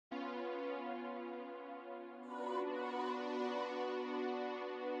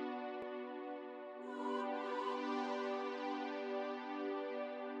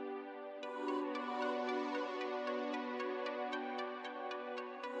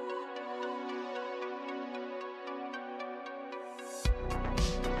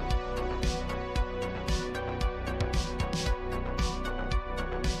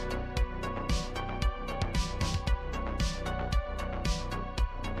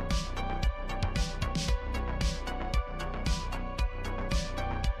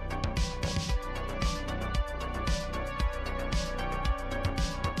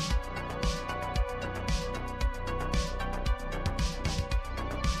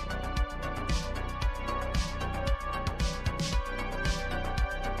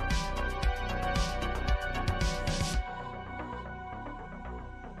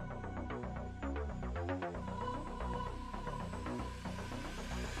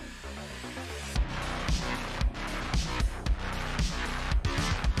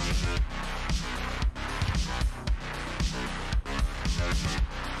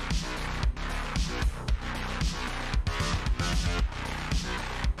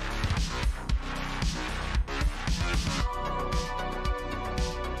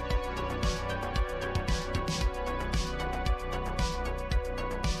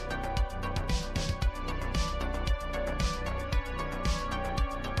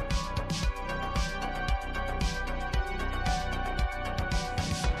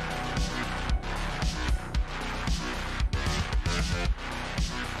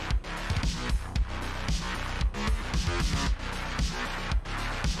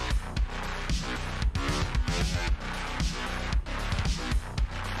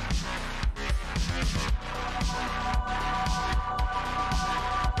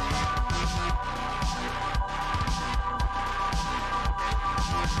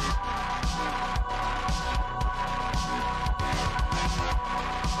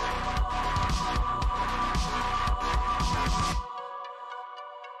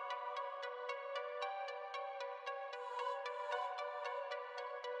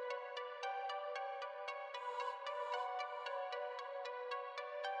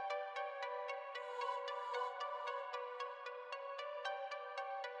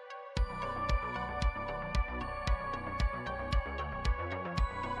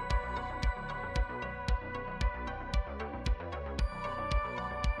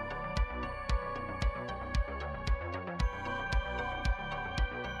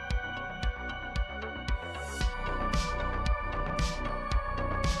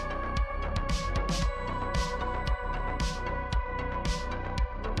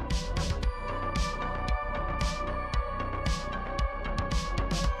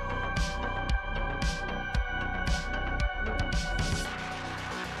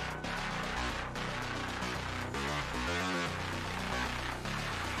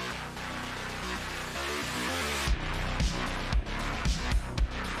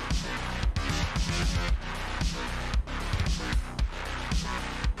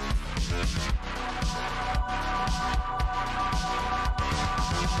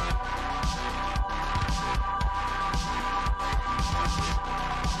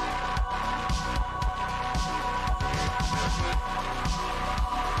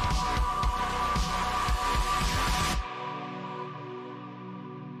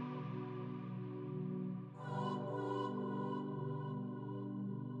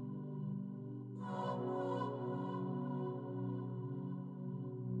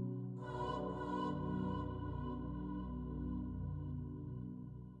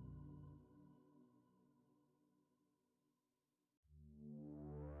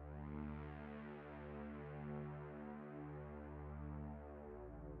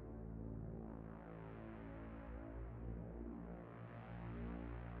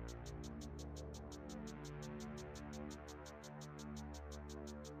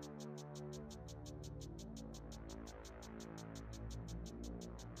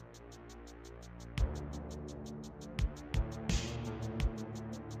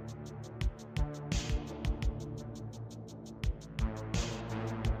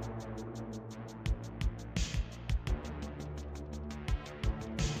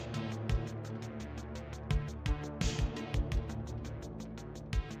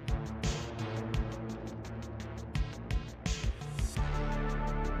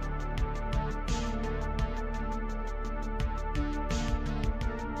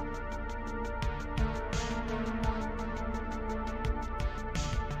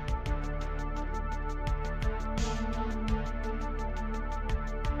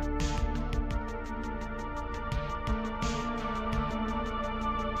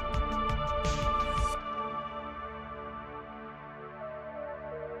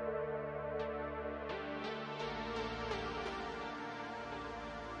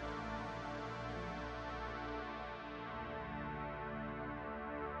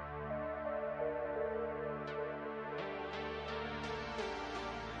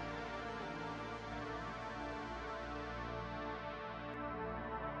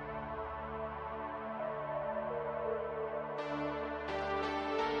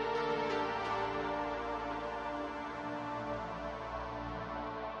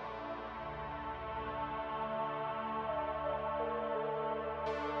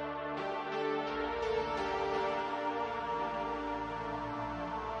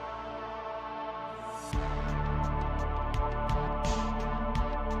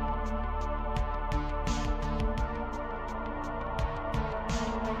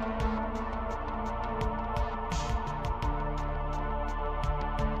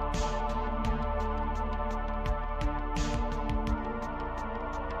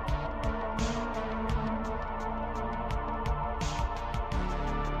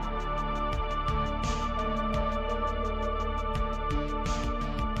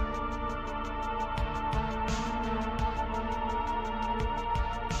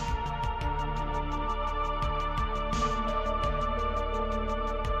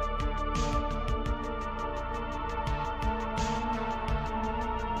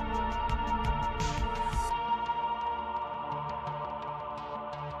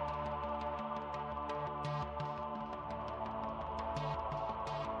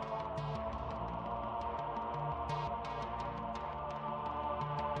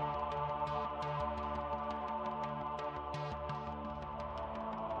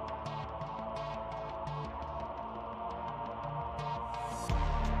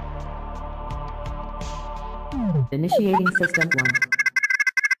Initiating system 1.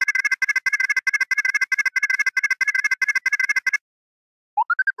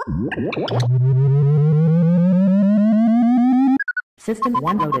 System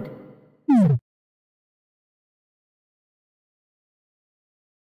 1 loaded.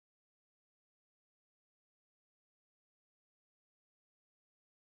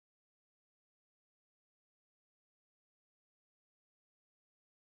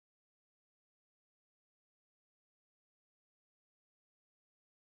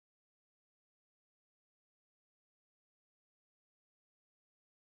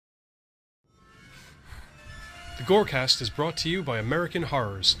 The Gorecast is brought to you by American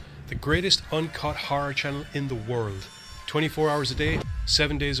Horrors, the greatest uncut horror channel in the world. 24 hours a day,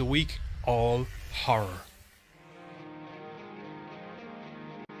 7 days a week, all horror.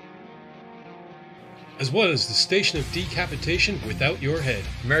 As well as the station of decapitation without your head.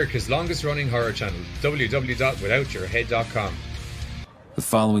 America's longest running horror channel, www.withoutyourhead.com. The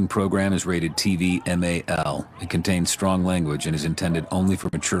following program is rated TV MAL. It contains strong language and is intended only for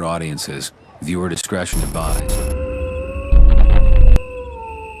mature audiences. Viewer discretion advised.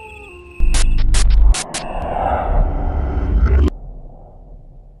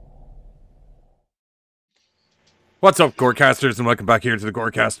 What's up, Gorecasters, and welcome back here to the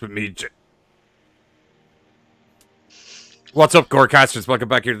Gorecast with me, What's up, Gorecasters? Welcome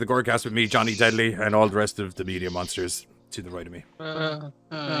back here to the Gorecast with me, Johnny Deadly, and all the rest of the media monsters to the right of me. Hello.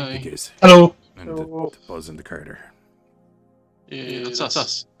 And the Buzz and the Carter. It's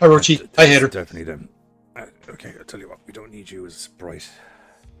us. Hi, Rochi. Hi, Hater. Definitely them. Okay, I'll tell you what, we don't need you as bright.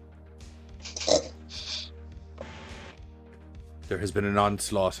 There has been an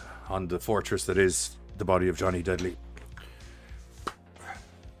onslaught on the fortress that is the body of Johnny Deadly.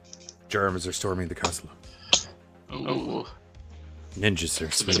 Germans are storming the castle. Oh. Ninjas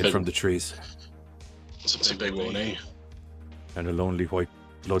are swinging from the trees. It's a big one, eh? And a lonely white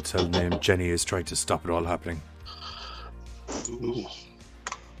blood cell named Jenny is trying to stop it all happening. Ooh.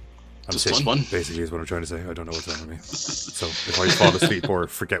 I'm saying, basically is what I'm trying to say. I don't know what's wrong with me. So if I fall asleep or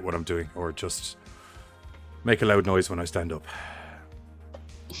forget what I'm doing or just make a loud noise when I stand up.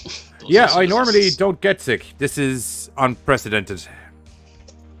 Yeah, I normally don't get sick. This is unprecedented.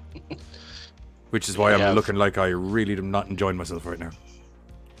 Which is why I'm looking like I really am not enjoying myself right now.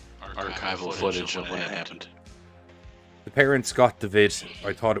 Archival footage of when it happened. The parents got the vid.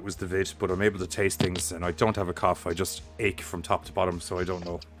 I thought it was the vid, but I'm able to taste things, and I don't have a cough. I just ache from top to bottom, so I don't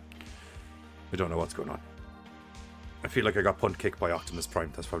know. I don't know what's going on. I feel like I got punt kicked by Optimus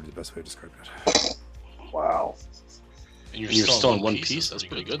Prime. That's probably the best way to describe it. Wow. And you're still in one piece? That's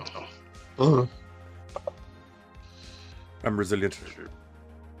pretty good, though. I'm resilient.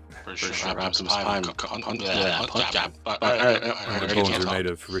 For sure. Optimus Prime. My bones are made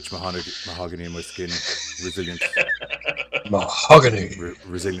of rich mahogany in my skin. Resilient. Mahogany.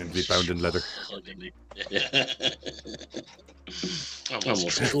 Resiliently bound in leather.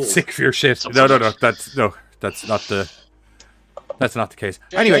 Almost Sick for your shit. No. That's not the case.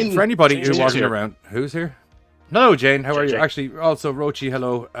 Anyway, for anybody who wasn't around, who's here? Hello, Jane. How are you? Actually, also Rochi.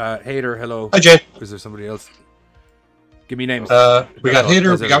 Hello. Hater. Hello. Hi, Jane. Is there somebody else? Give me names. We got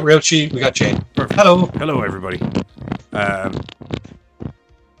Hater, we got Rochi, we got Jane. Perfect. Hello. Hello, everybody.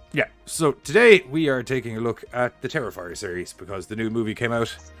 Yeah, so today we are taking a look at the Terrifier series because the new movie came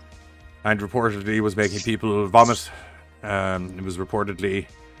out and reportedly was making people vomit. It was reportedly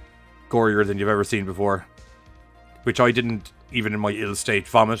gorier than you've ever seen before, which I didn't, even in my ill state,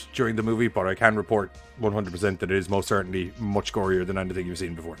 vomit during the movie, but I can report 100% that it is most certainly much gorier than anything you've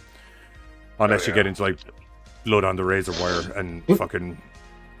seen before. Unless you get into, like, blood on the razor wire and fucking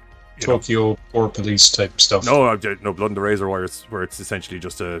Tokyo or police type stuff. No, blood on the razor wire, where it's essentially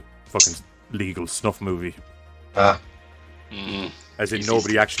just a fucking legal snuff movie. As in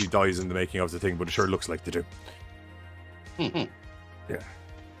nobody actually dies in the making of the thing, but it sure looks like they do. Yeah.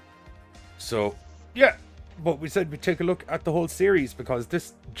 So, yeah. But we said we'd take a look at the whole series because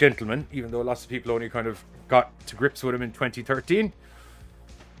this gentleman, even though lots of people only kind of got to grips with him in 2013,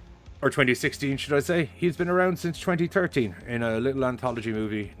 or 2016, should I say? He's been around since 2013 in a little anthology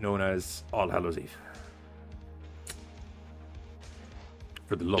movie known as All Hallows Eve.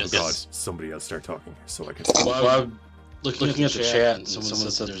 For the love of God, somebody else start talking so I can see. Well, looking at the chat, and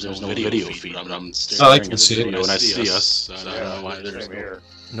someone said there's no video feed, but I'm staring at the video and I see us. I don't know why there's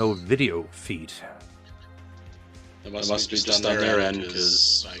no video feed. It must be just on their end,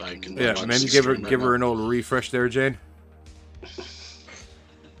 because I can... Yeah, maybe give her an old refresh there, Jane.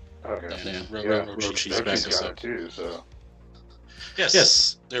 Okay. Rochi's back us up too, so.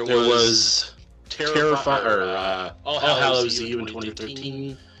 Yes, there was Terrifier, All Hallows Eve in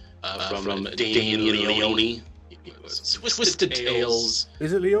 2013, from Danny Leone. Twisted Tales.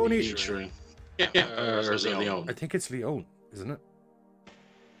 Is it Leone? Yeah, or is it Leone? I think it's Leone, isn't it?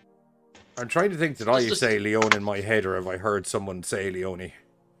 I'm trying to think, did I say Leone in my head, or have I heard someone say Leone?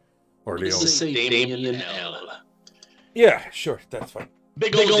 Or Leone? Let's say Damien L. Yeah, sure, that's fine.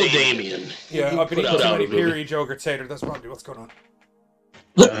 Big old Damien. Yeah, I've been eating too many period yogurt cider. That's probably what's going on.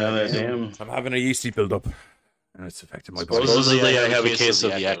 Damn. I'm having a yeasty build-up, and it's affecting my body. Supposedly, I have a case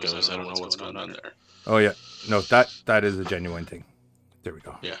of the echoes. I don't know what's going on there. Oh yeah, no, that is a genuine thing. There we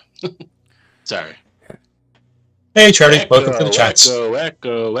go. Yeah. Sorry. Hey, Charlie. Welcome to the chats.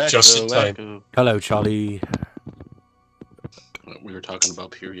 Echo. Just in time. Hello, Charlie. We were talking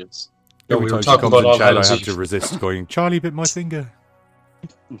about periods. No, Every we were time she talking comes about in All chat, I Hallows have Eve. to resist going, Charlie bit my finger.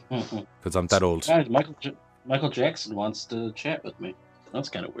 Because I'm that old. Guys, Michael Jackson wants to chat with me. That's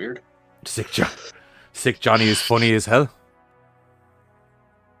kind of weird. Sick Johnny is funny as hell.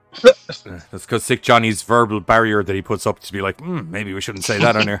 That's because Sick Johnny's verbal barrier that he puts up to be like, maybe we shouldn't say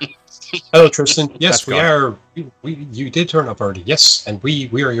that on here. Hello, Tristan. Yes, That's we are. You did turn up early. Yes, and we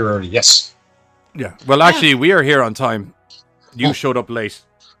are here early. Yes. Yeah. Well, actually, we are here on time. You showed up late,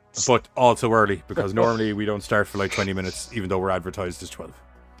 but also early, because normally we don't start for like 20 minutes, even though we're advertised as 12.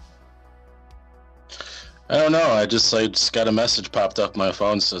 I don't know. I just got a message popped up on my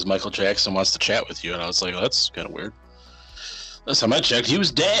phone that says Michael Jackson wants to chat with you, and I was like, oh, that's kind of weird. Last time I checked, he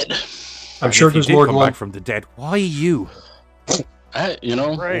was dead. I'm sure there's more than one. Back from the dead. Why you? Right.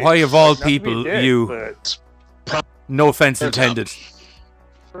 Why of all Not to be people dead, you? but- No offense intended.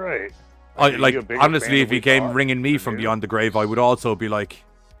 Right. I, Are like you a bigger honestly, fan if of he We came Thought ringing me than from you? beyond the grave, I would also be like,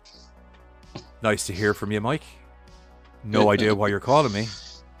 "Nice to hear from you, Mike. No idea why you're calling me.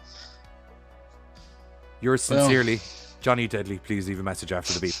 Yours sincerely, Johnny Deadly. Please leave a message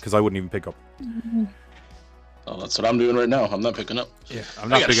after the beep, because I wouldn't even pick up." Oh, that's what I'm doing right now. I'm not picking up. Yeah, I'm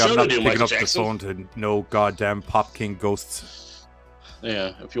not picking up Michael the Jackson. phone to no goddamn Pop King ghosts.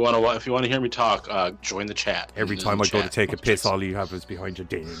 Yeah, if you want to hear me talk, join the chat. Every time I go to take a piss, all you have is behind you.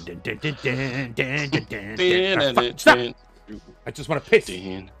 Stop! I just want to piss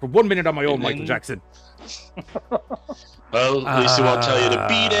for 1 minute on my own, Michael Jackson. Well, at least he won't tell you to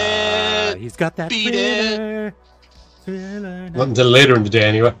beat it. He's got that Beat thriller. Not until later in the day,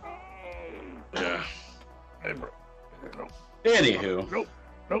 anyway. Yeah. Nope. Anywho,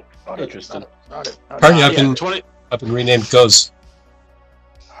 Nope. interesting. Not it. Apparently, I've Yeah, been 20. renamed Guz.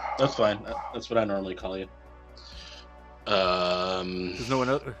 That's fine. That's what I normally call you. There's no one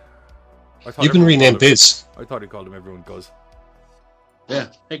else. You've been renamed Biz. I thought he called him everyone Guz. Yeah.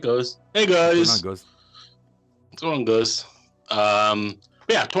 Hey, guys. Hey, What's guys. going on, Guz? What's going on, guys?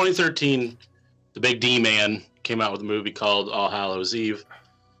 Yeah, 2013, the Big D Man came out with a movie called All Hallows Eve.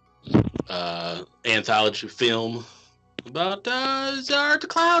 Anthology film about Art the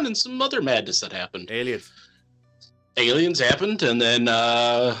Clown and some other madness that happened. Aliens happened, and then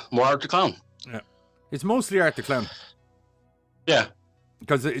more Art the Clown. Yeah. It's mostly Art the Clown. Yeah.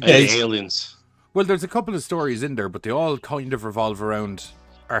 Because And aliens. well, there's a couple of stories in there, but they all kind of revolve around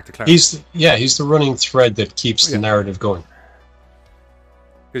Art the Clown. He's the running thread that keeps the narrative going.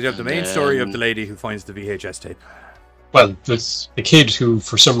 Because you have the main story of the lady who finds the VHS tape. Well, the kid who,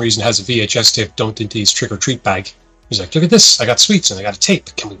 for some reason, has a VHS tape dumped into his trick-or-treat bag. He's like, look at this, I got sweets and I got a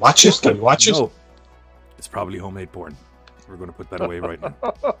tape. Can we watch it? Can we watch it? No. It's probably homemade porn. We're going to put that away right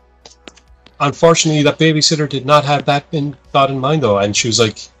now. Unfortunately, that babysitter did not have that thought in mind, though. And she was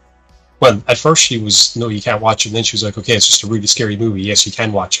like, well, at first she was, no, you can't watch it. And then she was like, okay, it's just a really scary movie. Yes, you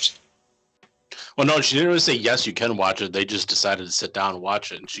can watch it. Well, no, she didn't really say, yes, you can watch it. They just decided to sit down and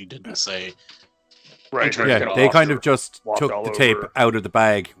watch it. And she didn't say... Right. Yeah, they kind of just walked took all the tape over. out of the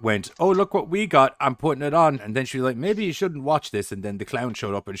bag, went, oh, look what we got, I'm putting it on. And then she was like, maybe you shouldn't watch this. And then the clown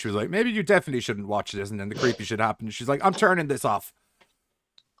showed up and she was like, maybe you definitely shouldn't watch this. And then the creepy shit happened. And she's like, I'm turning this off.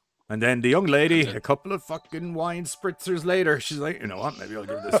 And then the young lady, a couple of fucking wine spritzers later, she's like, you know what, maybe I'll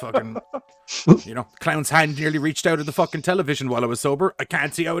give this fucking, you know, clown's hand nearly reached out of the fucking television while I was sober. I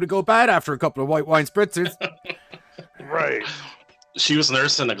can't see how it'd go bad after a couple of white wine spritzers. Right. She was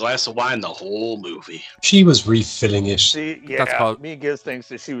nursing a glass of wine the whole movie. She was refilling it. See, yeah, That's called- me and Giz thinks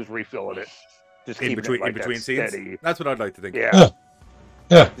that she was refilling it. Just in keeping between, it like in between that scenes. steady. That's what I'd like to think. Yeah.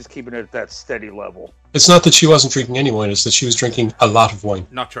 Yeah. Just keeping it at that steady level. It's not that she wasn't drinking any wine, it's that she was drinking a lot of wine.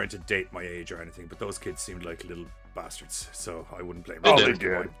 Not trying to date my age or anything, but those kids seemed like little bastards, so I wouldn't blame Oh, them, they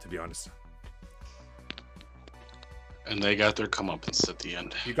did. to be honest. And they got their comeuppance at the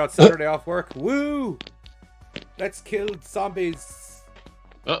end. You got Saturday off work? Woo! Let's kill zombies.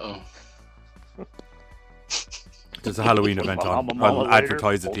 Uh-oh. There's a Halloween event on. I'll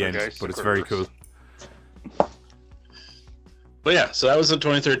advertise at the end, but it's very cool. But yeah, so that was in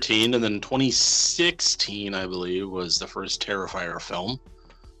 2013, and then 2016, I believe, was the first Terrifier film.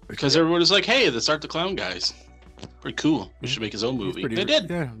 Because everyone was like, hey, the Art the Clown guys. Pretty cool. We should make his own movie. Pretty, They did.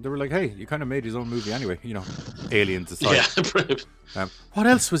 Yeah, they were like, hey, you kind of made his own movie anyway. Aliens aside. Yeah. What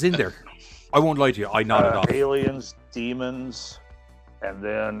else was in there? I won't lie to you. I nodded off. Aliens, demons, and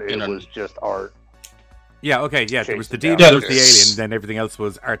then it was just art. Yeah, okay, yeah. There was the Chasing demon, down there was the alien, then everything else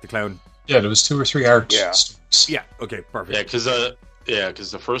was Art the Clown. Yeah, there was 2 or 3 art. Yeah. stories. Yeah, okay, perfect. Yeah,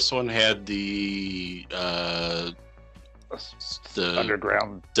 because the first one had the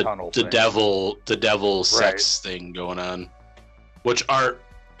Underground tunnel. the thing. devil sex thing going on, which Art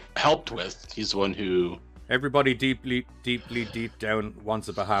helped with. He's the one who. Everybody deep down wants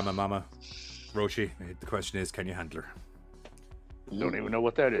a Bahama Mama. Roshi, the question is, can you handle her? Don't even know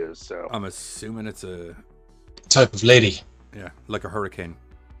what that is. So I'm assuming it's a Type of lady. yeah, like a hurricane.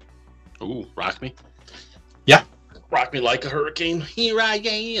 Ooh, rock me. Yeah. Rock me like a hurricane. Here I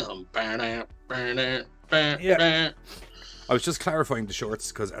am. Yeah. I was just clarifying the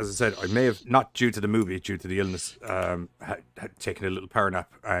shorts because, as I said, I may have, not due to the movie, due to the illness, had taken a little power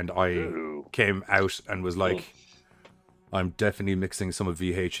nap, and I came out and was like, I'm definitely mixing some of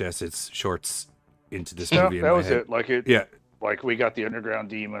VHS's shorts into this movie. that was it. Yeah. Like we got the underground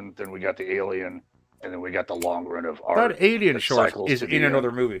demon, then we got the alien, and then we got the long run of art. That alien short cycles is to the in end.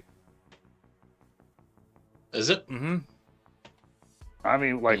 another movie. Is it? Mm-hmm. I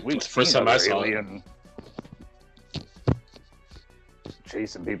mean, like we've It's the first seen time I other saw it. alien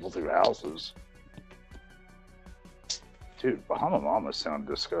chasing people through houses. Dude, Bahama Mama sound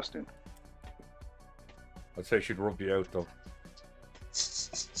disgusting. I'd say she'd rub you out, though.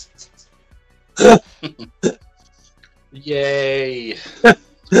 Yay!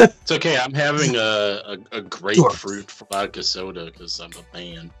 It's okay. I'm having a grapefruit vodka soda because I'm a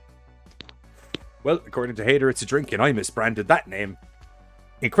man. Well, according to Hader, it's a drink, and I misbranded that name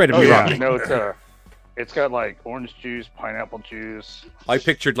incredibly yeah, wrongly. no, it's got like orange juice, pineapple juice. I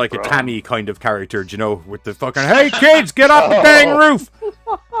pictured like a Tammy kind of character, with the fucking, hey kids, get off the dang roof!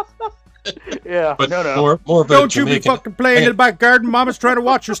 Yeah, But no. more of a Don't you be Jamaican, fucking playing in the back garden, Mama's trying to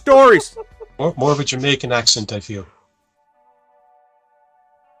watch your stories! more of a Jamaican accent, I feel.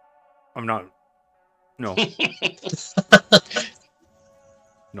 I'm not. No.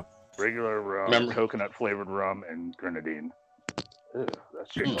 No. Regular rum, coconut flavored rum, and grenadine. Ew, that's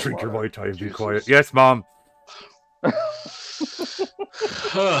just a Drink your lot of white tie and be juices. quiet. Yes, Mom.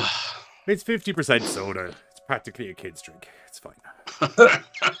 It's 50% soda. It's practically a kid's drink. It's fine.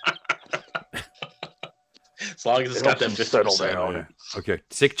 As long as it's got that helps them settle 50%. down. Yeah. Okay.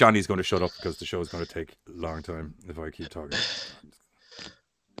 Sick Johnny's going to shut up because the show is going to take a long time if I keep talking.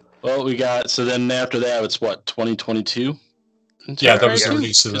 Well, we got, so then after that, it's what, 2022? Yeah, that was the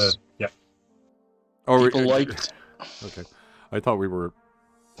release of the. Yeah. Or People liked. Okay. I thought we were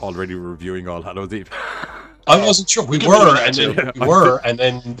already reviewing All Hallows Eve. I wasn't sure. We could were, do and that then too. we were, and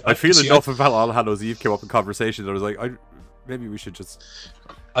then I feel see, enough about All Hallows Eve came up in conversation that I was like, maybe we should just.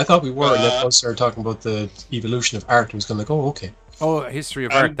 I thought we were, and then once started talking about the evolution of art, I was going to go, okay. Oh, history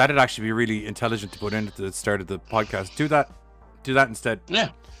of art. That'd actually be really intelligent to put in at the start of the podcast. Do that instead. Yeah.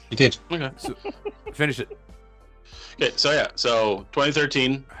 You did. Okay. So, finish it. Okay, so yeah, so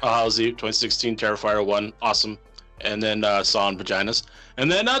 2013, All Hallows Eve, 2016, Terrifier 1, awesome. And then Saw and Vaginas.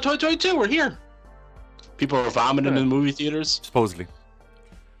 And then 2022, we're here. People are vomiting in movie theaters. Supposedly.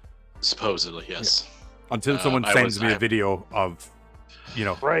 Supposedly, yes. Yeah. Until someone sends me a video of,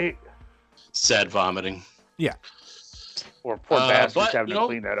 Right? Sad vomiting. Yeah. Or poor bastards but, having to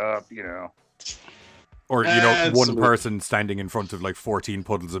clean that up, Or, And one some- person standing in front of like 14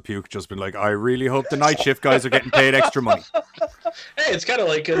 puddles of puke just been like, I really hope the night shift guys are getting paid extra money. Hey, it's kind of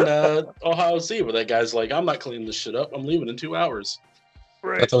like in All Hallows Eve, where that guy's like, I'm not cleaning this shit up. I'm leaving in 2 hours.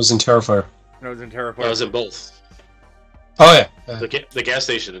 I thought that was in Terrifier. That was in Well, I was in both. Oh, yeah. The gas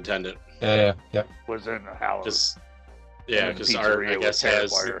station attendant. Yeah. Was in a house. Because Art, I guess,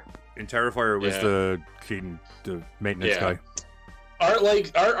 has... In Terrifier was the maintenance guy.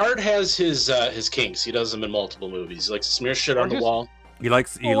 Art has his kinks. He does them in multiple movies. He likes to smear shit on the wall. He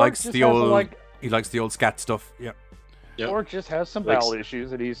likes the old scat stuff. Yeah. Yep. Or just has some bowel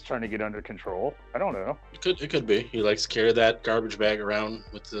issues that he's trying to get under control. I don't know. It could be. He likes to carry that garbage bag around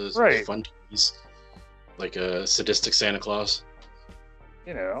with the fun toys, like a sadistic Santa Claus.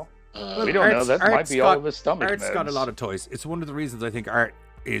 We don't know. That might be all of his stomach. Art's meds. got a lot of toys. It's one of the reasons I think Art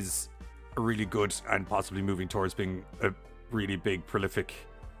is a really good and possibly moving towards being a really big, prolific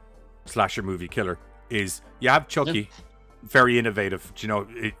slasher movie killer. Is you have Chucky, very innovative.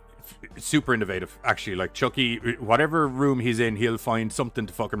 Super innovative, actually. Like Chucky, whatever room he's in, he'll find something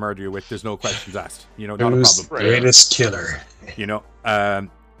to fucking murder you with. There's no questions asked. Not a problem. Greatest killer. You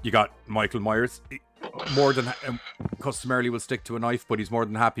got Michael Myers. More than customarily will stick to a knife, but he's more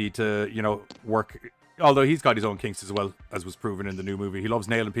than happy to work although he's got his own kinks as well, as was proven in the new movie. He loves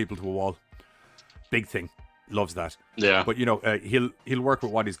nailing people to a wall. Big thing. Loves that. Yeah. But, he'll work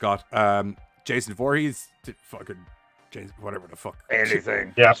with what he's got. Jason Voorhees, fucking Jason, whatever the fuck.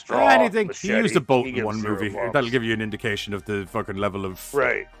 Anything. Yeah. Straw, Anything. machete, He used a boat he in gets one 0 movie. bumps. That'll give you an indication of the fucking level of...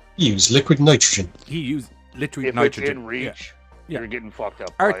 Right. Use liquid nitrogen. He used literally If nitrogen. it's in reach, Yeah. you're getting fucked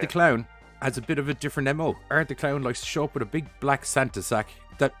up. Art by the it. Clown has a bit of a different MO. Art the Clown likes to show up with a big black Santa sack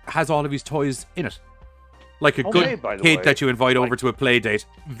that has all of his toys in it. Like a Okay, good by the kid way, that you invite over to a play date.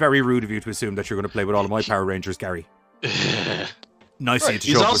 Very rude of you to assume that you're going to play with all of my Power Rangers, Gary. Nice of you to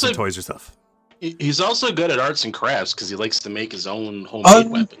He's show up with also- some toys yourself. He's also good at arts and crafts because he likes to make his own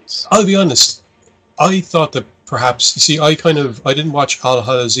homemade weapons. I'll be honest. I thought that perhaps, you see, I didn't watch All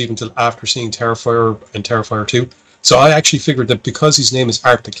Hallows Eve until after seeing Terrifier and Terrifier 2. So I actually figured that because his name is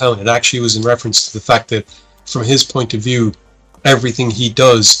Art the Clown, it actually was in reference to the fact that, from his point of view, everything he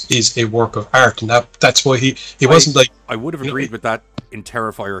does is a work of art, and that's why he wasn't like... I would have agreed with that in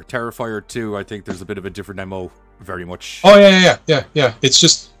Terrifier. Terrifier 2, I think there's a bit of a different MO, very much. Oh, yeah. It's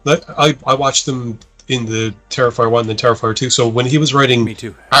just that I watched them in the Terrifier 1 and Terrifier 2, so when he was writing... Me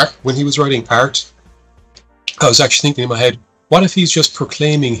too. Art, I was actually thinking in my head, what if he's just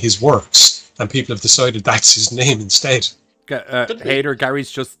proclaiming his works, and people have decided that's his name instead? Hater,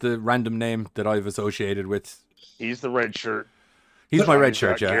 Gary's just the random name that I've associated with. He's the red shirt. He's my red He's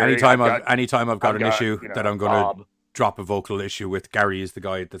shirt, got yeah. Gary, Anytime I've got I've an got, issue that I'm going to Bob. drop a vocal issue with, Gary is the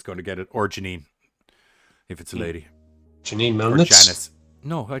guy that's going to get it, or Janine, if it's a lady, Janine or Melnitz? Janice.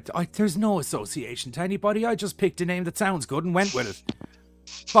 No, there's no association to anybody. I just picked a name that sounds good and went with it.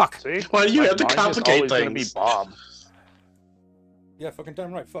 Fuck. See? Why do you have to mine's just complicate always gonna be things? Bob. Yeah, fucking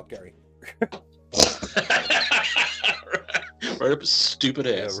damn right. Fuck Gary. Right up his stupid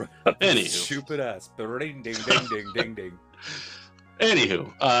ass. Anywho. Stupid ass. Ding, ding, ding, ding, ding, ding.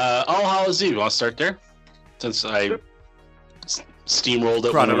 Anywho, All Hallows Eve. Want to start there? Since I steamrolled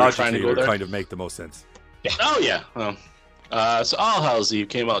it when we were trying Chronologically, to it go would there. kind of make the most sense. Oh yeah. So All Hallows Eve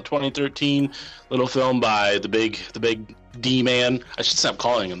came out in 2013. Little film by the big D man. I should stop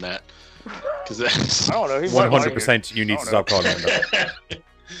calling him that because that's I don't know. He might like it. 100% you need to stop calling him that.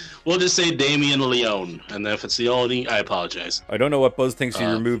 We'll just say Damien Leone, and if it's Leone, I apologize. I don't know what Buzz thinks of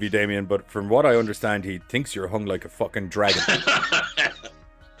your movie, Damien, but from what I understand, he thinks you're hung like a fucking dragon.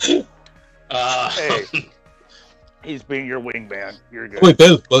 Hey, he's being your wingman. You're good. Wait,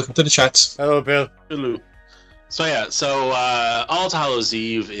 Bill, welcome to the chats. Hello, Bill. Hello. So All Hallows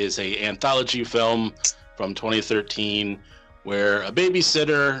Eve is a anthology film from 2013 where a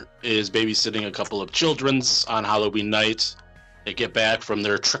babysitter is babysitting a couple of children's on Halloween night. They get back from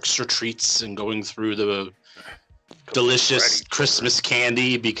their tricks or treats and going through the delicious Christmas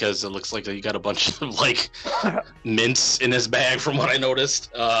candy because it looks like he got a bunch of like mints in his bag from what I noticed.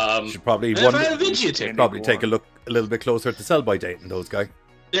 Should probably and I found a videotape. probably take a look a little bit closer at the sell-by date in those guys.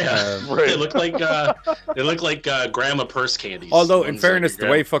 Yeah, Right. they look like grandma purse candies. Although, in Ones that fairness, you the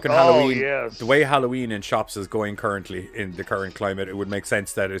grab. way fucking Oh, Halloween, yes. the way Halloween in shops is going currently in the current climate, it would make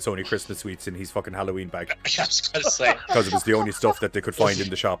sense that it's only Christmas sweets in his fucking Halloween bag I was gonna say, because it was the only stuff that they could find in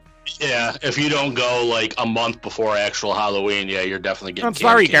the shop. yeah, if you don't go like a month before actual Halloween, yeah, you're definitely getting. I'm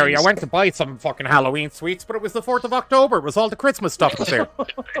sorry, candy Gary. I canes. went to buy some fucking Halloween sweets, but it was the 4th of October. It was all the Christmas stuff was there.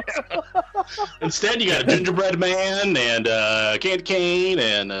 Instead, you got a gingerbread man and candy cane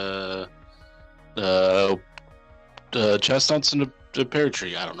and chestnuts and a pear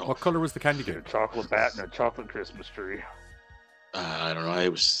tree. I don't know. What color was the candy cane? A chocolate bat and a chocolate Christmas tree. I don't know.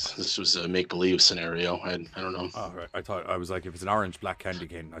 This was a make believe scenario. I don't know. Oh, right. I was like, if it's an orange black candy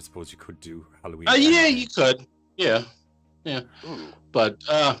cane, I suppose you could do Halloween. Yeah, candy cane. you could. Yeah. Ooh. But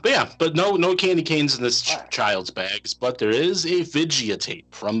no candy canes in this child's bags. But there is a videotape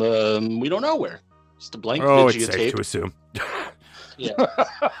from we don't know where. Just a blank Oh, it's safe videotape. to assume. Yeah.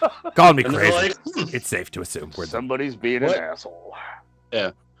 Call me And they're crazy. like, It's safe to assume. We're Somebody's being What? an asshole.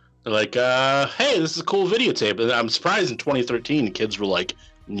 yeah. They're like, hey, this is a cool videotape. And I'm surprised in 2013 kids were like,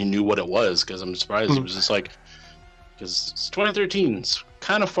 you knew what it was because I'm surprised it was just like, because it's 2013. It's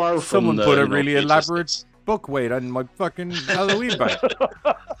kind of far from Someone the, put a you know, really VHS elaborate days. book weight on my fucking Halloween bag.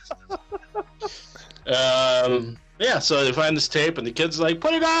 Yeah, so they find this tape, and the kid's like,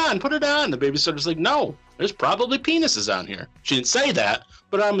 put it on. The babysitter's like, no, there's probably penises on here. She didn't say that,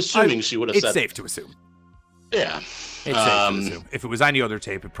 but I'm assuming she would have It's said safe to assume. Yeah. It's safe to assume. If it was any other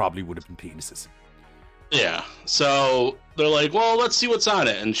tape, it probably would have been penises. Yeah. So they're like, well, let's see what's on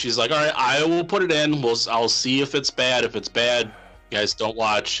it. And she's like, all right, I will put it in. I'll see if it's bad. If it's bad, you guys don't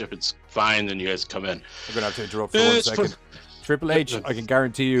watch. If it's fine, then you guys come in. I'm going to have to interrupt for 1 second. Triple H, I can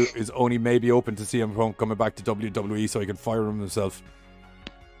guarantee you, is only maybe open to see him coming back to WWE so he can fire him himself.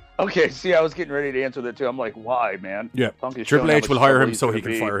 Okay, see, I was getting ready to answer that too. I'm like, why, man? Yeah. Punky's Triple showing H how will much hire trouble him he's so gonna he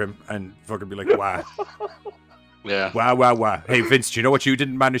can be. fire him and fucking be like, wow. Yeah. Wow. Hey, Vince, do you know what you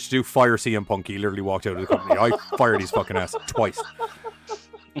didn't manage to do? Fire CM Punk. He literally walked out of the company. I fired his fucking ass twice.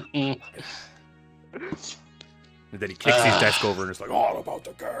 And then he kicks his desk over and it's like, all about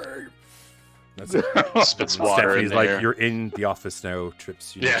the game. That's it. Spits water Stephanie's in like, there. you're in the office now,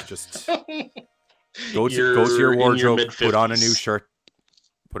 Trips. You Yeah. need to just go to You're your in your wardrobe, mid-50s. put on a new shirt.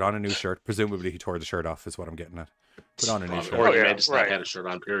 Put on a new shirt. Presumably he tore the shirt off is what I'm getting at. Put on a new shirt. Or he yeah, may just not right. had a shirt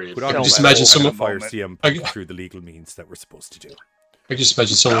on, period. Put on Just a new imagine shirt someone- and fire moment. CM I- Punk through the legal means that we're supposed to do. I just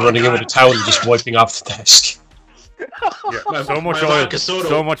imagine someone running in with a towel and just wiping off the desk. Yeah, so much my oil, vodka soda.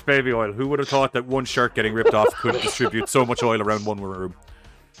 so much baby oil. Who would have thought that one shirt getting ripped off could distribute so much oil around one room?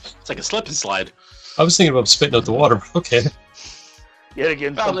 It's like a slip and slide. I was thinking about spitting out the water. Okay. Yet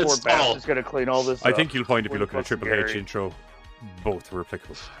again, Well, some poor it's all- bastard's gonna clean all this I up. think you'll find if you look at a Fucking Triple H Gary. intro, both were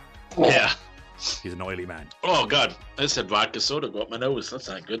applicable. Yeah. He's an oily man. Oh god, I said vodka soda go up my nose. That's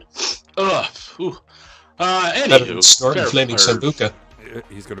not good. Ugh. Ooh. Better than Anywho, snorting flaming sambuca.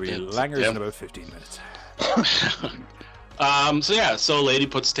 He's going to be Yeah, langers yeah. in about 15 minutes. So a lady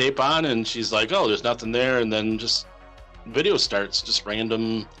puts tape on and she's like, oh, there's nothing there, and then just video starts, just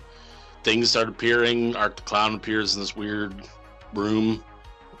random things start appearing. Art the Clown appears in this weird room.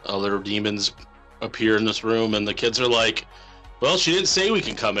 Other demons appear in this room, and the kids are like, well, she didn't say we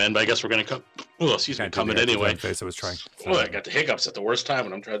can come in, but I guess we're gonna come. Oh, excuse me, Can't come do in the anyway. face I was trying. Oh, I got the hiccups at the worst time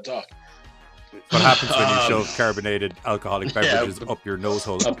when I'm trying to talk. What happens when you shove carbonated alcoholic beverages Yeah. up your nose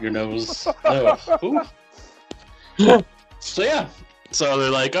hole? Up your nose. Oh. Ooh. So yeah. So they're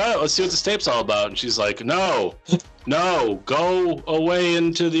like, oh, let's see what this tape's all about. And she's like, no, go away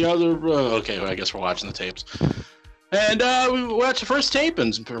into the other room. Okay, well, I guess we're watching the tapes. And we watch the first tape,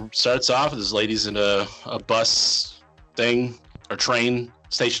 and it starts off with this lady's in a bus thing, or train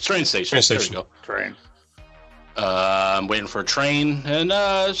station. Train station. Train There station. we go. Train. I'm waiting for a train, and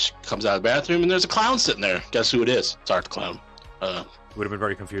she comes out of the bathroom, and there's a clown sitting there. Guess who it is? It's Art the Clown. Would have been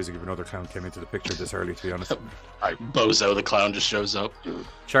very confusing if another clown came into the picture this early, to be honest. Bozo the clown just shows up.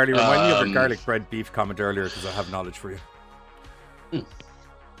 Charlie, remind me of your Um, garlic bread beef comment earlier, because I have knowledge for you.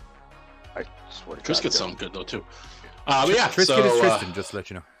 I swear to Tris God, gets yeah. something good though too. But yeah, Trisket so is Tristan, just to let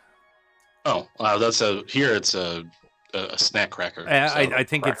you know. that's here. It's a snack cracker. So- I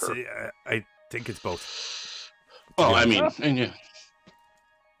think it's cracker. I think it's both. Oh, I yeah. mean, and yeah.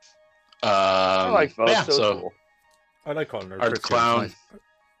 I like both. Yeah, so so cool. I like calling her Art the Trisket, Clown. it's nice.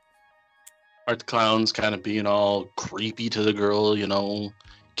 Art the Clown's kind of being all creepy to the girl,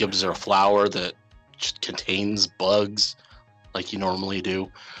 gives her a flower that just contains bugs, like you normally do,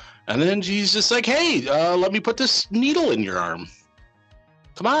 and then she's just like, "Hey, let me put this needle in your arm.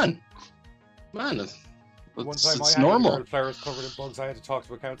 Come on, it's normal." flowers covered in bugs. I had to talk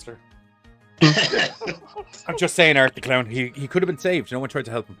to a counsellor. I'm just saying, Art the Clown. He could have been saved. No one tried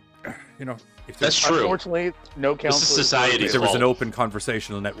to help him. If there, That's true. Unfortunately, no This is counselors. society's if there was an fault. open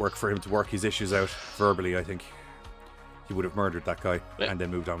conversational network for him to work his issues out verbally, I think he would have murdered that guy Yeah. and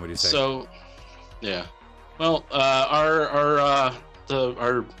then moved on with his day. So, yeah. Well, our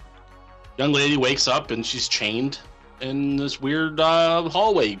young lady wakes up and she's chained in this weird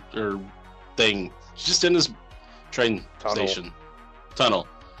hallway or thing. She's just in this train Tunnel. station tunnel.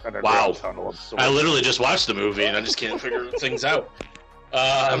 Underground Wow. tunnel of sorts. I literally just watched the movie and I just can't figure things out.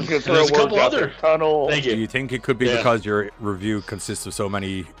 I'm gonna throw there's a words couple out other. there. Tunnel. Thank Do you. you think it could be Yeah. because your review consists of so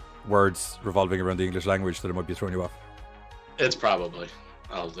many words revolving around the English language that it might be throwing you off? It's probably.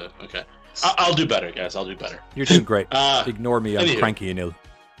 I'll do. Okay. I'll do better, guys. I'll do better. You're doing great. Uh, Ignore me. I'm anywho. cranky and ill.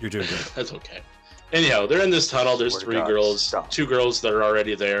 You're doing great. That's okay. Anyhow, they're in this tunnel. There's Swear to three God, girls, stop. 2 girls that are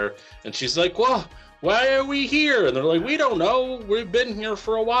already there, and she's like, "Well, why are we here?" And they're like, "We don't know. We've been here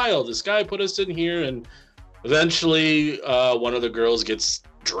for a while. This guy put us in here." And eventually, one of the girls gets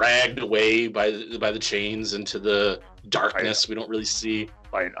dragged away by the chains into the darkness. We don't really see,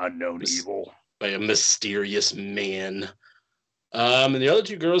 By an unknown This- evil. by a mysterious man. And the other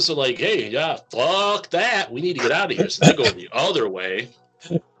 2 girls are like, "Hey, yeah, fuck that. We need to get out of here." So they go the other way.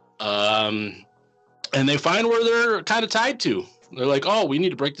 And they find where they're kind of tied to. They're like, "Oh, we need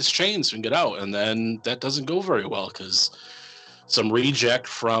to break this chain so we can get out." And then that doesn't go very well because some reject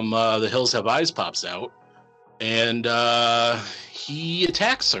from The Hills Have Eyes pops out. And he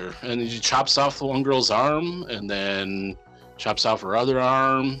attacks her. And he chops off the one girl's arm and then chops off her other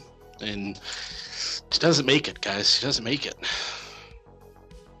arm. And she doesn't make it, guys. She doesn't make it.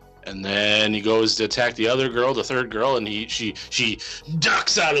 And then he goes to attack the other girl, the third girl, and she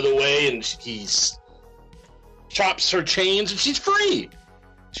ducks out of the way, and he chops her chains, and she's free.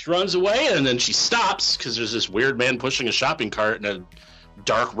 She runs away, and then she stops because there's this weird man pushing a shopping cart and a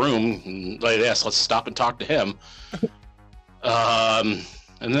dark room. And like, yes, let's stop and talk to him.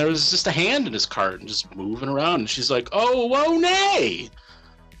 And there was just a hand in his cart and just moving around. And she's like, "Oh, whoa, nay!"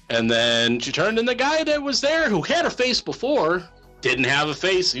 And then she turned, and the guy that was there, who had a face before, didn't have a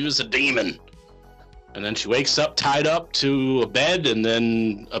face. He was a demon. And then she wakes up tied up to a bed, and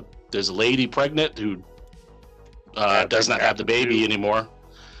then there's a lady pregnant who does not have the baby anymore.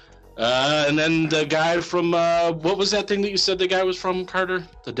 And then the guy from what was that thing that you said the guy was from, Carter?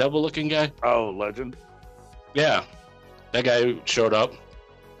 The devil-looking guy? Oh, Legend. Yeah, that guy showed up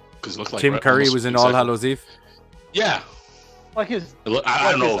because looked like Tim Curry was in All Hallows Eve. Yeah, Like his,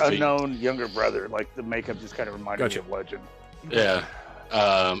 I don't know his if unknown younger brother. Like the makeup just kind of reminded me of Legend. Yeah,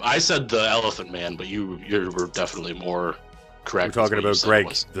 I said the Elephant Man, but you were definitely more correct. We're talking about Greg,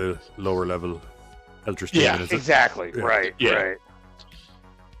 the lower level Eldritch Demon. Yeah, exactly. Yeah. Right. Yeah. Right.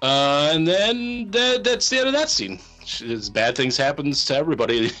 And then that's the end of that scene. Bad things happens to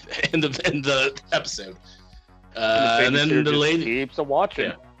everybody in the episode. And then the lady keeps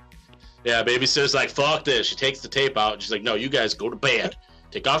watching. Yeah, babysitter's like, "Fuck this." She takes the tape out. And she's like, "No, you guys go to bed.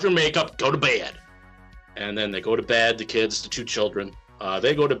 Take off your makeup. Go to bed." And then they go to bed. The kids, the two children,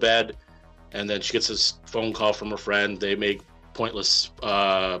 they go to bed. And then she gets this phone call from her friend. They make pointless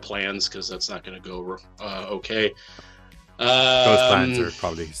plans because that's not going to go okay. Those plans are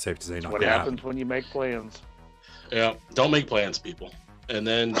probably safe to say not. What happens when you make plans? Yeah, don't make plans, people. And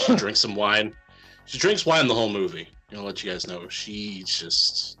then she drinks some wine. She drinks wine the whole movie. I'll let you guys know.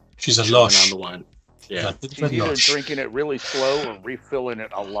 She's a lush on the wine. Yeah, she's either drinking it really slow or refilling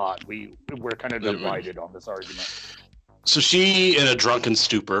it a lot. We're kind of divided on this argument. So she, in a drunken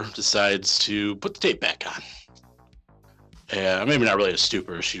stupor, decides to put the tape back on. Yeah, maybe not really a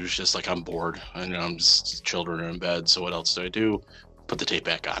stupor. She was just like, "I'm bored. I know children are in bed, so what else do I do?" Put the tape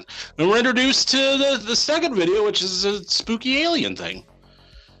back on. And we're introduced to the second video, which is a spooky alien thing.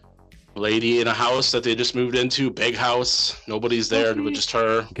 Lady in a house that they just moved into, big house. Nobody's there, but just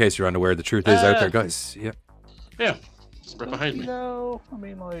her. In case you're unaware, the truth is out there, guys. Yeah. Yeah, it's right behind me. No, I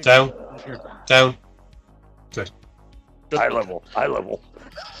mean like down. Good. Eye level.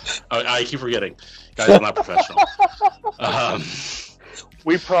 I keep forgetting, guys. I'm not professional.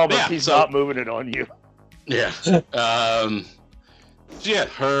 We promise he's not moving it on you. Yeah. Yeah,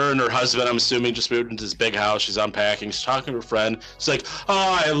 her and her husband, I'm assuming, just moved into this big house. She's unpacking. She's talking to her friend. She's like,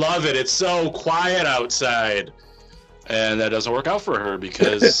 "Oh, I love it. It's so quiet outside." And that doesn't work out for her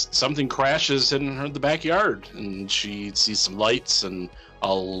because something crashes in the backyard. And she sees some lights, and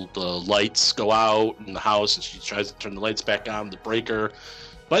all the lights go out in the house. And she tries to turn the lights back on, the breaker.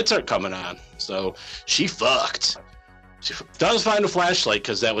 Lights aren't coming on. So she fucked. She does find a flashlight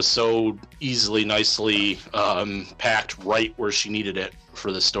because that was so nicely packed right where she needed it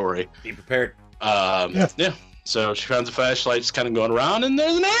for the story. Be prepared. Yeah. So she finds a flashlight, just kind of going around, and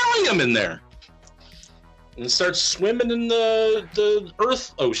there's an alien in there. And it starts swimming in the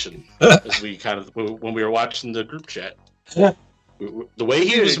Earth ocean, as we when we were watching the group chat. The way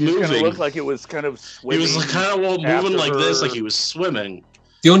he was moving, it looked like it was kind of swimming. He was kind of moving like this, like he was swimming.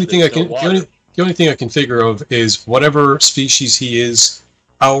 The only thing I can figure of is whatever species he is,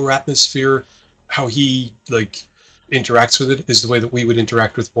 our atmosphere, how he interacts with it is the way that we would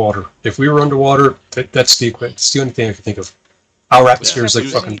interact with water. If we were underwater, that's the only thing I can think of. Our atmosphere is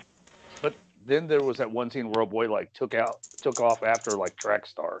fucking. But then there was that one scene where a boy took off after track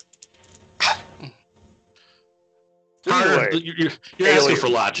star. Anyway, you're asking for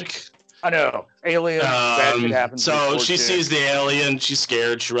logic. I know. Alien, bad shit happens. So she sees the alien. She's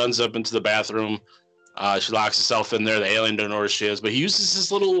scared. She runs up into the bathroom. She locks herself in there. The alien doesn't know where she is, but he uses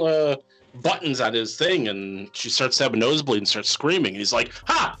his little buttons on his thing, and she starts to have a nosebleed and starts screaming. And he's like,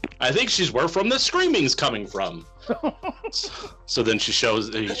 "Ha! I think she's where from the screaming's coming from." So then he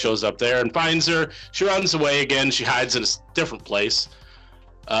shows up there and finds her. She runs away again. She hides in a different place.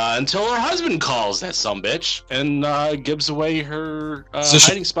 Until her husband calls that sumbitch and gives away her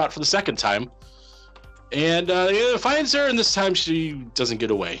hiding spot for the second time. And finds her, and this time she doesn't get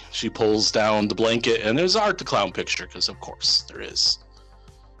away. She pulls down the blanket, and there's Art the Clown picture, because of course there is.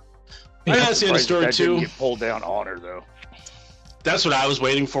 I gotta see the story too. Didn't get pulled down on her though. That's what I was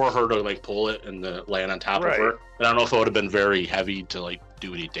waiting for, her to pull it and land on top of her. And I don't know if it would have been very heavy to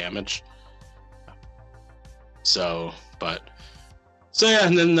do any damage. So yeah,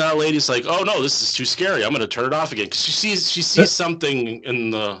 and then the lady's like, "Oh no, this is too scary. I'm gonna turn it off again," because she sees something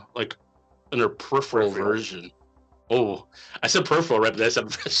in in her peripheral version. Oh, I said peripheral right, but I said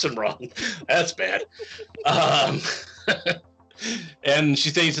vision wrong. That's bad. And she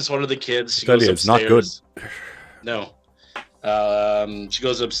thinks it's one of the kids. She goes upstairs. It's not good. No. She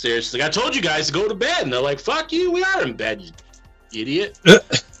goes upstairs. She's like, "I told you guys to go to bed," and they're like, "Fuck you, we are in bed, you idiot.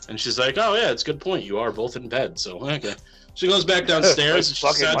 And she's like, oh, yeah, it's a good point. You are both in bed. So, okay. She goes back downstairs. And she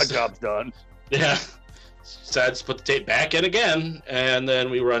Fucking my decides job's done. Yeah. She decides to put the tape back in again. And then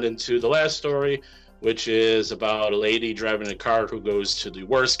we run into the last story, which is about a lady driving a car who goes to the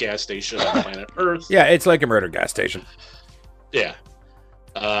worst gas station on planet Earth. Yeah, it's like a murder gas station. Yeah.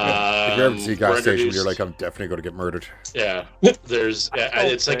 If you ever see a gas station, you're like, I'm definitely going to get murdered. Yeah.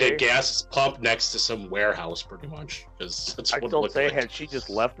 It's like a gas pump next to some warehouse, pretty much. That's I what it still looked say, like. had she just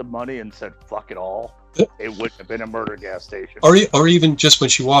left the money and said "fuck it all," it wouldn't have been a murder gas station. Or even just when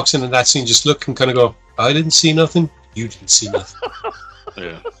she walks in that scene, just look and kind of go, I didn't see nothing. You didn't see nothing.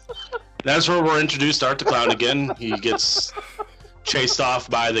 Yeah. That's where we're introduced to Art the Clown again. He gets chased off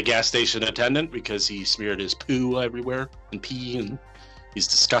by the gas station attendant because he smeared his poo everywhere and pee, and he's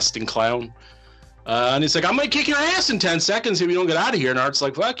a disgusting clown. And he's like, I'm going to kick your ass in 10 seconds if you don't get out of here. And Art's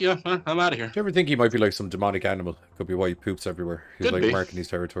like, fuck yeah, I'm out of here. Do you ever think he might be like some demonic animal? Could be why he poops everywhere. He's Could like be. marking his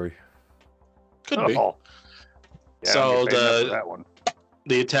territory. Could be. Oh. Yeah, So I'm getting famous for that one.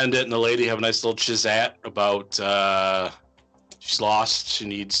 the attendant and the lady have a nice little chizat about she's lost. She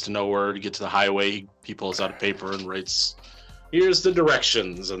needs to know where to get to the highway. He pulls out a paper and writes, here's the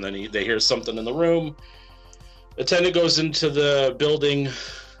directions. And then they hear something in the room. Attendant goes into the building,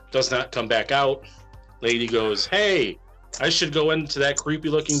 does not come back out. Lady goes, hey, I should go into that creepy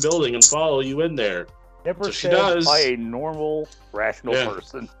looking building and follow you in there. Never so she said does. by a normal, rational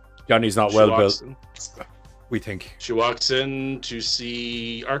person. Johnny's not She well walks built, in. we think. She walks in to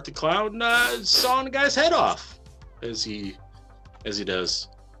see Art the Clown sawing the guy's head off as he does.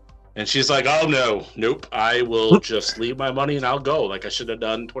 And she's like, oh no, nope, I will just leave my money and I'll go like I should have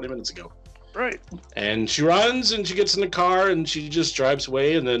done 20 minutes ago. Right. And she runs and she gets in the car and she just drives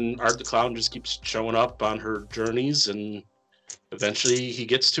away, and then Art the Clown just keeps showing up on her journeys, and eventually he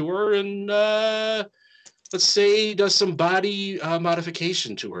gets to her and let's say does some body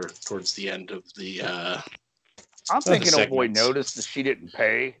modification to her towards the end of the I'm thinking old boy segments. noticed that she didn't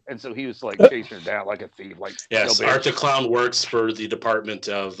pay, and so he was like chasing her down like a thief. Like, Yes, no, Art the bitch. Clown works for the Department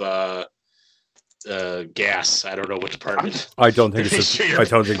of Gas. I don't know what department. I don't think this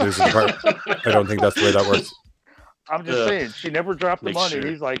is a part. I don't think that's the way that works. I'm just saying, she never dropped the Make money. sure.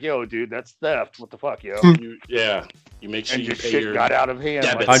 He's like, yo, dude, that's theft. What the fuck, yo? You make sure And you just pay shit your got out of hand.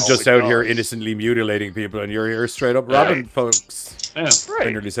 debits. like I'm it just always out here does. innocently mutilating people, and you're here straight up robbing folks. Yeah.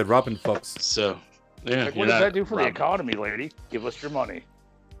 I nearly said robbing folks. So, yeah. Like, you're what does not that do for the robbing. economy, lady? Give us your money.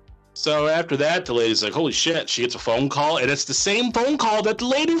 So after that, the lady's like, holy shit, she gets a phone call, and it's the same phone call that the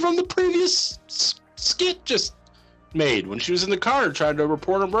lady from the previous skit just made when she was in the car trying to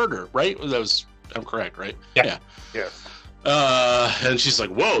report a murder, right? I'm correct, right? Yeah. Yes. And she's like,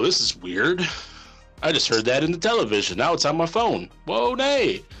 whoa, this is weird. I just heard that in the television. Now it's on my phone. Whoa,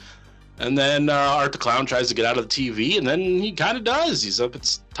 nay. And then Art the Clown tries to get out of the TV, and then he kind of does. He's up at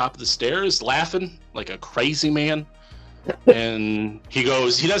the top of the stairs laughing like a crazy man. And he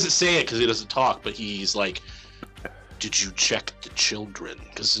doesn't say it because he doesn't talk, but he's like, did you check the children?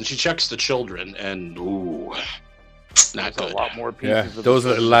 Because she checks the children, and ooh, not There's good. a lot more pieces Yeah, of those the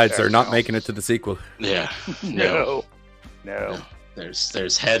little lads puzzle are not now. making it to the sequel. Yeah. No. No.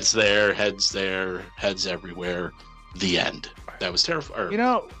 There's heads there, heads everywhere. The end. That was terrifying. You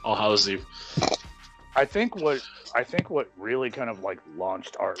know, All Hallows Eve. I think what really kind of like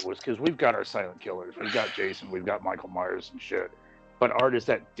launched Art was because we've got our silent killers, we've got Jason, we've got Michael Myers and shit, but Art is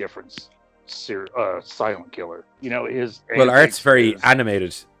that different silent killer. You know, Well, Art's very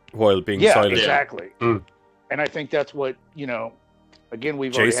animated while being silent. Exactly. Mm. And I think that's what, you know, again,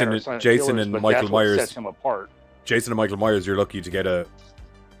 we've Jason already had our silent Jason killers, and but Michael that's what Myers- sets him apart. Jason and Michael Myers, you're lucky to get a.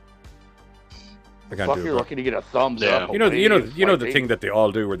 I can't Fuck, do you're it. lucky to get a thumbs Yeah. up. You know Like, the thing that they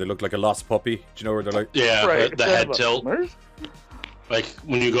all do where they look like a lost puppy. Do you know where they're like? Yeah, right, the head tilt. Where's- Like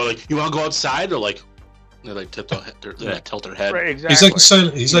when you go like, you want to go outside, or like they like tilt their head. Right, exactly. He's like a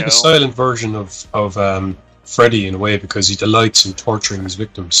silent. He's You like a know? silent version of Freddy in a way because he delights in torturing his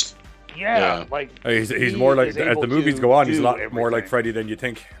victims. Yeah, like He's he more like is as able the movies to go on. He's a do lot more like everything. Freddy than you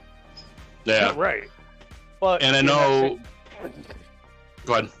think. Yeah. right. But And I in that know. same-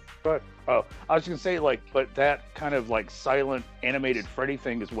 Go ahead. But I was gonna say but that kind of like silent animated Freddy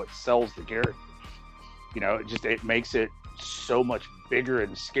thing is what sells the character. You know, it makes it so much bigger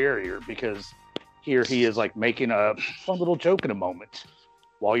and scarier because here he is like making a fun little joke in a moment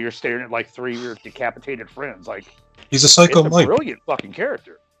while you're staring at like three of your decapitated friends. Like He's a psycho it's a mime. brilliant fucking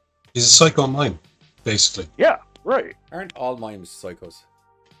character. He's a psycho mime, basically. Yeah, right. Aren't all mimes psychos?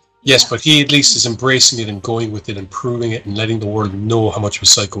 Yes, but he at least is embracing it and going with it and proving it and letting the world know how much of a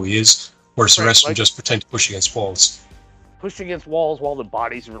psycho he is, whereas the Right, rest of them like- just pretend to push against walls. Pushed against walls while the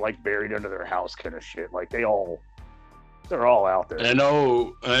bodies were like buried under their house kind of shit. Like they all They're all out there. And I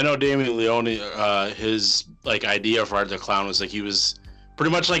know Damien Leone, his like idea for Art the Clown was like he was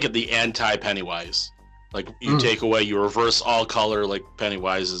pretty much like the anti-Pennywise. Like you take away, you reverse all color. Like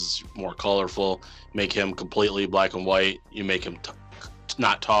Pennywise is more colorful. Make him completely black and white. You make him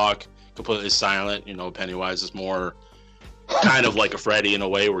not talk, completely silent. You know, Pennywise is more kind of like a Freddy in a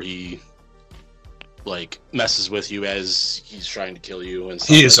way where he like messes with you as he's trying to kill you and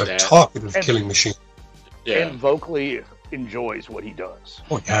stuff He is like a that. talkative killing machine. Yeah. And vocally enjoys what he does.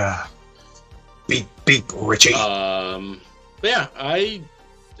 Oh yeah, beep Richie. Yeah,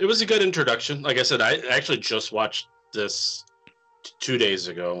 it was a good introduction. Like I said, I actually just watched this 2 days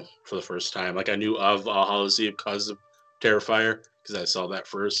ago for the first time. Like I knew of All Hallows Eve because of Terrifier, because I saw that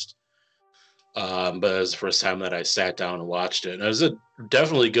first. But it was the first time that I sat down and watched it. And it was a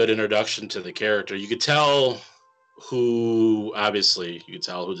definitely good introduction to the character. You could tell who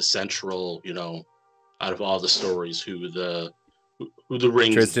the central, you know, out of all the stories, who the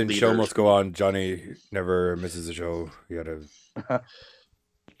ring Tristan, leader. show must go on. Johnny never misses a show. You gotta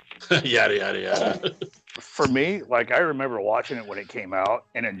yada yada yada. For me, like I remember watching it when it came out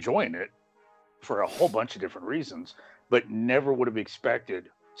and enjoying it for a whole bunch of different reasons, but never would have expected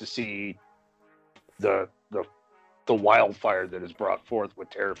to see the wildfire that is brought forth with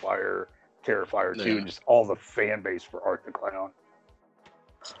Terrifier 2, and just all the fan base for Art the Clown.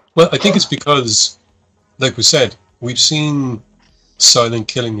 Well, I think it's because, like we said, we've seen silent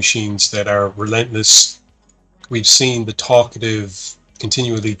killing machines that are relentless. We've seen the talkative,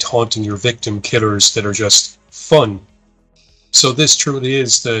 continually taunting your victim killers that are just fun. So this truly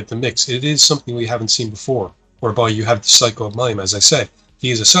is the mix. It is something we haven't seen before, whereby you have the psycho mime, as I said.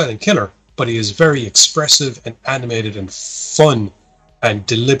 He is a silent killer, but he is very expressive and animated and fun, and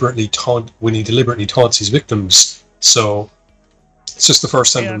deliberately taunts his victims. So it's just the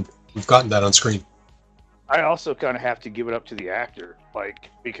first time we've gotten that on screen. I also kind of have to give it up to the actor, like,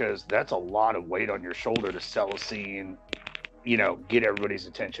 because that's a lot of weight on your shoulder to sell a scene, you know, get everybody's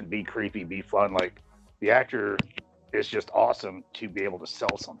attention, be creepy, be fun. Like, the actor is just awesome to be able to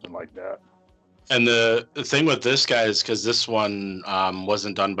sell something like that. And the thing with this guy is because this one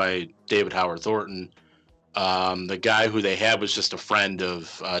wasn't done by David Howard Thornton. The guy who they had was just a friend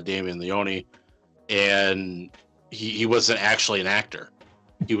of Damien Leone, and he wasn't actually an actor.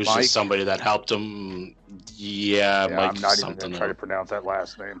 He was just somebody that helped him. Yeah, Mike. I'm not even going to try to pronounce that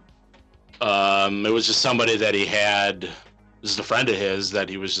last name. It was just somebody that he had. This is a friend of his that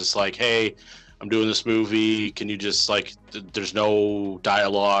he was just like, hey, I'm doing this movie. Can you just like, there's no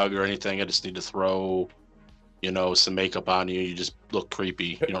dialogue or anything. I just need to throw, you know, some makeup on you. You just look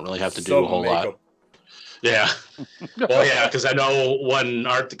creepy. You don't really have to do a whole lot. Yeah. Well, yeah, because I know one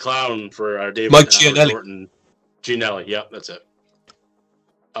Art the Clown for David Mike Gianelli. Gianelli, yep, that's it.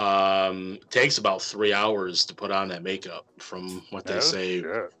 Takes about 3 hours to put on that makeup, from what they say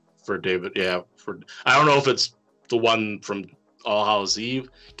for David. Yeah, I don't know if it's the one from All Hallows Eve,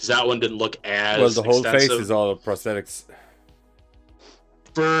 because that one didn't look as well. The whole extensive. face is all prosthetics.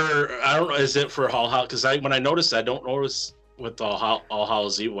 I don't know. Is it for All Hallows? Because when I noticed, I don't notice with the All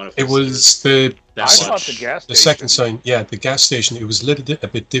Hallows Eve one. It was the second sign. Yeah, the gas station. It was lit a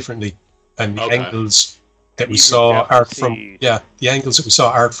bit differently, and the angles that we saw the angles that we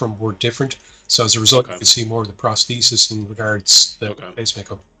saw art from were different. So as a result, you could see more of the prosthesis in regards to the face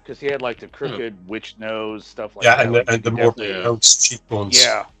makeup. Because he had like the crooked witch nose stuff like that. Yeah, and the more pronounced cheekbones.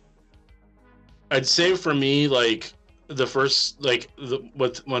 Yeah. I'd say for me, like the first, like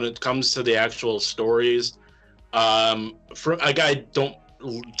when it comes to the actual stories, I don't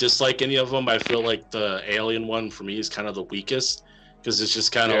dislike any of them. I feel like the Alien one for me is kind of the weakest, because it's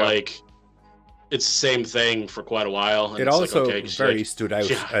just kind of like it's the same thing for quite a while. And it it's also like, okay, very stood out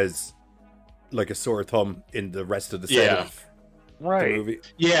as like a sore thumb in the rest of the set of the movie.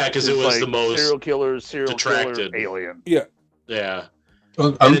 Yeah, because it was like the most serial killer, detracted alien. Yeah.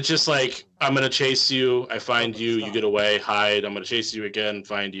 And it's just like, I'm going to chase you, I find you, you get away, hide, I'm going to chase you again,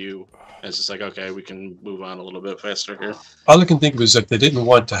 find you. And it's just like, okay, we can move on a little bit faster here. All I can think of is that they didn't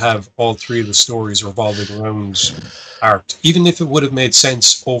want to have all three of the stories revolving around art. Even if it would have made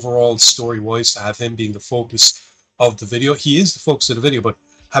sense overall story-wise to have him being the focus of the video. He is the focus of the video, but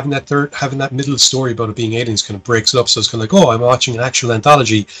having that middle story about it being aliens kind of breaks it up. So it's kind of like, oh, I'm watching an actual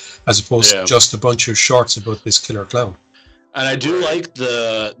anthology as opposed to just a bunch of shorts about this killer clown. And I do like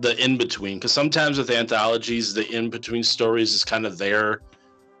the in-between, because sometimes with anthologies, the in-between stories is kind of there.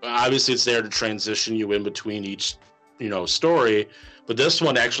 Obviously, it's there to transition you in between each, story. But But this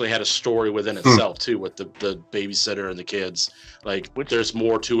one actually had a story within itself too, with the babysitter and the kids. Like, there's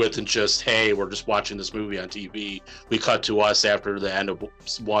more to it than just, hey, we're just watching this movie on TV. We cut to us after the end of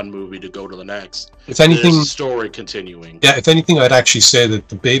one movie to go to the next. If anything, there's a story continuing. Yeah, if anything, I'd actually say that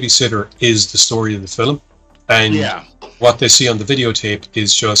the babysitter is the story of the film, and what they see on the videotape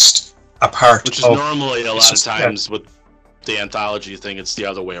is just a part. Which is normally a lot of times with the anthology thing, it's the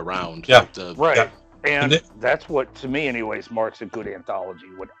other way around. Yeah, right. Yeah. And that's what, to me anyways, marks a good anthology,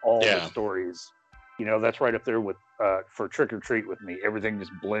 with all the stories. You know, that's right up there with for Trick or Treat with me. Everything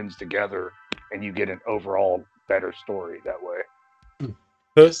just blends together, and you get an overall better story that way.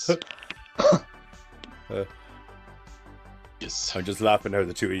 Yes. I'm just laughing how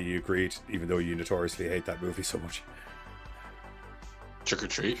the two of you agreed, even though you notoriously hate that movie so much. Trick or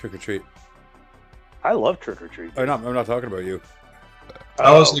Treat? Trick or Treat. I love Trick or Treat. I'm not talking about you.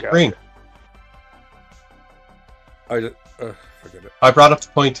 I wasn't agreeing. Forget it. I brought up the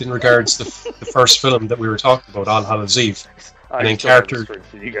point in regards to the first film that we were talking about, All Hallows Eve. And then character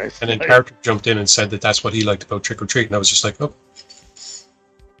jumped in and said that that's what he liked about Trick or Treat, and I was just like, oh.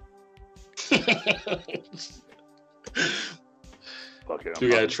 Do we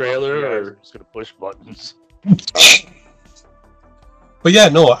got a trailer, or just gonna push buttons? But yeah,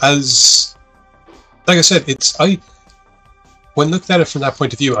 no, as like I said, when looked at it from that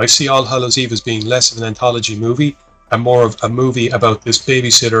point of view, I see All Hallows Eve as being less of an anthology movie and more of a movie about this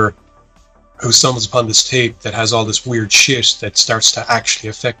babysitter who stumbles upon this tape that has all this weird shit that starts to actually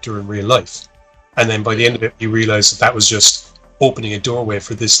affect her in real life. And then by the end of it, you realize that was just opening a doorway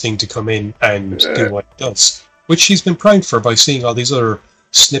for this thing to come in and do what it does, which he's been primed for by seeing all these other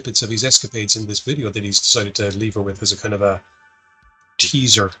snippets of his escapades in this video that he's decided to leave her with as a kind of a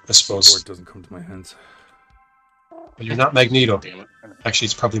teaser, I suppose. It doesn't come to my hands. Well, you're not Magneto. Actually,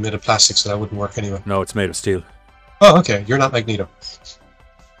 it's probably made of plastic, so that wouldn't work anyway. No, it's made of steel. Oh, okay. You're not Magneto.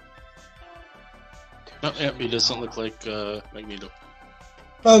 No, yeah, he doesn't look like Magneto.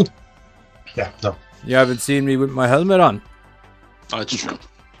 Well, yeah, no. You haven't seen me with my helmet on. Oh, that's true.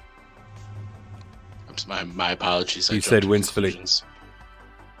 My apologies. You said wincefully.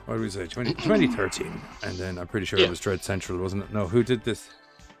 What did we say? 2013. And then I'm pretty sure it was Dread Central, wasn't it? No, who did this?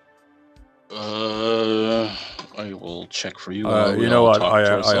 I will check for you. You know what?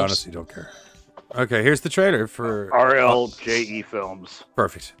 I honestly don't care. Okay, here's the trailer for RLJE Films.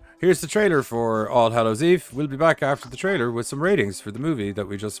 Perfect. Here's the trailer for All Hallows Eve. We'll be back after the trailer with some ratings for the movie that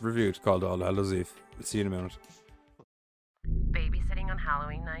we just reviewed called All Hallows Eve. We'll see you in a minute. Babysitting on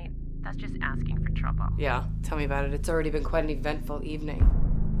Halloween night? That's just asking for trouble. Yeah, tell me about it. It's already been quite an eventful evening.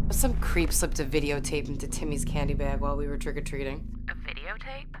 Some creep slipped a videotape into Timmy's candy bag while we were trick-or-treating. A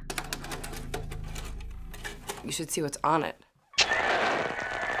videotape? You should see what's on it.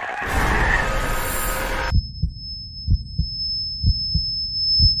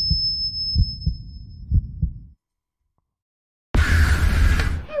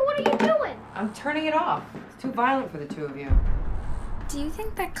 I'm turning it off. It's too violent for the two of you. Do you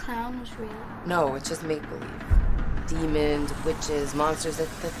think that clown was real? No, it's just make-believe. Demons, witches, monsters, that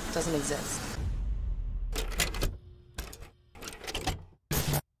doesn't exist. Please!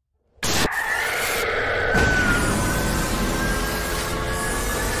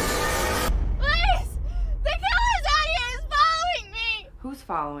 The killer's out here! He's following me! Who's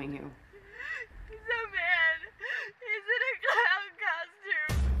following you? He's a man. He's in a clown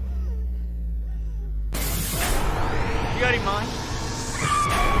costume. You got him, Mom?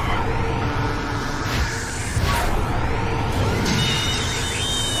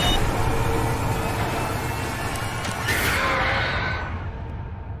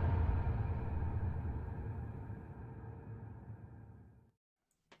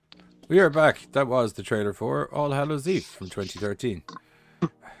 We are back. That was the trailer for All Hallows Eve from 2013.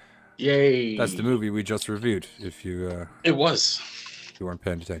 Yay! That's the movie we just reviewed. If you it was. If you weren't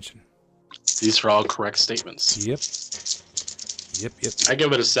paying attention. These are all correct statements. Yep. I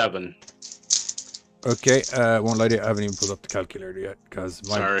give it a 7. Okay, won't lie to you, I haven't even pulled up the calculator yet because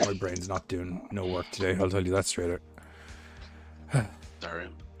my brain's not doing no work today. I'll tell you that straight out. Sorry,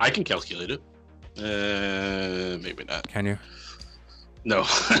 I can calculate it. Maybe not. Can you? No.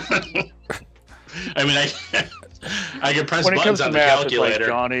 I mean, I can press when it comes buttons to on the math, calculator. It's like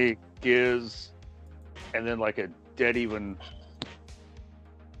Johnny gives, and then like a dead even.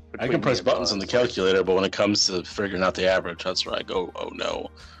 I can press buttons on the calculator, but when it comes to figuring out the average, that's where I go, oh no.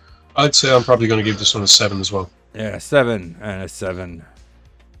 I'd say I'm probably going to give this one a 7 as well. Yeah, 7 and a 7.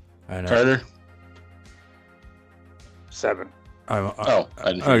 And Carter? 7.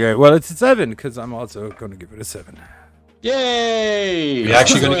 Okay, well, it's a 7 because I'm also going to give it a 7. Yay! Are you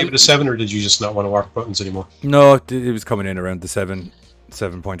actually going to give it a 7, or did you just not want to work buttons anymore? No, it was coming in around the 7.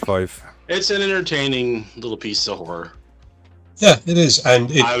 7.5. It's an entertaining little piece of horror. Yeah, it is,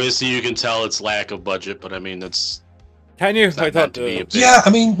 and obviously you can tell its lack of budget, but I mean that's. Can you? I thought to be a big... Yeah,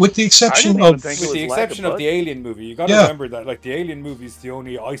 I mean, with the exception of the Alien movie, you got to remember that like the Alien movie is the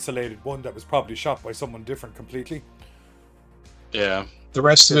only isolated one that was probably shot by someone different completely. Yeah. The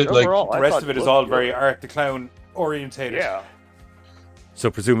rest of it, the rest of it is all very Art the Clown orientated. Yeah. So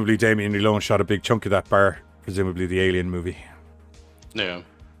presumably Damien Leone shot a big chunk of that bar, presumably the Alien movie. Yeah.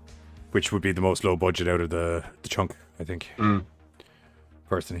 Which would be the most low budget out of the chunk, I think.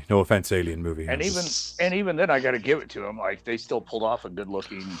 Personally, no offense, Alien movie. And even then, I got to give it to them. Like they still pulled off a good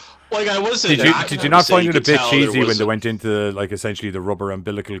looking. Like I was. Did you not find it a bit cheesy when they went into like essentially the rubber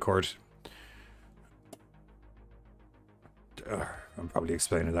umbilical cord? I'm probably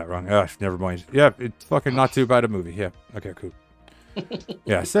explaining that wrong. Never mind. Yeah, it's fucking not too bad a movie. Yeah. Okay, cool.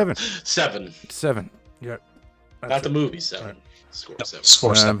 Yeah, 7. 7. Yeah. Not the movie 7. Score 7.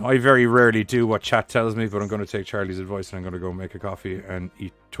 Score 7. I very rarely do what chat tells me, but I'm going to take Charlie's advice and I'm going to go make a coffee and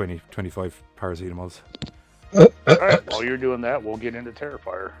eat 25 paracetamols. Alright, while you're doing that, we'll get into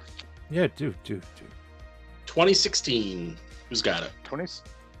Terrifier. Yeah, do. 2016. Who's got it? 20?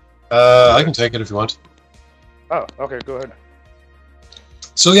 I can take it if you want. Oh, okay, go ahead.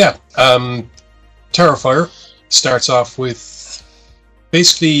 So yeah, Terrifier starts off with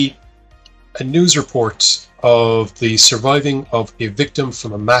basically a news report of the surviving of a victim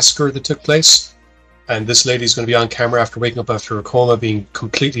from a massacre that took place. And this lady's going to be on camera after waking up after a coma, being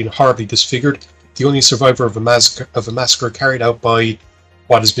completely and horribly disfigured. The only survivor of a massacre carried out by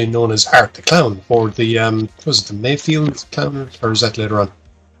what has been known as Art the Clown, or the was it the Mayfield Clown, or is that later on?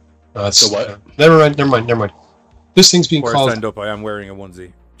 The what? Never mind. This thing's being Before called. I stand up, I am wearing a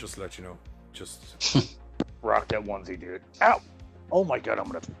onesie. Just to let you know. Just rock that onesie, dude. Ow! Oh my god, I'm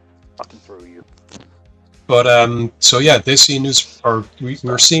gonna fucking throw you. But so yeah, they see a news, or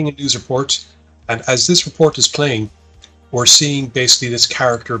we're seeing a news report, and as this report is playing, we're seeing basically this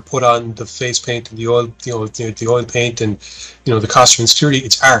character put on the face paint and the oil, the oil paint and the costume and security.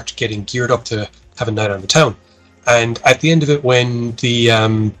 It's Art getting geared up to have a night on the town, and at the end of it, when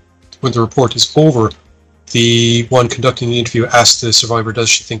the report is over, the one conducting the interview asks the survivor, does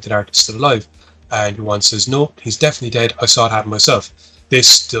she think that Art is still alive? And one says, no, he's definitely dead. I saw it happen myself.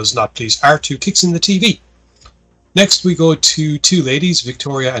 This does not please Art, who kicks in the TV. Next, we go to two ladies,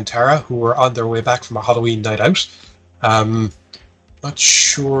 Victoria and Tara, who are on their way back from a Halloween night out. Not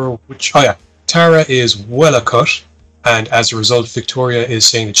sure which... Oh yeah, Tara is well a cut, and as a result, Victoria is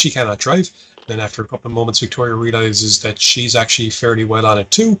saying that she cannot drive. Then after a couple of moments, Victoria realizes that she's actually fairly well on it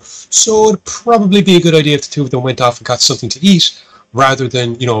too, so it'd probably be a good idea if the two of them went off and got something to eat, rather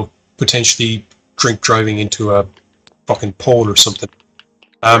than, potentially drink driving into a fucking pole or something.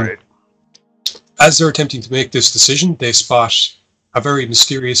 Right. As they're attempting to make this decision, they spot a very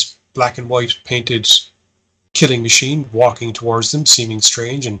mysterious black and white painted killing machine walking towards them, seeming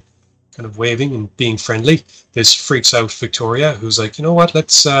strange and kind of waving and being friendly. This freaks out Victoria, who's like, you know what,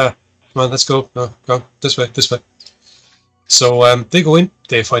 let's come on, let's go. No, go this way. So they go in,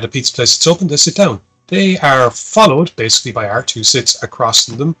 they find a pizza place that's open, they sit down. They are followed basically by Art, who sits across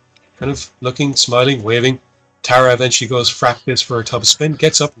from them, kind of looking, smiling, waving. Tara eventually goes frack this for a tub of spin,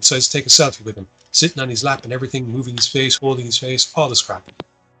 gets up and says take a selfie with him, sitting on his lap and everything, moving his face, holding his face, all this crap.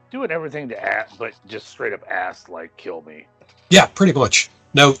 Doing everything to ask, but just straight up ask, like, kill me. Yeah, pretty much.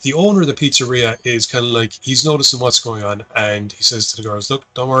 Now, the owner of the pizzeria is kind of like, he's noticing what's going on, and he says to the girls,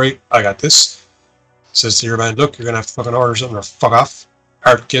 look, don't worry, I got this. Says to your man, look, you're going to have to fucking order something or fuck off.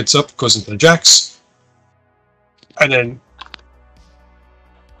 Art gets up, goes into the jacks, and then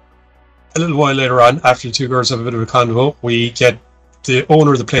a little while later on, after the two girls have a bit of a convo, we get the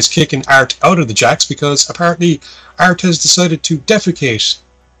owner of the place kicking Art out of the jacks because apparently Art has decided to defecate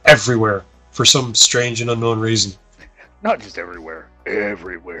everywhere for some strange and unknown reason. Not just everywhere.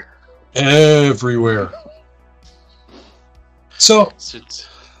 Everywhere. So,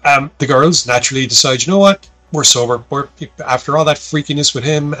 the girls naturally decide, you know what? We're sober. We're after all that freakiness with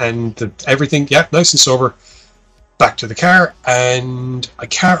him and everything. Yeah, nice and sober. Back to the car, and I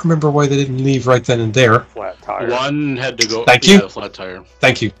can't remember why they didn't leave right then and there. Flat tire. One had to go. Thank you. Flat tire.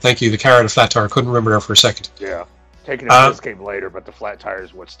 Thank you. The car had a flat tire. I couldn't remember there for a second. Yeah. Taking a piss came later, but the flat tire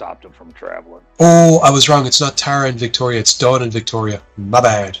is what stopped him from traveling. Oh, I was wrong. It's not Tara and Victoria. It's Dawn and Victoria. My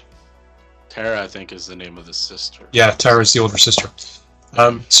bad. Tara, I think, is the name of the sister. Yeah, Tara is the older sister.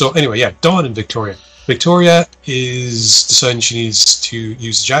 So anyway, yeah, Dawn and Victoria. Victoria is deciding she needs to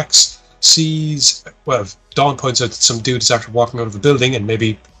use the jacks. Dawn points out that some dude is after walking out of the building, and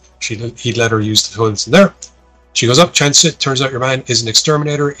maybe he'd let her use the toilets in there. She goes up, chances it. Turns out your man is an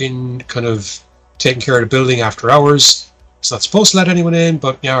exterminator in kind of taking care of the building after hours. It's not supposed to let anyone in,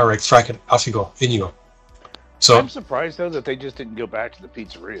 but yeah, all right, frack it. Off you go. In you go. So I'm surprised though that they just didn't go back to the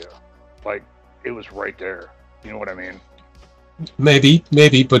pizzeria. Like it was right there. You know what I mean? maybe,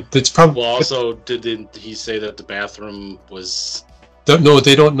 but it's probably. Well, also, didn't he say that the bathroom was? No,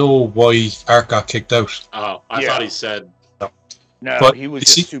 they don't know why Art got kicked out. Oh, I thought he said. No, But he was you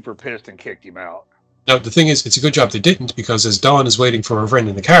just see- super pissed and kicked him out. Now, the thing is, it's a good job they didn't, because as Dawn is waiting for her friend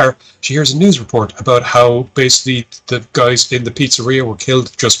in the car, she hears a news report about how basically the guys in the pizzeria were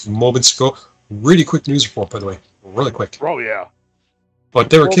killed just moments ago. Really quick news report, by the way. Really quick. Oh yeah. But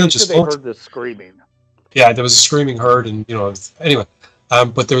they were Well, killed they just said they moments. heard the screaming. Yeah, there was a screaming heard, and anyway.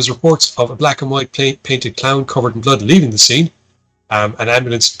 But there was reports of a black and white painted clown covered in blood leaving the scene. An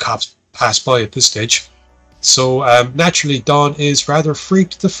ambulance and cops passed by at this stage. So naturally, Dawn is rather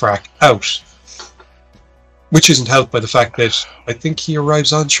freaked the frack out. Which isn't helped by the fact that I think he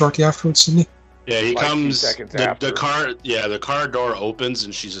arrives on shortly afterwards, doesn't he? Yeah, he Like 2 comes. seconds The after. car. Yeah, the car door opens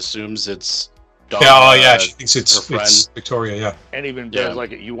and she assumes it's. Dawn, She thinks her it's friend. Victoria, yeah. And even Yeah. does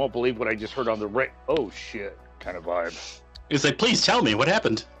like you won't believe what I just heard on the oh shit kind of vibe. He's like, please tell me what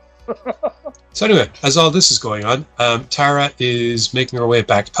happened. So anyway, as all this is going on, Tara is making her way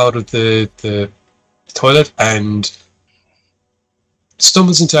back out of the toilet and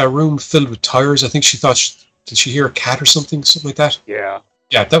stumbles into a room filled with tires. I think she thought, did she hear a cat or something like that? Yeah.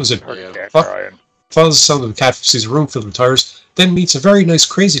 Yeah, that was it. Heard the cat Fo- crying. Follows the sound of the cat, sees a room filled with tires, then meets a very nice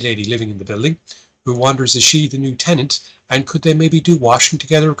crazy lady living in the building, who wonders is she the new tenant, and could they maybe do washing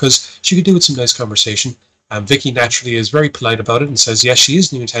together, because she could do with some nice conversation. Vicky naturally is very polite about it and says yes, she is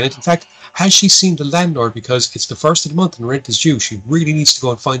the new tenant. In fact, has she seen the landlord, because it's the first of the month and rent is due. She really needs to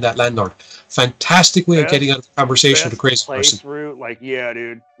go and find that landlord. Fantastic way of Best- getting out of the conversation with a crazy play person. through, like, yeah,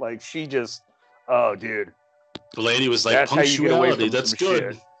 dude. Like she just dude. The lady was like, That's how you get away punctuality, from that's some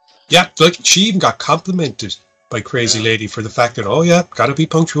good. shit. Yeah, like she even got complimented by Crazy Lady for the fact that, oh yeah, gotta be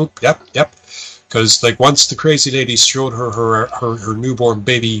punctual. Yep. Because like once the Crazy Lady showed her newborn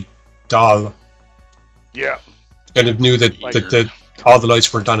baby doll, Yeah. kind of knew that Like that all the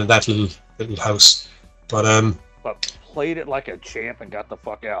lights weren't on in that little house. But But played it like a champ and got the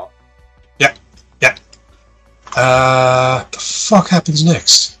fuck out. yeah. The fuck happens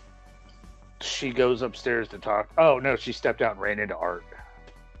next? She goes upstairs to talk. Oh no, she stepped out and ran into Art.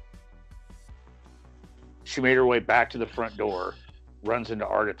 She made her way back to the front door, runs into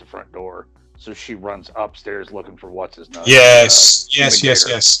Art at the front door. So she runs upstairs looking for what's his name. Yes.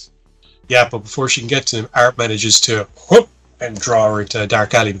 Fumigator. Yeah, but before she can get to him, Art manages to whoop and draw her into a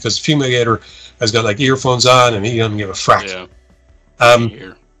dark alley because the Fumigator has got like earphones on and he doesn't give a frack.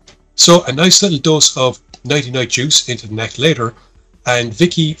 Yeah. So a nice little dose of Nighty Night juice into the neck later, and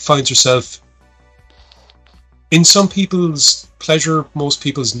Vicky finds herself in some people's pleasure, most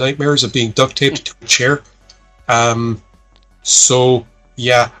people's nightmares of being duct taped to a chair. So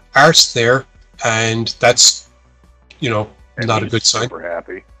yeah, Art's there, and that's And not a he's good sign. Super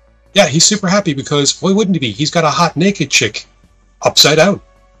happy. Yeah, he's super happy because why wouldn't he be? He's got a hot naked chick upside down,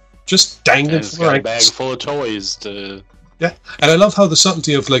 just dangling And it's from her got a bag ankles. full of toys to. Yeah, and I love how the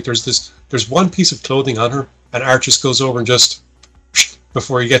subtlety of like there's one piece of clothing on her, and Art just goes over and just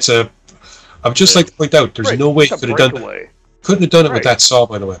before he gets a. I would just like to point out, there's Right, no way he it's a could have done. breakaway. Couldn't have done it with Right. that saw,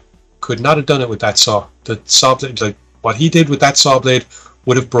 by the way. Could not have done it with that saw. The saw blade, like what he did with that saw blade,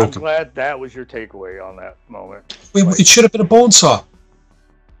 would have I'm broken. glad that was your takeaway on that moment. It should have been a bone saw.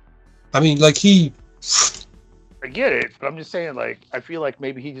 I mean, like he. I get it, but I'm just saying, like, I feel like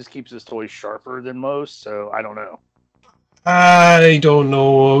maybe he just keeps his toys sharper than most, so I don't know. I don't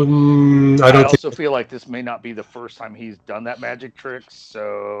know. I I don't also think feel like this may not be the first time he's done that magic trick,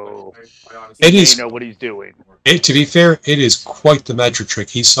 so It he is- may know what he's doing. to be fair, it is quite the magic trick.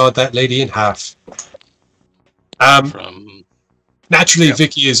 He sawed that lady in half. From Naturally, Yeah.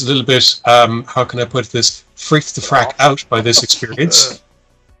 Vicky is a little bit, how can I put this, freaked the frack out by this experience.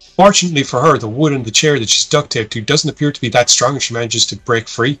 Fortunately for her, the wood in the chair that she's duct taped to doesn't appear to be that strong, and she manages to break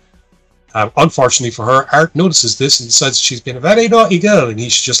free. Unfortunately for her, Art notices this and decides she's been a very naughty girl, and he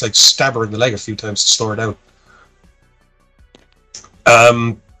should just like stab her in the leg a few times to slow her down.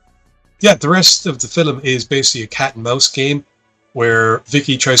 Yeah, the rest of the film is basically a cat and mouse game where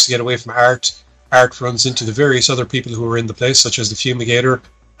Vicky tries to get away from Art. Art runs into the various other people who are in the place, such as the Fumigator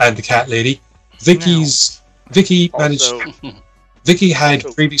and the cat lady. Vicky managed. Also, Vicky had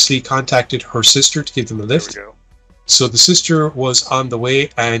previously contacted her sister to give them a there lift. we go. So the sister was on the way,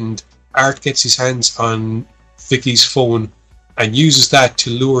 and Art gets his hands on Vicky's phone and uses that to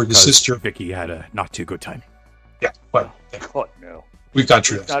lure the Because sister. Vicky had a not too good time. Yeah, well, God, no. we've gone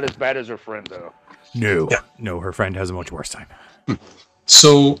through It's that. not as bad as her friend, though. No, Yeah. no, her friend has a much worse time.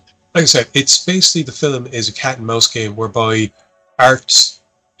 So like I said, it's basically the film is a cat and mouse game whereby Art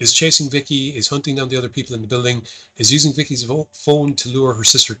is chasing Vicky, is hunting down the other people in the building, is using Vicky's phone to lure her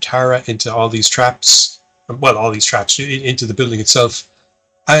sister Tara into all these traps. Well, all these traps into the building itself.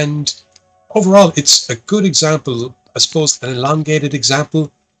 And overall, it's a good example, I suppose, an elongated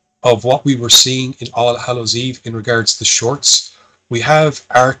example of what we were seeing in All Hallows Eve in regards to shorts. We have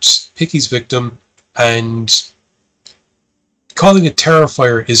Art pick his victim, and calling it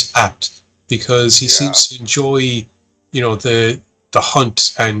Terrifier is apt because he seems to enjoy, the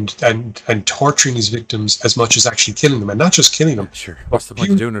hunt and torturing his victims as much as actually killing them, and not just killing them. Sure. What's the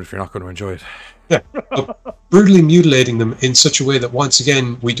point of doing it if you're not going to enjoy it? Yeah, brutally mutilating them in such a way that once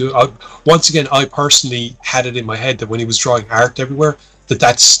again I personally had it in my head that when he was drawing art everywhere,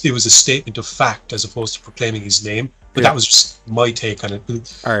 it was a statement of fact as opposed to proclaiming his name. But that was just my take on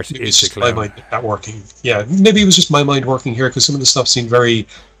it. Art is just my mind not working. Yeah, maybe it was just my mind working here because some of the stuff seemed very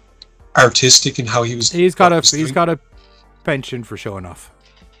artistic in how he was. He's got a penchant for showing off.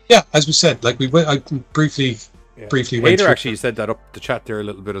 Yeah, as we said, like I briefly went Hader through. actually said that up the chat there a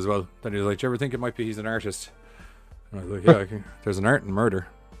little bit as well. Then he was like, "Do you ever think it might be he's an artist?" And I was like, "Yeah, there's an art in murder."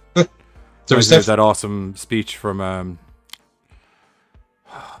 There's that awesome speech from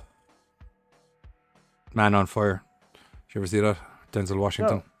Man on Fire. Did you ever see that? Denzel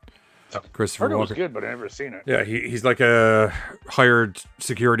Washington. No. Christopher Heard it was Walken. good, but I never seen it. Yeah, he's like a hired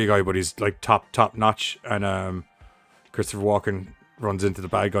security guy, but he's like top notch. And Christopher Walken runs into the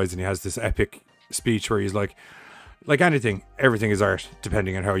bad guys, and he has this epic speech where he's like anything, everything is art,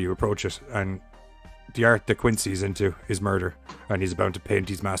 depending on how you approach it. And the art that Quincy's into is murder, and he's about to paint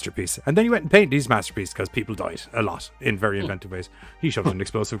his masterpiece. And then he went and painted his masterpiece because people died a lot in very inventive ways. He shoved an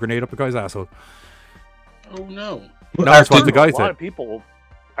explosive grenade up a guy's asshole. Oh no! No, that's what the guy said.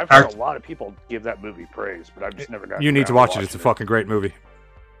 I've heard a lot of people give that movie praise, but I've just never gotten. You need to watch it. It's a fucking great movie.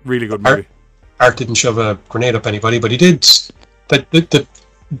 Really good movie. Art didn't shove a grenade up anybody, but he did. The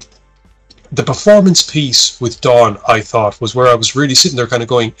performance piece with Dawn, I thought, was where I was really sitting there kind of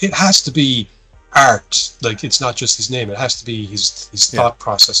going, it has to be Art. Like, it's not just his name. It has to be his thought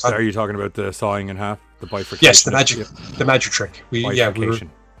process. Are you talking about the sawing in half? The bifurcation? Yes, the magic trick.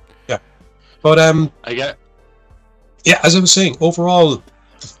 Bifurcation. But Yeah, as I was saying, overall,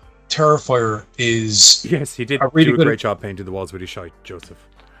 Terrifier is... Yes, he did do a great job painting the walls with his shite, Joseph.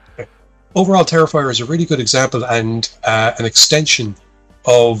 Overall, Terrifier is a really good example and an extension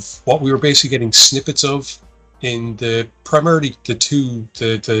of what we were basically getting snippets of in primarily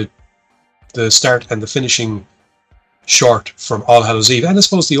the start and the finishing short from All Hallows Eve, and I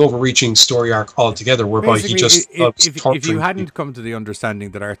suppose the overreaching story arc altogether, whereby basically, he just if you hadn't come to the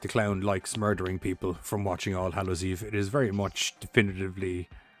understanding that Art the Clown likes murdering people from watching All Hallows Eve, it is very much definitively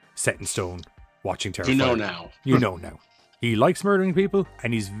set in stone. Watching Terrifier, you know now. He likes murdering people,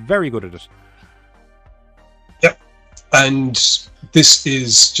 and he's very good at it. Yep, and this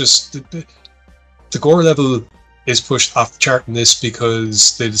is just the gore level is pushed off the chart in this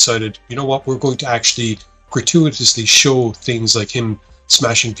because they decided, you know what, we're going to actually gratuitously show things like him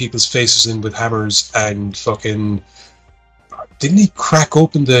smashing people's faces in with hammers and fucking... Didn't he crack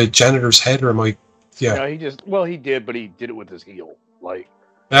open the janitor's head, or am I... Yeah. No, he did, but he did it with his heel. Like...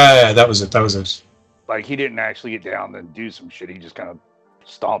 that was it. Like, he didn't actually get down and do some shit. He just kind of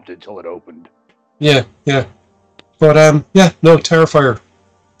stomped it till it opened. Yeah. But, no, Terrifier.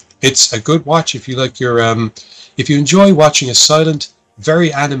 It's a good watch if you like your... if you enjoy watching a silent,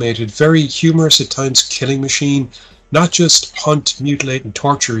 very animated, very humorous at times killing machine, not just hunt, mutilate, and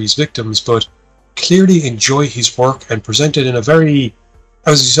torture his victims, but clearly enjoy his work and present it in a very,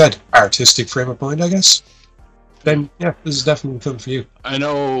 as you said, artistic frame of mind, I guess, then yeah, this is definitely a film for you. I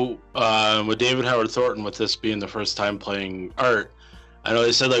know with David Howard Thornton, with this being the first time playing Art, I know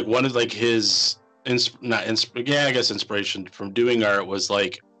they said like one of like his inspiration from doing Art was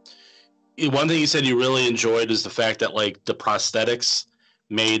like, one thing he said he really enjoyed is the fact that like the prosthetics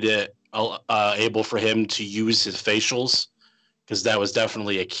made it able for him to use his facials, because that was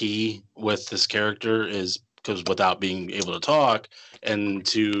definitely a key with this character, is because without being able to talk and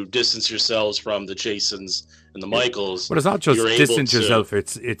to distance yourselves from the Jasons and the Michaels. But it's not just distance yourself,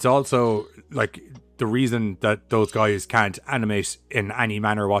 it's also like the reason that those guys can't animate in any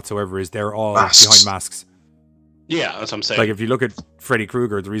manner whatsoever is they're all behind masks. Yeah, that's what I'm saying. Like, if you look at Freddy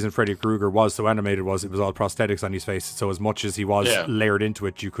Krueger, the reason Freddy Krueger was so animated was it was all prosthetics on his face. So as much as he was layered into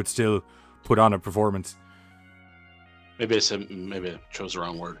it, you could still put on a performance. Maybe I chose the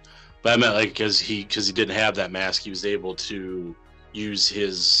wrong word. But I meant like because he didn't have that mask, he was able to use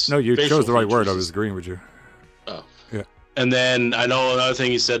his... No, you chose the right word. I was agreeing with you. Oh. Yeah. And then I know another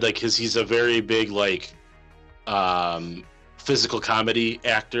thing he said, like, because he's a very big, like, physical comedy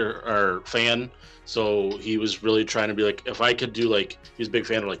actor or fan. So he was really trying to be like, if I could do like, he was a big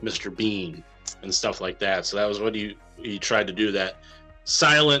fan of like Mr. Bean and stuff like that. So that was what he tried to do, that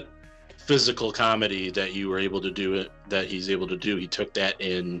silent physical comedy that you were able to do it, that he's able to do. He took that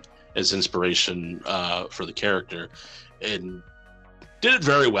in as inspiration for the character and did it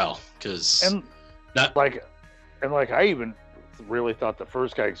very well. I even really thought the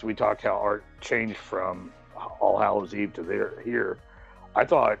first guy, because we talked how art changed from All Hallows Eve to here. I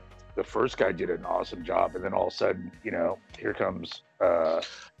thought the first guy did an awesome job, and then all of a sudden, here comes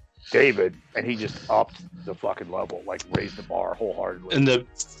David, and he just upped the fucking level, like raised the bar wholeheartedly. And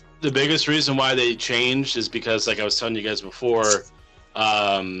the biggest reason why they changed is because, like I was telling you guys before,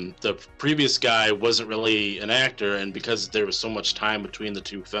 the previous guy wasn't really an actor, and because there was so much time between the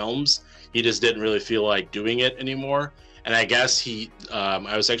two films, he just didn't really feel like doing it anymore. And I guess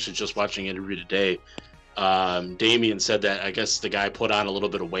I was actually just watching an interview today. Damien said that I guess the guy put on a little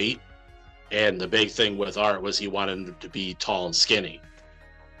bit of weight, and the big thing with Art was he wanted him to be tall and skinny.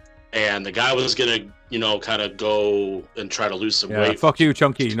 And the guy was gonna, kind of go and try to lose some weight. Fuck you,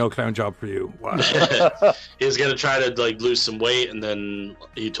 Chunky. No clown job for you. Wow. He was gonna try to like lose some weight, and then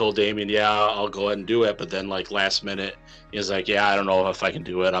he told Damien, "Yeah, I'll go ahead and do it." But then, like last minute, he was like, "Yeah, I don't know if I can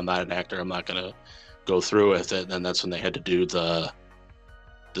do it. I'm not an actor. I'm not gonna go through with it." And that's when they had to do the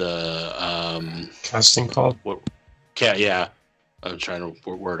casting call. Yeah, I'm trying to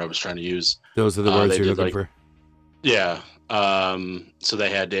what word I was trying to use. Those are the words you're looking for. Yeah. So they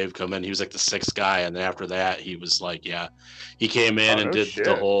had Dave come in. He was like the sixth guy, and then after that, he was like, he came in and did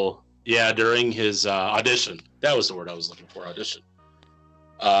the whole during his audition. That was the word I was looking for, audition.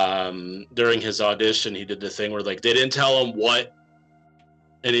 During his audition, he did the thing where like they didn't tell him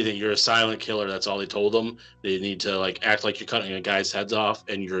anything. You're a silent killer. That's all they told him. They need to like act like you're cutting a guy's heads off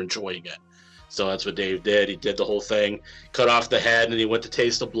and you're enjoying it. So that's what Dave did. He did the whole thing, cut off the head, and he went to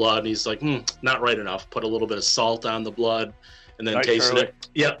taste the blood. And he's like, not right enough. Put a little bit of salt on the blood, and then tasted it.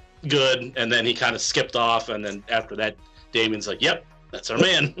 Yep, good. And then he kind of skipped off. And then after that, Damien's like, yep, that's our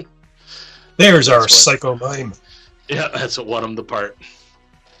man. There's our psycho mime. Yeah, that's what won him the part.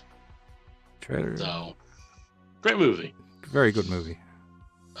 Trailer. So, great movie. Very good movie.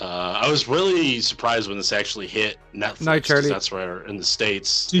 I was really surprised when this actually hit Netflix. Night, Charlie. That's where in the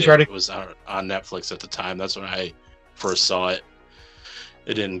States it was on Netflix at the time. That's when I first saw it.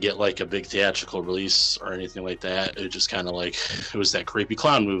 It didn't get like a big theatrical release or anything like that. It just kind of like, it was that creepy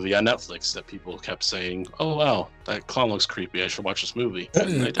clown movie on Netflix that people kept saying, "Oh wow, that clown looks creepy. I should watch this movie."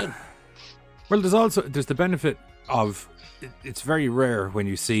 And I did. Well, there's the benefit of it's very rare when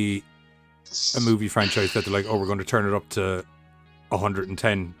you see a movie franchise that they're like, "Oh, we're going to turn it up to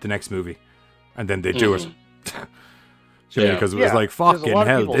 110 the next movie," and then they do it. Because it was like, fucking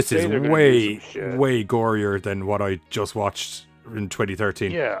hell, this is way gorier than what I just watched in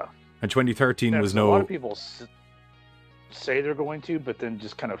 2013. Yeah. And 2013 was A lot of people say they're going to, but then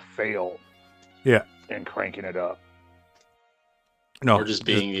just kind of fail. Yeah. And cranking it up. No. Or just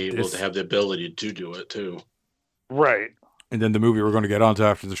being able to have the ability to do it too. Right. And then the movie we're going to get onto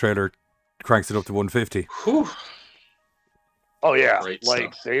after the trailer cranks it up to 150. Whew. Oh yeah, Great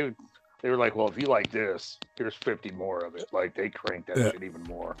like stuff. they were like, well, if you like this, here's 50 more of it. Like they cranked that shit even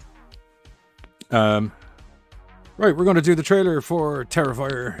more. Right, we're going to do the trailer for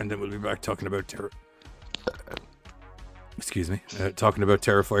Terrifier, and then we'll be back talking about excuse me, talking about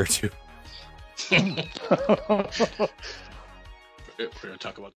Terrifier 2. We're going to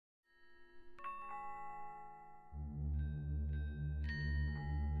talk about.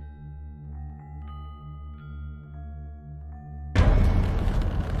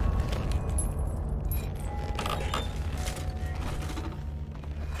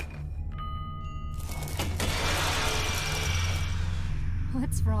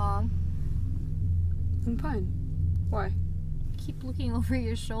 What's wrong? I'm fine. Why? Keep looking over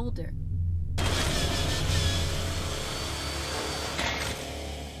your shoulder.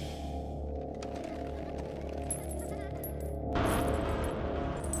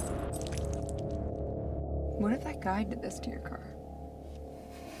 What if that guy did this to your car?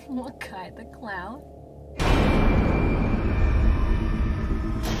 What guy? The clown?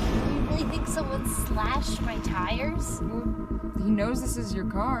 You really think someone slashed my tires? He knows this is your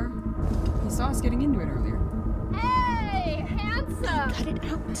car. He saw us getting into it earlier. Hey, handsome! Cut it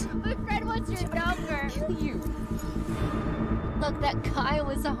out. My friend wants your number. Kill you. Look, that guy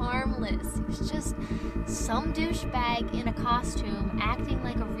was harmless. He was just some douchebag in a costume acting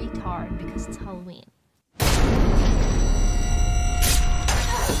like a retard because it's Halloween.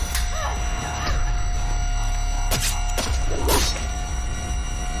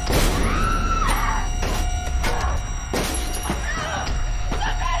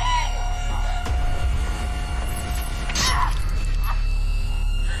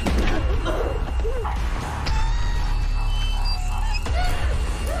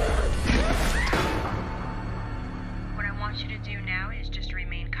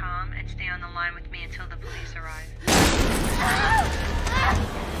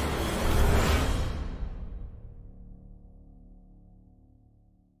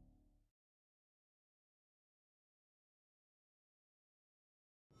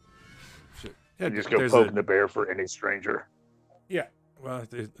 Yeah, You just go there's poking the bear for any stranger. Yeah. Well,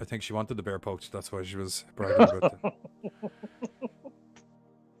 I think she wanted the bear poked. That's why she was bragging about that.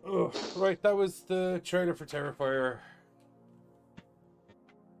 Oh, right, that was the trailer for Terrifier.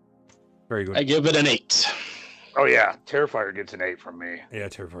 Very good. I give it an 8. Oh yeah, Terrifier gets an 8 from me. Yeah,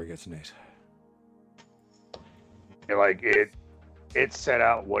 Terrifier gets an 8. And, like it set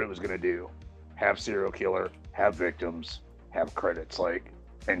out what it was gonna do: have serial killer, have victims, have credits, like,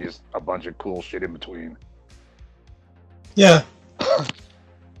 and just a bunch of cool shit in between. Yeah.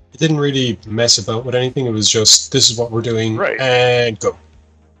 It didn't really mess about with anything. It was just, this is what we're doing, Right. and go.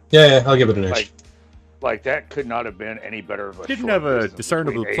 Yeah, I'll give it an 8. Like that could not have been any better of a Didn't short have a distance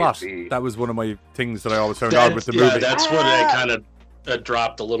discernible between A plot. and B. That was one of my things that I always found odd with the movie. Yeah, that's what it kind of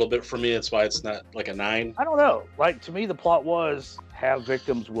dropped a little bit for me. That's why it's not like a 9. I don't know. Like, to me, the plot was have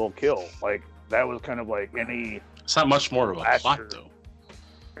victims will kill. Like, that was kind of like any. It's not much more of a plot,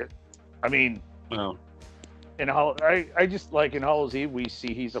 though. I mean, well, I just like in Hallows Eve, we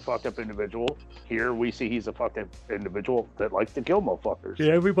see he's a fucked up individual. Here, we see he's a fucked up individual that likes to kill motherfuckers.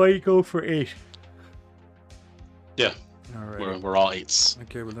 Yeah, everybody go for 8. Yeah. All right. We're all 8s.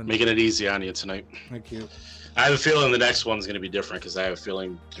 Okay, well then. Making it easy on you tonight. Thank you. I have a feeling the next one's going to be different because I have a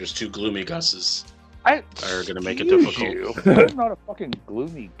feeling there's 2 gloomy Gus's that are going to make it difficult. You. I'm not a fucking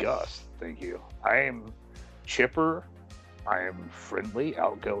gloomy Gus. Thank you. I am chipper. I am friendly,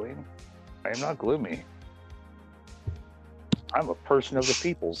 outgoing. I am not gloomy. I'm a person of the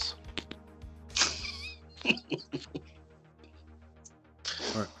peoples.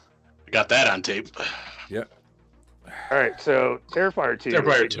 I got that on tape. Yep. All right, so Terrifier 2.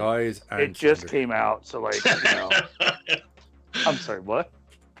 Terrifier 2. Lies and It just slander. came out, so like, you know. I'm sorry, what?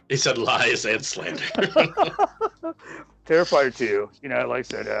 He said lies and slander. Terrifier 2, you know, like I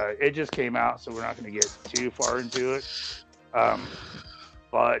said, it just came out, so we're not going to get too far into it.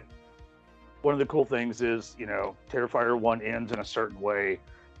 But one of the cool things is, you know, Terrifier 1 ends in a certain way,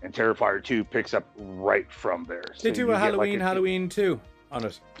 and Terrifier 2 picks up right from there. So They do you a get, like, Halloween 2 on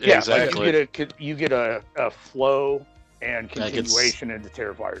it. Yeah, exactly. like you get a flow and continuation into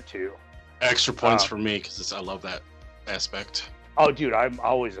Terrifier 2. Extra points for me because I love that aspect. Oh, dude, I'm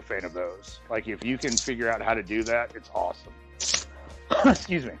always a fan of those. Like, if you can figure out how to do that, it's awesome.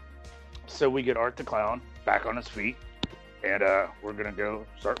 Excuse me. So we get Art the Clown back on his feet, and we're gonna go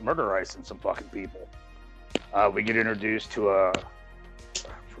start murderizing some fucking people. We get introduced to I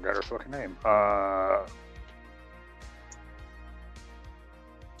forgot her fucking name.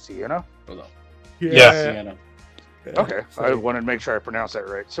 Sienna? Hold on. Yeah. Sienna. Okay, I wanted to make sure I pronounced that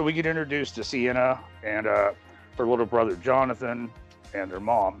right. So we get introduced to Sienna and her little brother Jonathan and their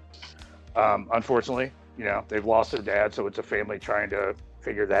mom. Unfortunately, you know, they've lost their dad, so it's a family trying to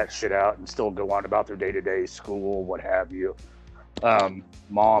figure that shit out and still go on about their day-to-day school, what have you.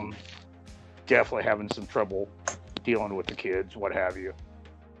 Mom definitely having some trouble dealing with the kids, what have you.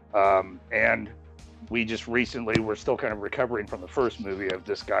 And we just recently, we're still kind of recovering from the first movie of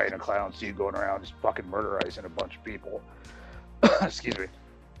this guy in a clown suit going around just fucking murderizing a bunch of people. Excuse me.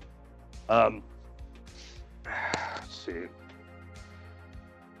 Let's see.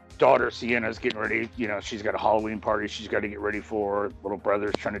 Daughter Sienna's getting ready. You know, she's got a Halloween party she's got to get ready for. Little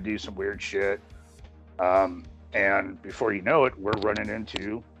brother's trying to do some weird shit. And before you know it, we're running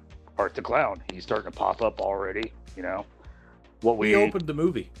into Art the Clown. He's starting to pop up already, you know. What we opened the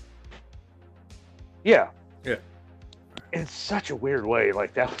movie. Yeah. Yeah. In such a weird way.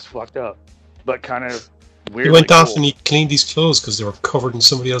 Like, that was fucked up. But kind of weird. He went off and he cleaned his clothes because they were covered in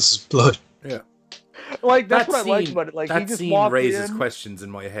somebody else's blood. Yeah. Like, that's That what I like scene- about it. Like, that he just scene walked raises in. questions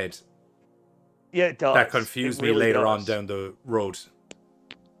in my head. Yeah, it does. That confused It me really later does. on down the road.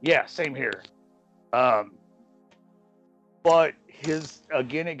 Yeah, same here. But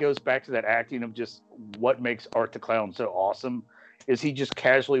again, it goes back to that acting of just what makes Art the Clown so awesome is he just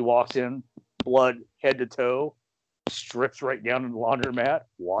casually walks in, blood head to toe, strips right down in the laundromat,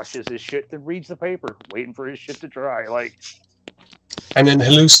 washes his shit, then reads the paper, waiting for his shit to dry. Like, And then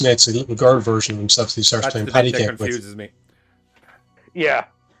hallucinates a little girl version of himself that he starts That's playing the patty bit that cake with. confuses me. yeah.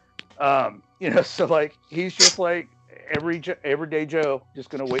 You know, so like he's just like everyday Joe, just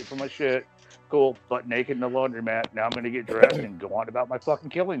gonna wait for my shit. Cool, butt naked in the laundromat. Now I'm gonna get dressed and go on about my fucking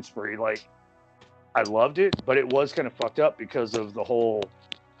killing spree. Like, I loved it, but it was kind of fucked up because of the whole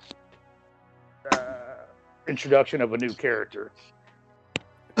introduction of a new character.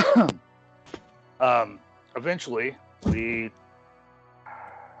 Eventually, we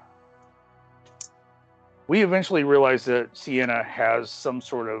eventually realize that Sienna has some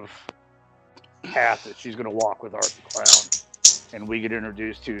sort of path that she's going to walk with Art the Clown, and we get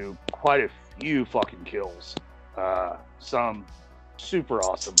introduced to quite a few fucking kills. Some super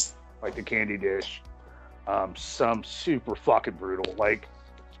awesome. like the candy dish. Some super fucking brutal. Like,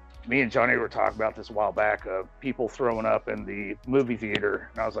 me and Johnny were talking about this a while back of people throwing up in the movie theater.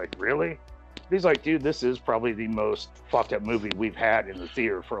 And I was like, really? He's like, dude, this is probably the most fucked up movie we've had in the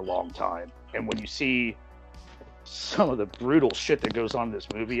theater for a long time. And when you see some of the brutal shit that goes on in this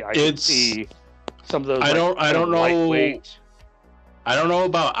movie, I can see some of those. I don't know. I don't know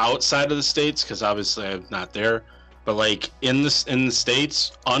about outside of the States, because obviously I'm not there. But like in the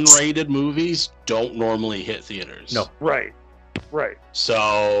States, unrated movies don't normally hit theaters. No. Right.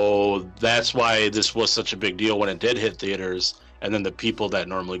 So that's why this was such a big deal when it did hit theaters. And then the people that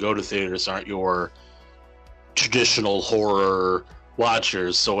normally go to theaters aren't your traditional horror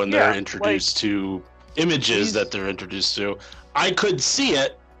watchers. So when they're introduced to images that they're introduced to, I could see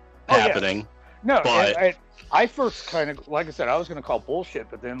it happening. No, but I first kind of, like I said, I was going to call bullshit,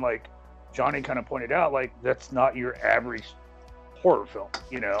 but then like Johnny kind of pointed out, like, that's not your average horror film,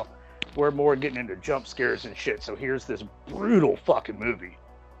 you know? We're more getting into jump scares and shit. So here's this brutal fucking movie.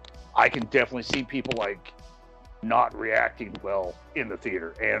 I can definitely see people like not reacting well in the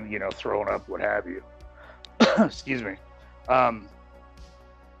theater and, you know, throwing up, what have you. Excuse me.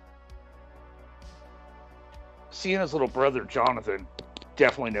 Seeing his little brother Jonathan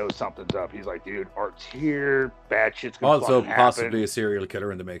definitely knows something's up. He's like, dude, Art's here, bad shit's gonna Also, fucking possibly happen. a serial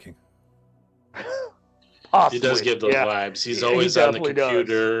killer in the making. he does give those vibes. He's always on the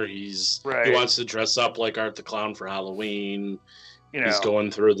computer. He wants to dress up like Art the Clown for Halloween. You know, he's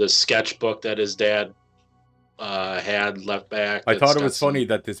going through the sketchbook that his dad had left back. I thought it was funny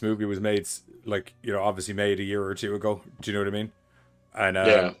that this movie was made, like, you know, obviously made a year or two ago. Do you know what I mean?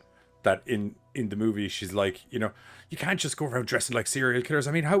 And that in the movie, she's like, you know, you can't just go around dressing like serial killers.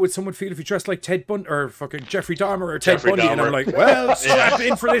 I mean, how would someone feel if you dressed like Ted Bundy or fucking Jeffrey Dahmer or Ted Bundy? And I'm like, well, strap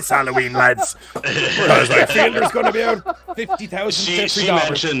in for this Halloween, lads. Because I feel there's going to be about 50,000 Jeffrey She Dahmers.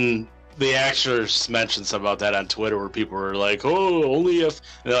 mentioned, the actress mentioned something about that on Twitter where people were like, oh, only if,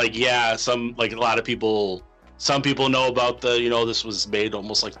 and they're like, yeah, some, like a lot of people, some people know about the, you know, this was made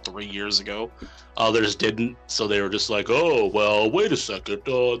almost like 3 years ago. Others didn't, so they were just like, oh, well, wait a second,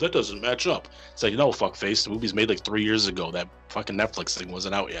 that doesn't match up. It's like, no, fuckface, the movie's made like 3 years ago. That fucking Netflix thing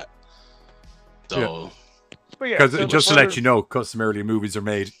wasn't out yet. So, because just to let you know, customarily movies are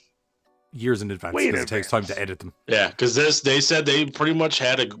made years in advance because it takes time to edit them. Yeah, because they said they pretty much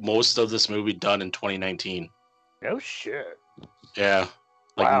had most of this movie done in 2019. No shit. Yeah,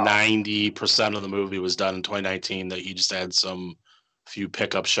 like Wow. 90% of the movie was done in 2019. That he just had some few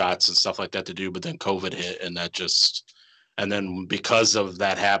pickup shots and stuff like that to do, but then COVID hit, and that just, and then because of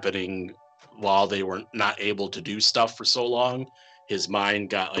that happening, while they were not able to do stuff for so long, his mind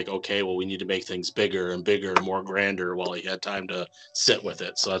got like, okay, well, we need to make things bigger and bigger and more grander while he had time to sit with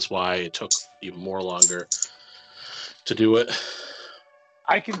it. So that's why it took even more longer to do it.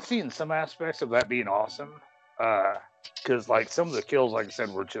 I can see in some aspects of that being awesome, because like some of the kills, like I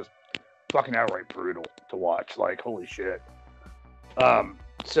said, were just fucking outright brutal to watch. Like, holy shit.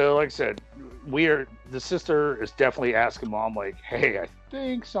 So like I said, the sister is definitely asking mom, like, hey, I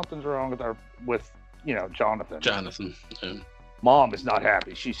think something's wrong with you know, Jonathan. Yeah. Mom is not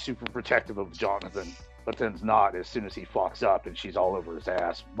happy. She's super protective of Jonathan, but then's not as soon as he fucks up and she's all over his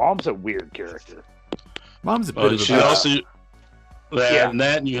ass. Mom's a weird character. Mom's a bit of she a also, and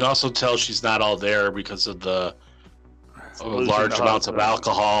then you can also tell she's not all there because of the large amounts of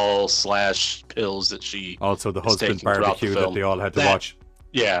alcohol / pills that she also the husband barbecue that they all had to watch.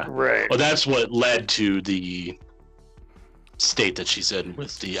 Yeah, right. Well, that's what led to the state that she's in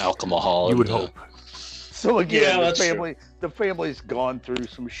with the alcohol. You would hope. So again, Yeah, the family's gone through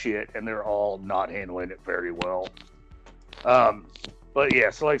some shit and they're all not handling it very well. But yeah,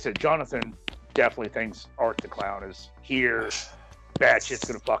 so like I said, Jonathan definitely thinks Art the Clown is here. Bad shit's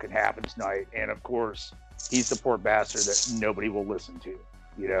gonna fucking happen tonight, and of course, he's the poor bastard that nobody will listen to.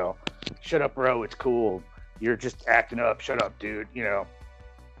 You know, shut up, bro. It's cool. You're just acting up. Shut up, dude. You know.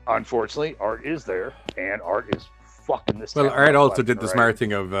 Unfortunately, Art is there, and Art is fucking this. Well, town Art up also left did and the right. smart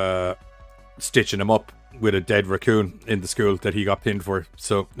thing of stitching him up with a dead raccoon in the school that he got pinned for.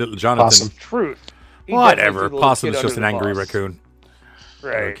 So little Jonathan, Awesome. Truth. He whatever. definitely threw the little Possum kid is just an under the angry bus. raccoon. I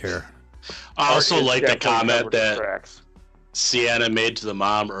Right. don't care. I also Art is like the definitely comment covered in that tracks. Sienna made to the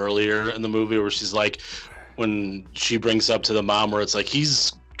mom earlier in the movie where she's like, when she brings up to the mom where it's like,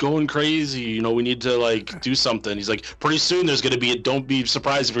 he's going crazy, you know, we need to like do something. He's like, pretty soon there's going to be, don't be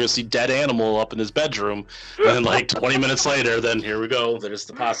surprised if you're going to see dead animal up in his bedroom. And then like 20 minutes later, then here we go, there's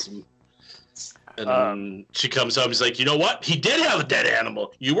the possum. And then she comes home, he's like, you know what? He did have a dead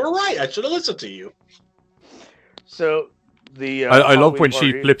animal. You were right. I should have listened to you. So the I love when Halloween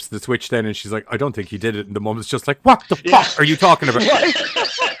she party- flips the switch then and she's like, I don't think he did it. And the mom is just like, what the fuck are you talking about?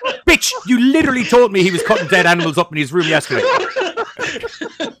 Bitch, you literally told me he was cutting dead animals up in his room yesterday.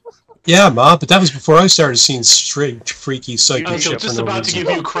 Yeah, Ma, but that was before I started seeing straight, freaky, psychic I'm shit. just for no about to reason.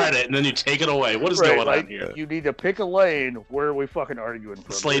 give you credit, and then you take it away. What is Right, going like, on here? You need to pick a lane. Where are we fucking arguing from?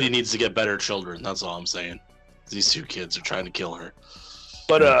 This lady needs to get better children. That's all I'm saying. These two kids are trying to kill her.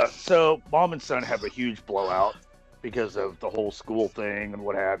 But so mom and son have a huge blowout because of the whole school thing and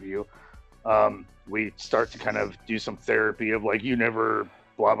what have you. We start to kind of do some therapy of like, you never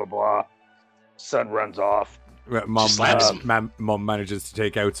blah blah blah. Son runs off. Mom manages to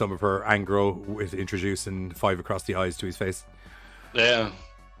take out some of her anger with introducing 5 across the eyes to his face. Yeah.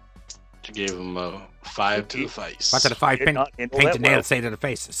 She gave him a 5 to the face. What did a 5 paint the nail say to the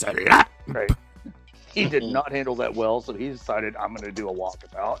face? Right. He did not handle that well, so he decided, I'm going to do a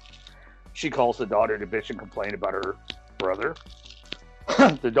walkabout. She calls the daughter to bitch and complain about her brother.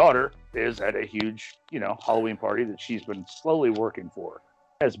 The daughter is at a huge, Halloween party that she's been slowly working for.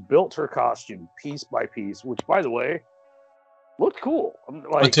 Has built her costume piece by piece, which, by the way, looked cool.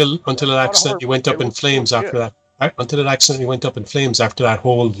 Until it accidentally went up in flames after that. Until it accidentally went up in flames after that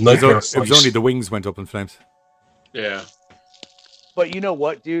whole nightmare. It was only the wings went up in flames. Yeah. But you know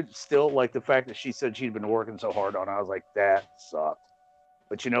what, dude? Still, like, the fact that she said she'd been working so hard on it, I was like, that sucked.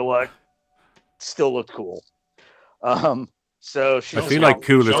 But you know what? Still looked cool. So she I feel like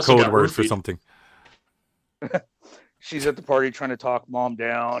cool is code word for something. She's at the party trying to talk mom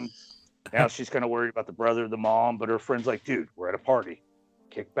down. Now she's kind of worried about the brother of the mom, but her friend's like, dude, we're at a party.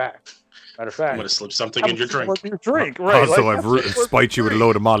 Kick back. Matter of fact, I'm going to slip something in your drink. Right. Also, I've spiked you with a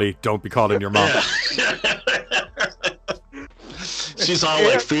load of Molly. Don't be calling your mom. She's all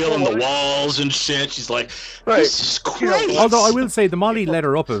like feeling the walls and shit. She's like, this is crazy. Although I will say the Molly led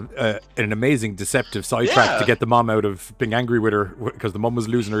her up an amazing deceptive sidetrack to get the mom out of being angry with her because the mom was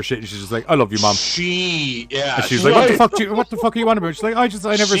losing her shit and she's just like, I love you, mom. And she's like, what the fuck are you on about? She's like, I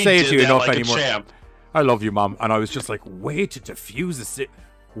never say it to you enough anymore. I love you, mom. And I was just like, way to diffuse this.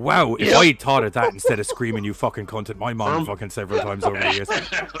 Wow, if I thought of that instead of screaming, you fucking cunt at my mom fucking several times over the years.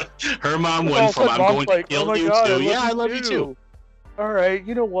 Her mom went from, I'm going to kill you to, yeah, I love you too. All right,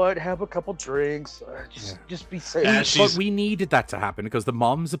 you know what? Have a couple drinks. Just be safe. But we needed that to happen because the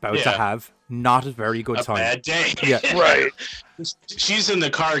mom's about to have not a very good time. Bad day. Yeah, right. She's in the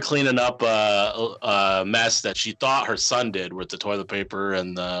car cleaning up a mess that she thought her son did with the toilet paper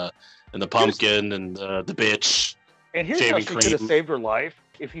and the pumpkin and the bitch. And here's how she could have saved her life.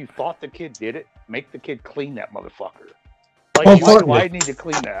 If you thought the kid did it, make the kid clean that motherfucker. Like, I need to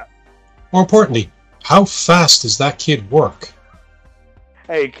clean that. More importantly, how fast does that kid work?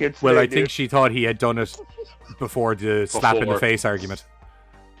 Hey, kids. Well, I think she thought he had done it before the slap in the face argument.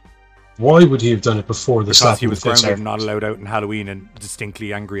 Why would he have done it before the slap in the face grounded argument? and not allowed out on Halloween and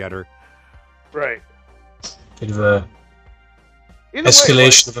distinctly angry at her. Right. Bit of a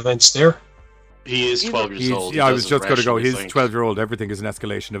escalation of events there. He is 12 years old. Yeah, I was just going to go. His 12-year-old, everything is an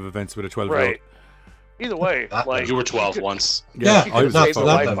escalation of events with a 12-year-old. Right. Either way, like you were 12 once. Yeah, I was saved not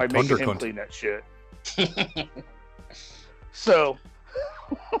life by making him clean that shit. So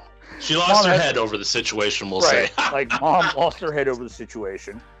she lost her head over the situation. We'll say, like mom lost her head over the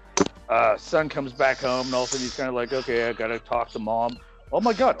situation. Son comes back home, and all of a sudden he's kind of like, okay, I gotta talk to mom. Oh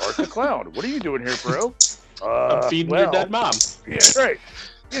my God, Art the Clown, what are you doing here, bro? I'm feeding your dead mom. Yeah, right.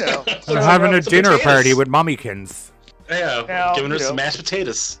 I'm having a dinner party with mommykins. Yeah, now, giving her some mashed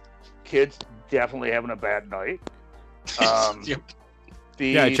potatoes. Kids definitely having a bad night.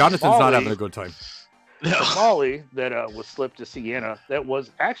 Jonathan's not having a good time. The Molly that was slipped to Sienna that was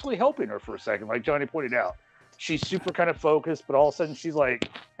actually helping her for a second, like Johnny pointed out. She's super kind of focused, but all of a sudden she's like,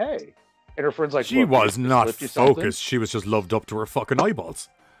 hey. And her friend's like, she was not focused. She was just loved up to her fucking eyeballs.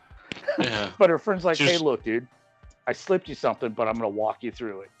 Yeah. But her friend's like, hey, look, dude, I slipped you something, but I'm going to walk you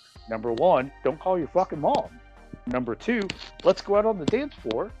through it. Number one, don't call your fucking mom. Number two, let's go out on the dance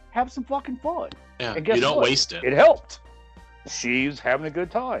floor, have some fucking fun. Yeah, and guess you don't what? waste it. It helped. She's having a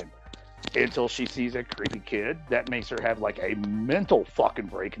good time. Until she sees a creepy kid. That makes her have like a mental fucking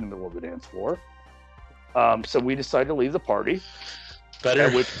break in the middle of the dance floor. So we decided to leave the party.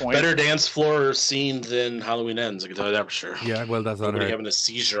 At which point, better dance floor scene than Halloween Ends. I can tell you that for sure. Yeah, well, that's not having a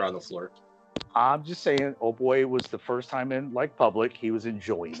seizure on the floor. I'm just saying, oh boy, it was the first time in like public. He was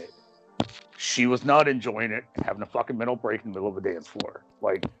enjoying it. She was not enjoying it, having a fucking mental break in the middle of the dance floor.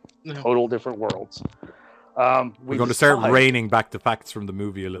 Like total different worlds. We're going to start reining back the facts from the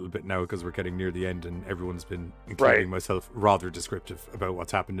movie a little bit now because we're getting near the end and everyone's been, including myself, rather descriptive about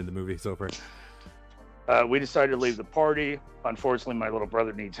what's happened in the movie so far. We decided to leave the party. Unfortunately, my little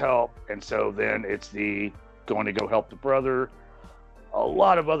brother needs help, and so then it's going to go help the brother. A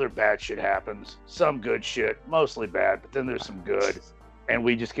lot of other bad shit happens. Some good shit, mostly bad, but then there's some good. and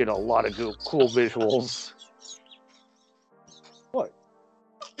we just get a lot of cool visuals. What?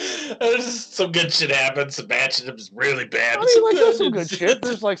 Some good shit happens. Some bad shit is really bad. I mean, like, there's some good shit.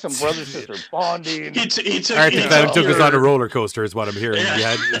 There's like some brother sister bonding. He took us on a roller coaster, is what I'm hearing.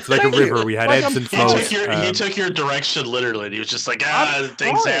 Yeah. It's like a river. We had ebbs and flows. He took your direction literally. And he was just like,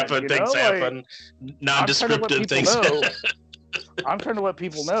 things happen. Nondescriptive things. I'm trying to let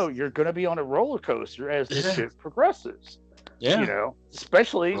people know you're going to be on a roller coaster as this shit progresses. Yeah. You know,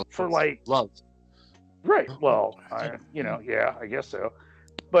 especially for like love. Right. Well, I guess so.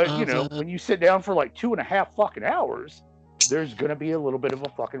 But you know, when you sit down for like 2.5 fucking hours, there's gonna be a little bit of a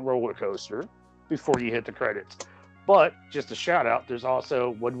fucking roller coaster before you hit the credits. But just a shout out, there's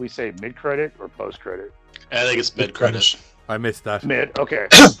also, what do we say, mid credit or post credit? I think it's mid credit. I missed that. Mid. Okay.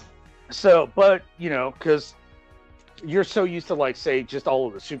 So, but you know, because you're so used to like say just all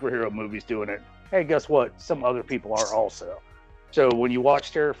of the superhero movies doing it. Hey, guess what? Some other people are also. So when you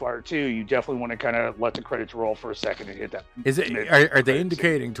watch Terrifier 2, you definitely want to kind of let the credits roll for a second and hit that. Is it? Are they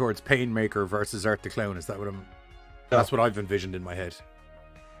indicating towards Painmaker versus Art the Clown? Is that what I'm? That's what I've envisioned in my head.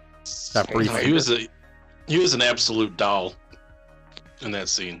 That brief. He was an absolute doll in that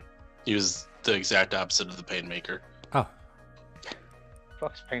scene. He was the exact opposite of the Painmaker. Oh.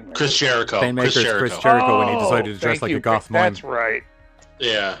 Fuck's Painmaker? Chris Jericho. Painmaker's Chris Jericho when he decided to dress like a goth mime. That's right.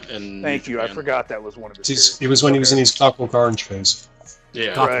 Yeah, and thank you. I forgot that was one of his. It was when he was in his Clockwork Orange phase.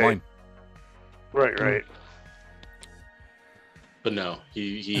 Yeah, right. Right. But no,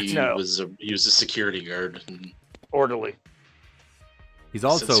 he was a security guard. And orderly. He's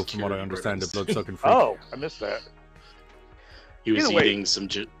also, from what I understand, a blood-sucking freak. Oh, I missed that. He was eating some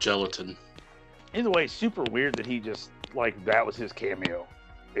gelatin. Either way, super weird that he just like that was his cameo.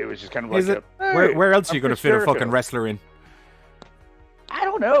 It was just kind of like where else are you going to fit a fucking wrestler in? I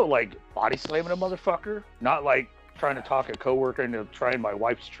don't know, like body slamming a motherfucker, not like trying to talk a coworker into trying my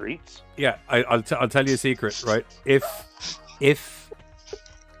wife's treats. Yeah, I'll tell you a secret, right? If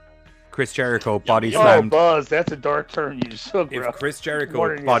Chris Jericho body slammed, Buzz, that's a dark turn you just took. If Chris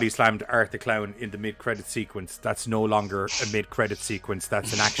Jericho body slammed Art the Clown in the mid-credit sequence, that's no longer a mid-credit sequence.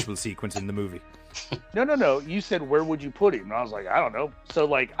 That's an actual sequence in the movie. No. You said where would you put him? And I was like, I don't know. So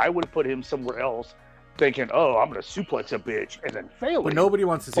like, I would put him somewhere else. Thinking, oh, I'm gonna suplex a bitch and then fail. But nobody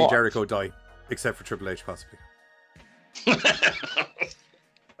wants to see Jericho die, except for Triple H, possibly.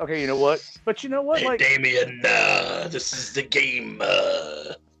 Okay, you know what? But you know what? Hey, like, Damien, this is the game.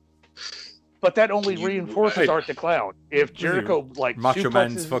 But that only reinforces Art the Clown. If Jericho like Macho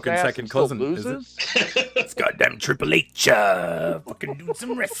Man's fucking second cousin loses, it's goddamn Triple H, fucking doing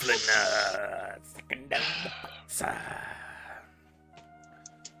some wrestling, fucking down the side.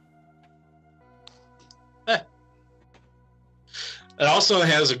 It also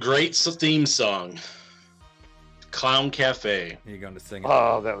has a great theme song, Clown Café. Are you going to sing it?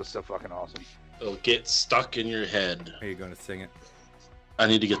 Oh, that was so fucking awesome. It'll get stuck in your head. Are you going to sing it? I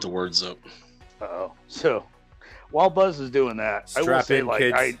need to get the words up. Uh-oh. So, while Buzz is doing that, I will say,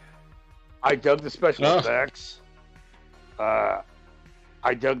 like, I dug the special effects. I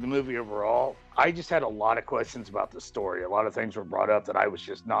dug the movie overall. I just had a lot of questions about the story. A lot of things were brought up that I was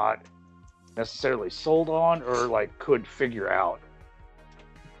just not necessarily sold on or, like, could figure out.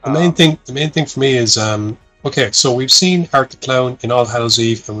 The main thing for me is, okay, so we've seen Art the Clown in All Hallows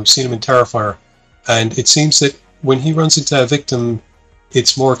Eve, and we've seen him in Terrifier, and it seems that when he runs into a victim,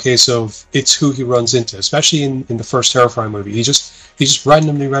 it's more a case of it's who he runs into, especially in the first Terrifier movie. He just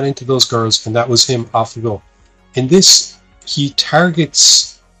randomly ran into those girls, and that was him, off we go. In this, he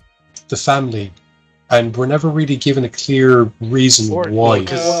targets the family, and we're never really given a clear reason why.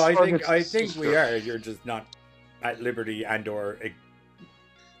 Well, I think we are. You're just not at liberty and/or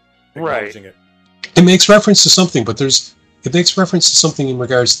acknowledging it. It makes reference to something, but it makes reference to something in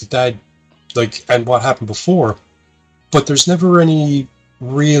regards to Dad, like, and what happened before, but there's never any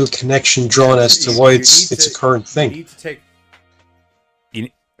real connection drawn as to why it's a current thing. You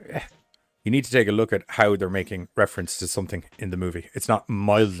need to take a look at how they're making reference to something in the movie. It's not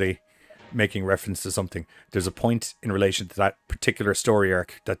mildly making reference to something. There's a point in relation to that particular story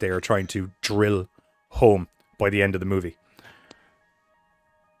arc that they are trying to drill home by the end of the movie.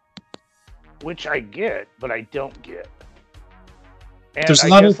 Which I get, but I don't get. And there's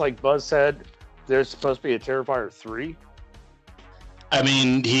I guess, like Buzz said, there's supposed to be a Terrifier 3. I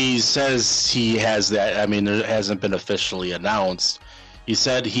mean, he says he has that. I mean, it hasn't been officially announced. He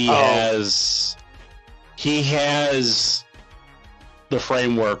said he has the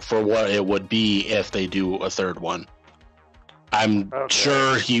framework for what it would be if they do a third one. I'm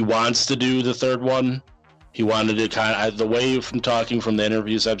sure he wants to do the third one. He wanted it kind of, the way from talking from the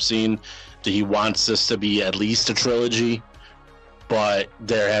interviews I've seen, that he wants this to be at least a trilogy. but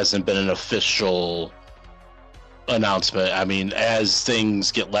there hasn't been an official announcement. I mean, as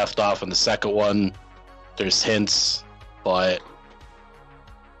things get left off in the second one, there's hints, but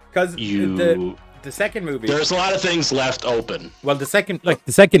because the second movie, there's a lot of things left open. Well, the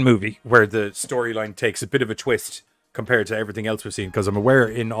second movie where the storyline takes a bit of a twist compared to everything else we've seen, because I'm aware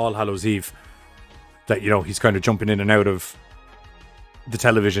in All Hallows Eve that, you know, he's kind of jumping in and out of the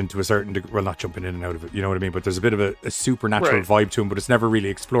television to a certain degree. Well, not jumping in and out of it, you know what I mean? But there's a bit of a supernatural vibe to him, but it's never really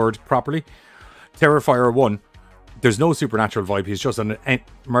explored properly. Terrifier 1, there's no supernatural vibe. He's just on a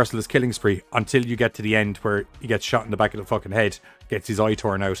merciless killing spree until you get to the end where he gets shot in the back of the fucking head, gets his eye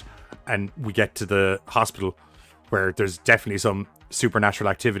torn out, and we get to the hospital where there's definitely some supernatural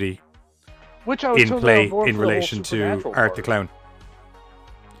activity which I was in play in relation to Art the Clown.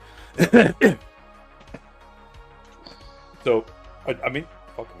 So, I mean,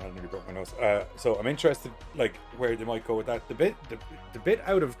 fucking hell, I nearly broke my nose. So I'm interested, like, where they might go with that. The bit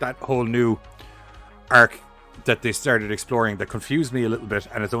out of that whole new arc that they started exploring that confused me a little bit,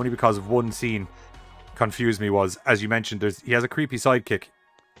 and it's only because of one scene confused me, was, as you mentioned, he has a creepy sidekick.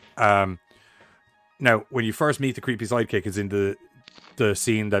 Now, when you first meet the creepy sidekick is in the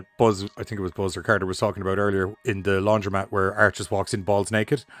scene that Buzz, I think it was Buzz or Carter was talking about earlier, in the laundromat where Art just walks in balls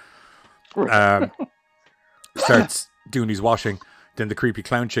naked. Starts doing his washing. Then the creepy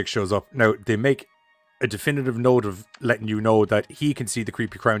clown chick shows up. Now, they make a definitive note of letting you know that he can see the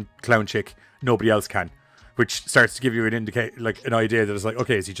creepy clown chick, nobody else can. Which starts to give you an an idea that it's like,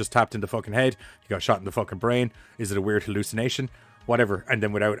 okay, is he just tapped in the fucking head? He got shot in the fucking brain? Is it a weird hallucination? Whatever. And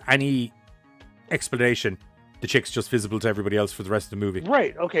then without any explanation, the chick's just visible to everybody else for the rest of the movie.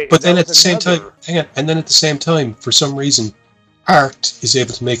 Right, okay. But then at the same time, hang on, and then at the same time, for some reason, Art is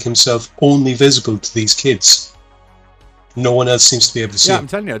able to make himself only visible to these kids. No one else seems to be able to see him. I'm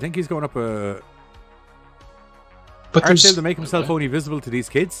telling you, I think he's going up a... But Art's able to make himself only visible to these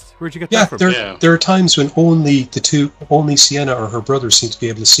kids? Where'd you get yeah, that from? there are times when only Sienna or her brother seem to be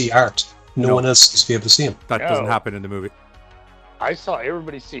able to see Art. No one else seems to be able to see him. That doesn't happen in the movie. I saw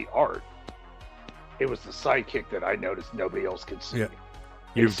everybody see Art. It was the sidekick that I noticed nobody else could see. Yeah.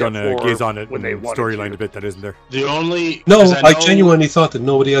 You've done a gaze on it when they storyline a bit that isn't there. The only... No, I genuinely thought that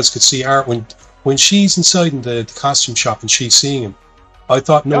nobody else could see Art when she's inside in the costume shop and she's seeing him. I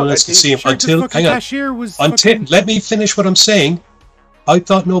thought no one else could see him until... Hang on. Let me finish what I'm saying. I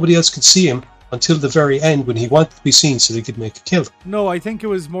thought nobody else could see him until the very end when he wanted to be seen so they could make a kill. No, I think it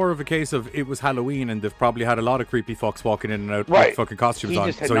was more of a case of it was Halloween and they've probably had a lot of creepy fucks walking in and out with fucking costumes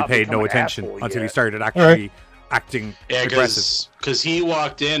on, so he paid no attention until he started actually acting aggressive. Because he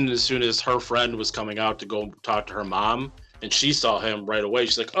walked in as soon as her friend was coming out to go talk to her mom, and she saw him right away.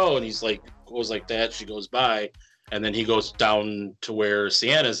 She's like, oh, and he's like, goes like that. She goes by, and then he goes down to where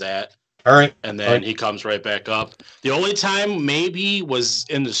Sienna's at. All right. And then he comes right back up. The only time maybe was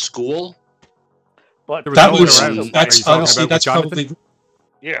in the school. But that's honestly, that's probably...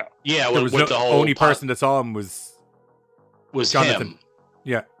 Yeah. Yeah, there was with the whole only person that saw him was Jonathan. Him.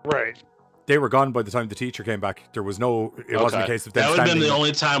 Yeah. Right. They were gone by the time the teacher came back. There was no... It wasn't a case of them that would have been the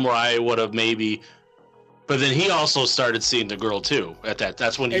only time where I would have maybe... But then he also started seeing the girl too. At that,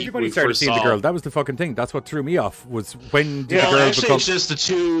 that's when everybody started seeing the girl. That was the fucking thing. That's what threw me off. Was when did the girl actually, become...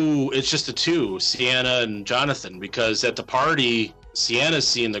 it's just the two, Sienna and Jonathan. Because at the party, Sienna's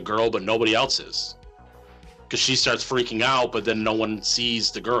seeing the girl, but nobody else is. Because she starts freaking out, but then no one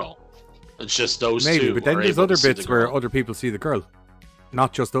sees the girl. It's just those two. Maybe, but then there's other bits where other people see the girl,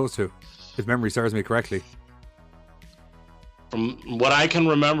 not just those two. If memory serves me correctly. From what I can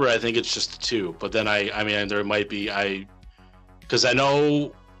remember, I think it's just the two. But then I mean, there might be because I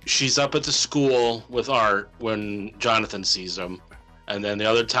know she's up at the school with Art when Jonathan sees him, and then the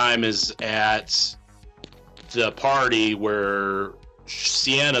other time is at the party where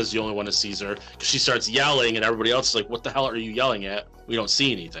Sienna's the only one that sees her because she starts yelling, and everybody else is like, "What the hell are you yelling at? We don't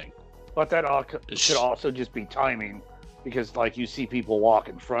see anything." But that should also just be timing, because like you see people walk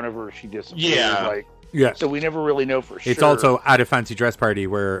in front of her, she disappears. Yeah. So we never really know for sure. It's also at a fancy dress party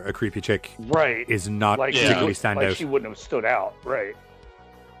where a creepy chick is not particularly stand out. She wouldn't have stood out, right?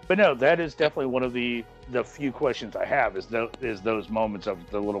 But no, that is definitely one of the few questions I have is those moments of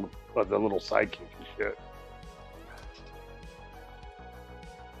the little sidekick and shit.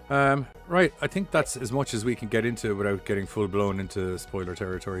 Right, I think that's as much as we can get into without getting full blown into spoiler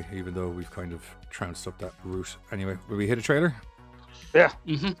territory, even though we've kind of trounced up that route. Anyway, will we hit a trailer? Yeah.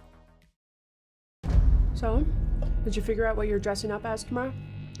 Mm-hmm. So, did you figure out what you're dressing up as tomorrow?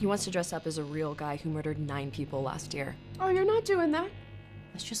 He wants to dress up as a real guy who murdered 9 people last year. Oh, you're not doing that?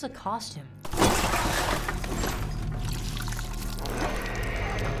 It's just a costume.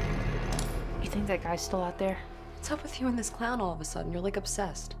 You think that guy's still out there? What's up with you and this clown all of a sudden? You're like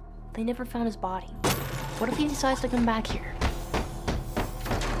obsessed. They never found his body. What if he decides to come back here?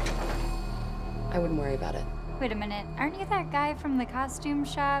 I wouldn't worry about it. Wait a minute, aren't you that guy from the costume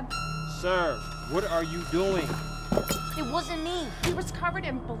shop? Sir, what are you doing? It wasn't me. He was covered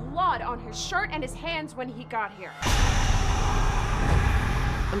in blood on his shirt and his hands when he got here.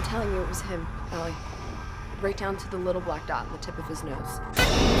 I'm telling you, it was him, Allie. Right down to the little black dot on the tip of his nose.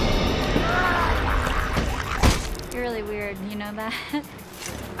 You're really weird, you know that?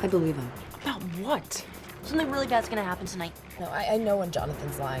 I believe him. About what? Something really bad's gonna happen tonight. No, I know when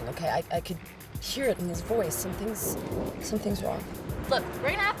Jonathan's lying, okay? I could hear it in his voice. Something's wrong. Look, we're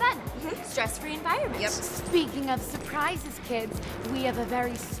gonna have fun. Stress-free environment. Yep. Speaking of surprises, kids, we have a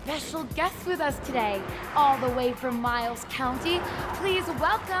very special guest with us today, all the way from Miles County. Please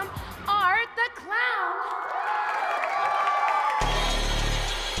welcome Art the Clown.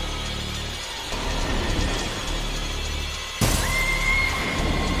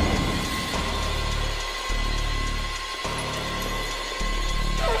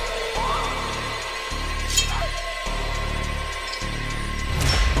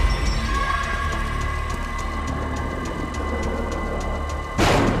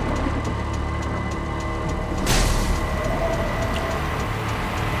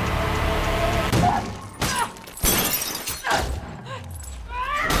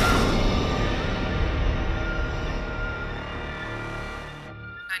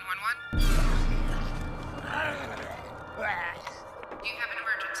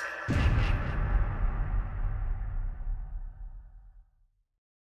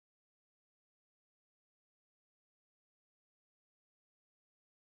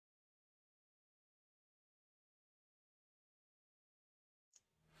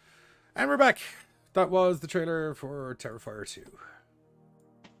 And we're back. That was the trailer for Terrifier 2.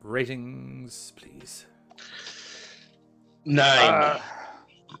 Ratings, please. 9.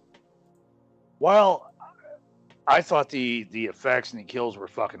 Well, I thought the effects and the kills were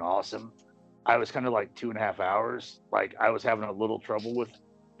fucking awesome. I was kind of like 2.5 hours. Like, I was having a little trouble with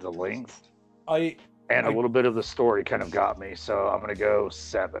the length. A little bit of the story kind of got me, so I'm going to go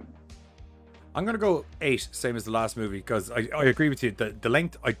 7. I'm going to go 8, same as the last movie, because I agree with you. The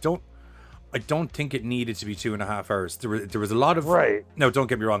length, I don't think it needed to be 2.5 hours. There was a lot of... Right. No, don't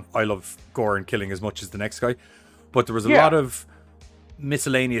get me wrong. I love gore and killing as much as the next guy. But there was a lot of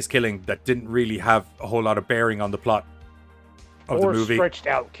miscellaneous killing that didn't really have a whole lot of bearing on the plot of the movie. Or stretched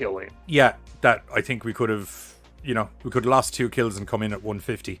out killing. Yeah, that I think we could have... we could have lost 2 kills and come in at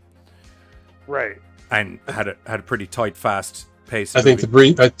 150. Right. And had a pretty tight, fast pace. I think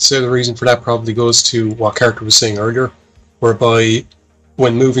I'd say the reason for that probably goes to what Carter was saying earlier, whereby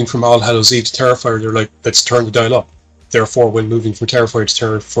when moving from All Hallows Eve to Terrifier, they're like, let's turn the dial up. Therefore, when moving from Terrifier to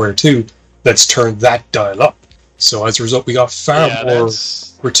Terrifier 2, let's turn that dial up. So as a result, we got far more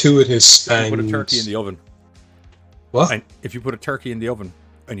gratuitous and... Put a turkey in the oven. What? And if you put a turkey in the oven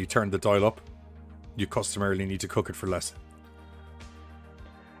and you turn the dial up, you customarily need to cook it for less.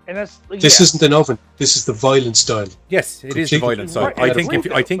 And that's This isn't an oven. This is the violence dial. Yes, it is the violence side. Right, I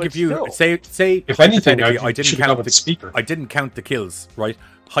think if you say if anything, I didn't count the speaker. I didn't count the kills, right?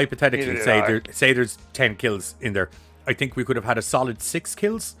 Hypothetically, say there's 10 kills in there. I think we could have had a solid 6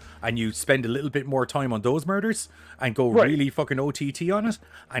 kills, and you spend a little bit more time on those murders and go really fucking OTT on it,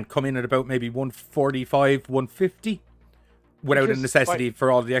 and come in at about maybe 145, 150. Without a necessity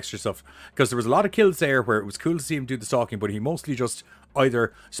for all the extra stuff. Because there was a lot of kills there where it was cool to see him do the stalking, but he mostly just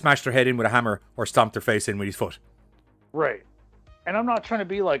either smashed their head in with a hammer or stomped their face in with his foot. Right. And I'm not trying to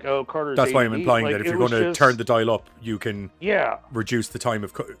be like, oh, Carter's That's why I'm AD. implying Like, that if it you're was going to just- turn the dial up, you can Yeah. reduce the time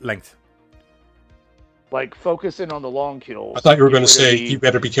of length. Like, focusing on the long kills. I thought you were going to Get rid say, of you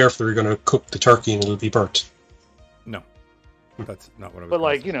better be careful, you're going to cook the turkey and it'll be burnt. No. That's not what I was But,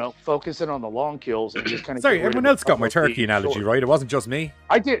 like, focusing on the long kills and just kind of... Sorry, everyone else got my turkey analogy, right? It wasn't just me.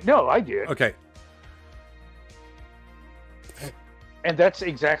 I did. No, I did. Okay. And that's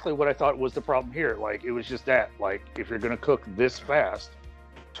exactly what I thought was the problem here. Like, it was just that. Like, if you're going to cook this fast,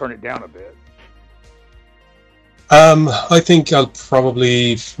 turn it down a bit. I think I'll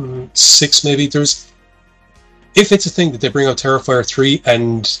probably 6 maybe. If it's a thing that they bring out Terrifier 3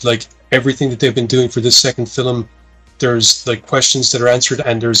 and like everything that they've been doing for this second film, there's like questions that are answered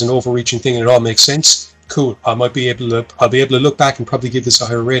and there's an overreaching thing and it all makes sense, cool. I'll be able to look back and probably give this a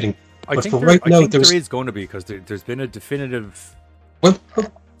higher rating. I But think for there, right I now, think there's there is going to be, because there's been a definitive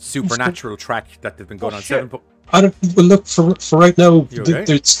supernatural track that they've been going on. shit. Look, for right now, You okay?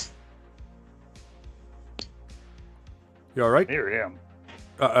 there's... You alright? Here I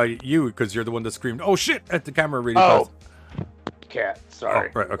am. You, because you're the one that screamed, oh shit, at the camera really Oh. fast. Cat.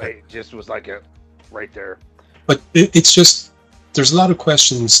 Sorry. Oh, right, okay. It just was like a... Right there. But it's just, there's a lot of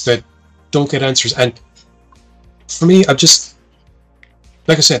questions that don't get answers. And for me, I'm just,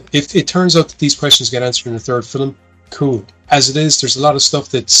 like I said, if it turns out that these questions get answered in the third film, cool. As it is, there's a lot of stuff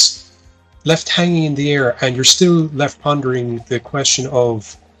that's left hanging in the air, and you're still left pondering the question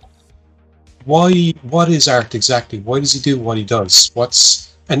of what is art exactly? Why does he do what he does?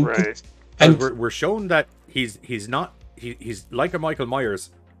 And we're shown that he's like a Michael Myers,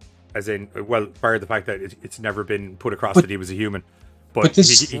 as in, well, bar the fact that it's never been put across that he was a human, but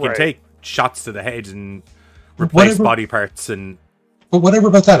he can take shots to the head and replace body parts and. But whatever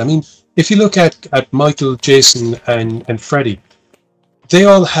about that. I mean, if you look at Michael, Jason, and Freddy, they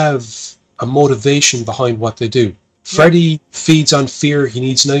all have a motivation behind what they do. Freddy feeds on fear. He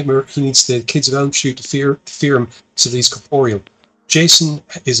needs nightmare. He needs the kids of Elm Street to fear him, so that he's corporeal. Jason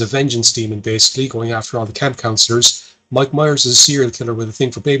is a vengeance demon, basically, going after all the camp counselors. Mike Myers is a serial killer with a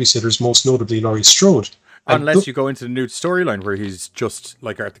thing for babysitters, most notably Laurie Strode. Unless you go into the new storyline where he's just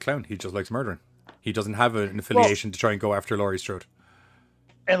like Art the Clown. He just likes murdering. He doesn't have an affiliation to try and go after Laurie Strode.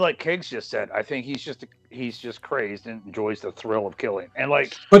 And like Kiggs just said, I think he's just crazed and enjoys the thrill of killing. And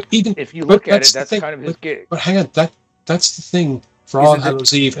like, but even if you look at it, that's kind of his gig. But hang on, that's the thing for All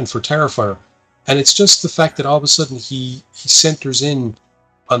Hallows Eve and for Terrifier. And it's just the fact that all of a sudden he centers in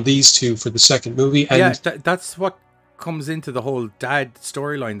on these two for the second movie. And that's what comes into the whole dad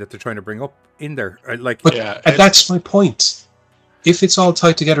storyline that they're trying to bring up in there. And that's my point. If it's all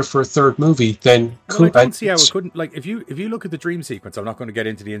tied together for a third movie, then cool. I don't see how it couldn't. Like, if you look at the dream sequence, I'm not going to get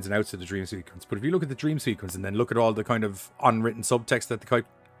into the ins and outs of the dream sequence, but if you look at the dream sequence and then look at all the kind of unwritten subtext that they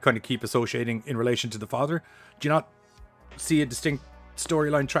kind of keep associating in relation to the father, do you not see a distinct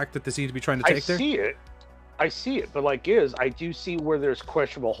storyline track that they seem to be trying to take there? I see it, but like I do see where there's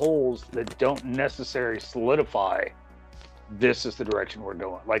questionable holes that don't necessarily solidify this is the direction we're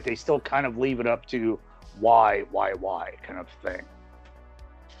going. Like, they still kind of leave it up to why kind of thing.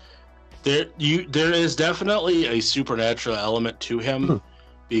 There is definitely a supernatural element to him,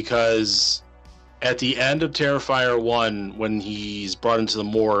 because at the end of Terrifier 1, when he's brought into the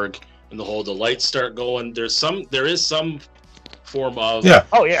morgue and the lights start going, there is some form of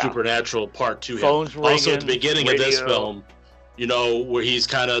supernatural part to him. Also, at the beginning of this film, where he's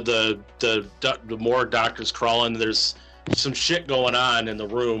kind of the morgue doctor's crawling, there's some shit going on in the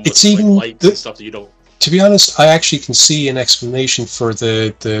room with lights and stuff that you don't. To be honest, I actually can see an explanation for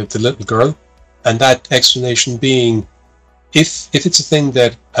the little girl, and that explanation being, if it's a thing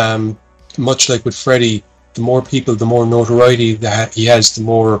that, much like with Freddy, the more people, the more notoriety that he has, the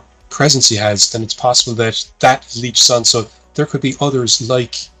more presence he has, then it's possible that leaches on. So there could be others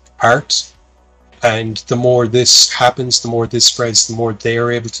like Art, and the more this happens, the more this spreads, the more they are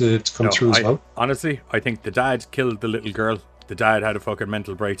able to come through as well. Honestly, I think the dad killed the little girl. The dad had a fucking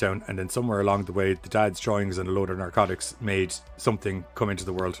mental breakdown, and then somewhere along the way, the dad's drawings and a load of narcotics made something come into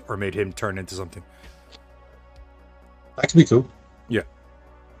the world, or made him turn into something. That could be cool. Yeah,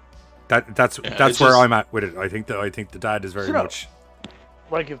 that's where I'm at with it. I think the dad is very much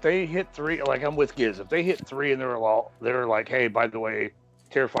like, if they hit 3, like I'm with Giz. If they hit 3 and they're like, hey, by the way,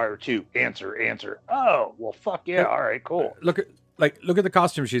 Terrifier 2, answer. Oh, well, fuck yeah, all right, cool. Look at the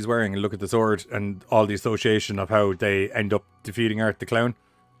costume she's wearing, and look at the sword and all the association of how they end up defeating Art the Clown.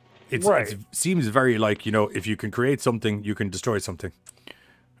 It seems very like, if you can create something, you can destroy something.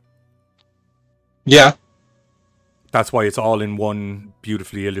 Yeah. That's why it's all in one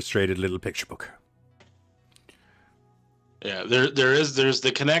beautifully illustrated little picture book. Yeah, there's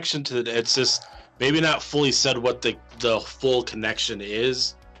the connection to it's just maybe not fully said what the full connection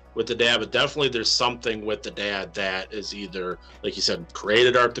is with the dad, but definitely there's something with the dad that is either, like you said,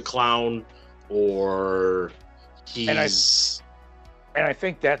 created Art the Clown, or he's... And I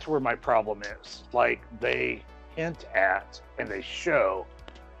think that's where my problem is. Like, they hint at and they show,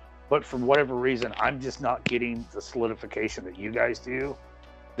 but for whatever reason, I'm just not getting the solidification that you guys do.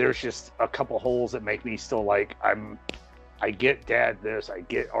 There's just a couple holes that make me still like, I get dad this, I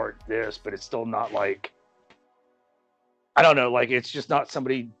get Art this, but it's still not like, I don't know, like, it's just not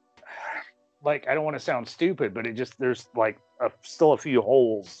somebody... Like, I don't want to sound stupid, but there's like still a few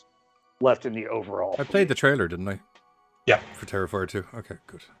holes left in the overall. I played the trailer, didn't I? Yeah. For Terrifier 2. Okay,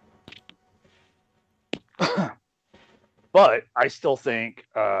 good. But I still think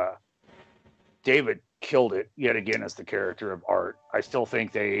David killed it yet again as the character of Art. I still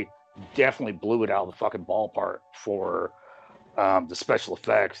think they definitely blew it out of the fucking ballpark for the special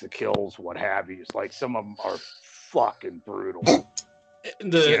effects, the kills, what have you. It's like, some of them are fucking brutal.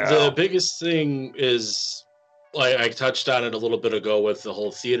 The biggest thing is, like, I touched on it a little bit ago with the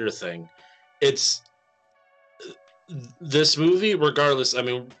whole theater thing. It's this movie, regardless. I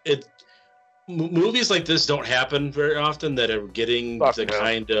mean, movies like this don't happen very often that are getting the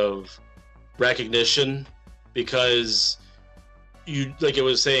kind of recognition, because you, like I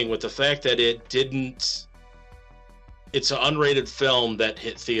was saying, with the fact that it's an unrated film that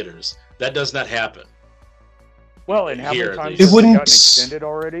hit theaters. That does not happen. Well, and how many times It has wouldn't- gotten extended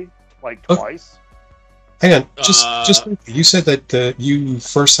already? Like twice? Hang on, just you said that the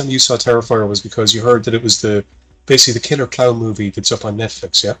first time you saw Terrifier was because you heard that it was basically the Killer Clown movie that's up on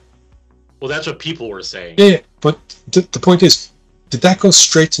Netflix, yeah? Well, that's what people were saying. Yeah, but the point is, did that go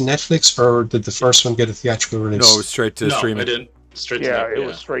straight to Netflix, or did the first one get a theatrical release? No, it was straight to streaming. It didn't. Straight Yeah, to it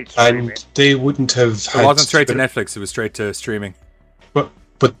was straight streaming. And they wouldn't have It had... wasn't straight to Netflix, it was straight to streaming. But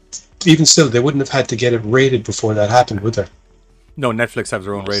even still, they wouldn't have had to get it rated before that happened, would they? No, Netflix have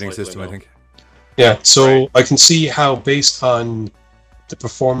their own Most rating likely system, no. I think. Yeah, so I can see how, based on the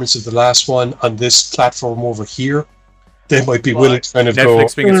performance of the last one on this platform over here, they might be willing to kind of go...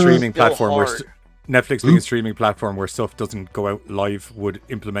 Netflix being a streaming Still platform where hard. Netflix being a streaming platform where stuff doesn't go out live would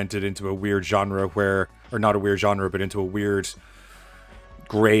implement it into a weird genre or not a weird genre, but into a weird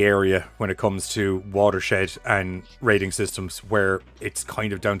grey area when it comes to watershed and rating systems, where it's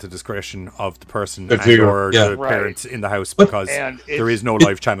kind of down to discretion of the person The and viewer, or yeah. the parents in the house, But- because And there is no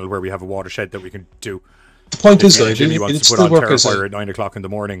live channel where we have a watershed that we can do. The point is, If though, Jimmy it wants to still put on work as Terrifier a... at 9 o'clock in the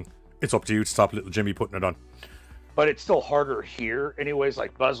morning, it's up to you to stop little Jimmy putting it on. But it's still harder here, anyways,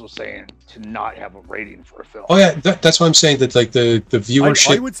 like Buzz was saying, to not have a rating for a film. Oh yeah, that's why I'm saying that, like, the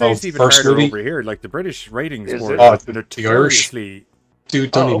viewership I would say of it's the even first harder movie... over here. Like the British ratings Is were it? Oh, the Irish... notoriously.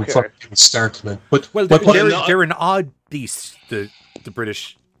 Dude, don't Oh, even okay. fucking start, man. But Well, but what- they're an odd beast, the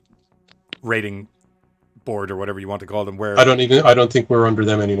British rating board or whatever you want to call them. Where I don't think we're under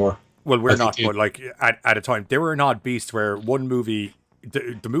them anymore. well, I we're think not, it- but like at a time, they were an odd beast where one movie,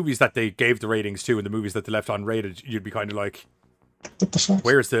 the movies that they gave the ratings to and the movies that they left unrated, you'd be kind of like, What the fuck?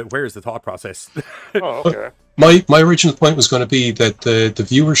 where's the thought process? Oh, okay. My original point was going to be that the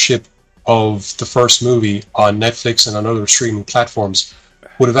viewership of the first movie on Netflix and on other streaming platforms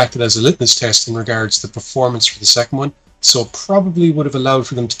would have acted as a litmus test in regards to the performance for the second one. So probably would have allowed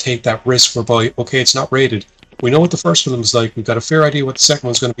for them to take that risk whereby, okay, it's not rated. We know what the first one was like. We've got a fair idea what the second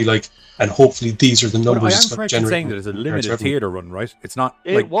one's going to be like, and hopefully these are the But I numbers. am it's gonna correct in generate saying that it's a limited revenue. theater run, right? It's not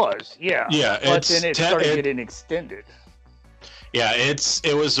It like was, yeah. Yeah, But it's then it started getting extended. Yeah,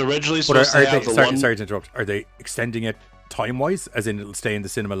 it was originally But supposed to are have they, the one. sorry to interrupt. Are they extending it time-wise, as in it'll stay in the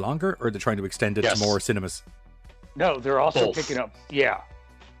cinema longer, or are they trying to extend it Yes. to more cinemas? No, they're also Both. picking up. Yeah.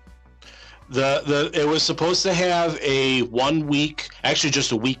 It was supposed to have a 1 week, actually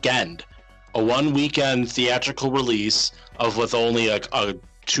just a weekend, a 1 weekend theatrical release of with only a 200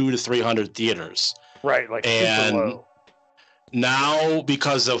 to 300 theaters. Right, like super And low. now,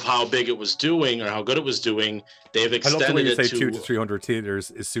 because of how big it was doing or how good it was doing, they've I love the way extended you it say to 200 to 300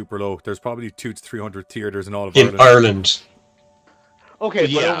 theaters is super low. There's probably 200 to 300 theaters in all of In Ireland. Okay, but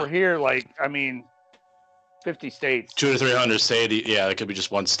Yeah. over here, like, I mean, 50 states. 200 to 300 state. Yeah, it could be just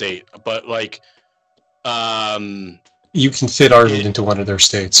one state, but like, You can fit Ireland into one of their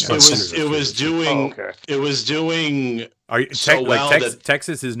states. it was doing. Oh, okay. It was doing Are you, so well that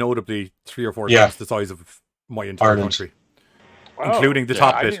Texas is notably 3 or 4 Yeah. times the size of my entire Ireland. country, Oh, including the yeah,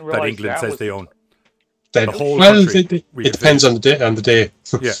 top I bit didn't that realize England that says was- they own. That, The whole well, country, we it can depends fit. on the day. On the day.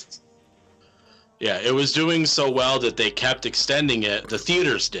 Yeah. Yeah, it was doing so well that they kept extending it. The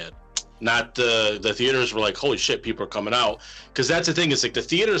theaters did, not the theaters were like, holy shit, people are coming out. Because that's the thing, is like the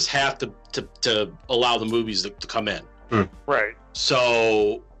theaters have to allow the movies to come in. Right.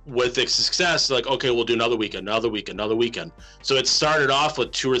 So with the success, like, okay, we'll do another weekend. So it started off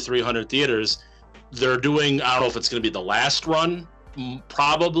with 200 or 300 theaters. They're doing, I don't know if it's going to be the last run,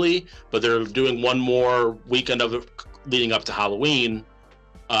 probably, but they're doing one more weekend of it leading up to Halloween,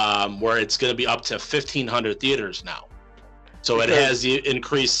 where it's going to be up to 1,500 theaters now. So it has the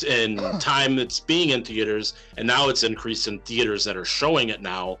increase in time it's being in theaters, and now it's increased in theaters that are showing it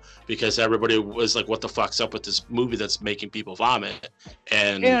now, because everybody was like, what the fuck's up with this movie that's making people vomit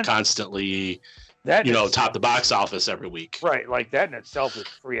and constantly, That is- top the box office every week. Right, like that in itself is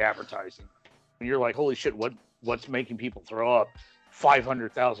free advertising. And you're like, holy shit, what's making people throw up?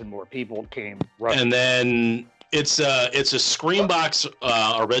 500,000 more people came running. And then it's a Screambox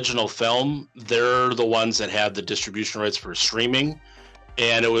original film. They're the ones that have the distribution rights for streaming,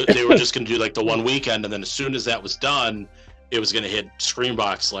 and they were just going to do like the one weekend, and then as soon as that was done, it was going to hit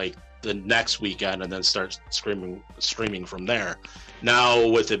Screambox like the next weekend, and then start streaming from there. Now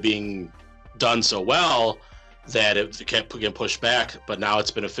with it being done so well that it kept getting pushed back, but now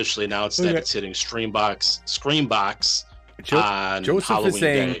it's been officially announced that it's hitting Screambox on Joseph Halloween is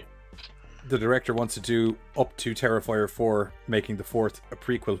saying Day. the director wants to do up to Terrifier 4, making the fourth a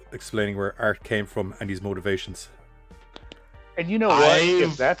prequel, explaining where Art came from and his motivations. And you know what?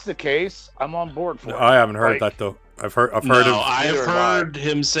 If that's the case, I'm on board for it. I haven't heard that though. I've heard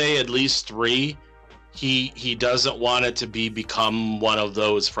him say at least 3. He doesn't want it to become one of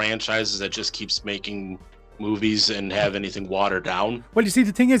those franchises that just keeps making movies and have anything watered down. Well, you see,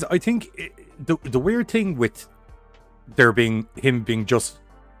 the thing is, I think the weird thing with him being just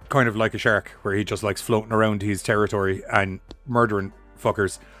kind of like a shark, where he just likes floating around his territory and murdering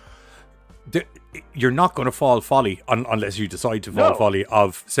fuckers. You're not going to fall folly unless you decide to fall folly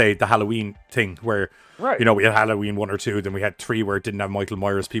of, say, the Halloween thing, where we had Halloween 1 or 2, then we had 3 where it didn't have Michael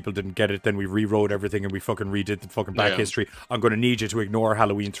Myers, people didn't get it, then we rewrote everything and we fucking redid the fucking back history. I'm going to need you to ignore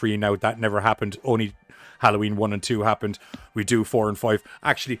Halloween 3 now. That never happened. Only Halloween 1 and 2 happened. We do 4 and 5.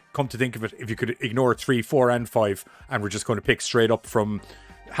 Actually, come to think of it, if you could ignore 3, 4 and 5, and we're just going to pick straight up from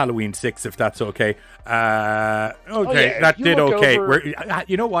Halloween 6, if that's okay. That did okay.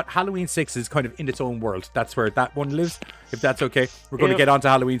 You know what? Halloween 6 is kind of in its own world. That's where that one lives, if that's okay. We're going to get on to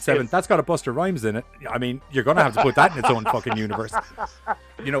Halloween 7. That's got a Buster Rhymes in it. I mean, you're going to have to put that in its own fucking universe.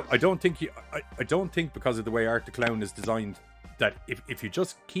 You know, I don't think because of the way Art the Clown is designed, that if you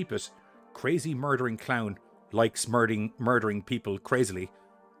just keep it crazy murdering clown likes murdering people crazily.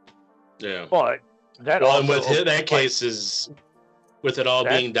 Yeah. But that and with that case is, with it all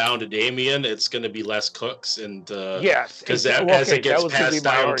being down to Damien, it's going to be less cooks, and because as it gets passed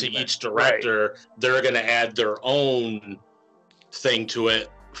down to each director, they're going to add their own thing to it.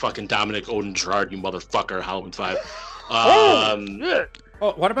 Fucking Dominic Odin Gerard, you motherfucker! Halloween 5.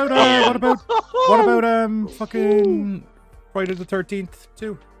 What about fucking Friday the 13th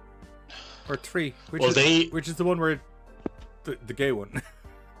 2 or 3? Which is the one where the gay one?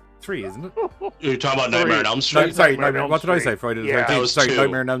 3, isn't it? You're talking about Nightmare on Elm Street? What did I say? Friday the 13th? That was 2.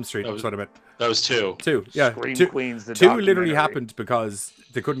 Nightmare on Elm Street. That's what I meant. That was 2. 2, yeah. Scream Queens, the 2 literally happened because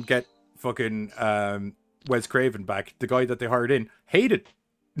they couldn't get fucking Wes Craven back. The guy that they hired in hated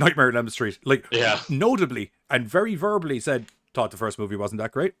Nightmare on Elm Street. Notably, and very verbally said, thought the first movie wasn't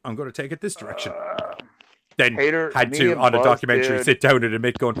that great. I'm going to take it this direction. Then had to, on a documentary, sit down and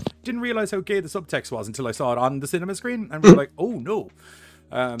admit, going, didn't realize how gay the subtext was until I saw it on the cinema screen. And we're like, oh no.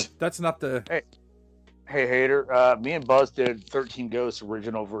 That's not the... Hey, Hater. Me and Buzz did 13 Ghosts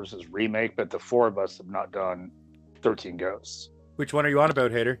original versus remake, but the 4 of us have not done 13 Ghosts. Which one are you on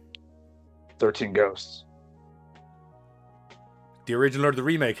about, Hater? 13 Ghosts. The original or the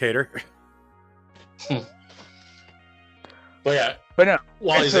remake, Hater? But no.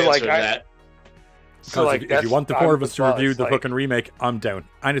 While he's answering that... So if you want the 4 of us to review the fucking remake, I'm down.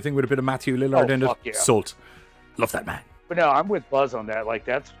 Anything with a bit of Matthew Lillard in it, sold. Love that man. But no, I'm with Buzz on that. Like,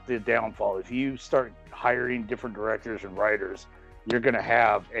 that's the downfall. If you start hiring different directors and writers, you're going to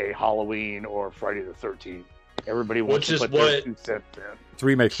have a Halloween or Friday the 13th. Everybody wants to put their 2 cents in. It's a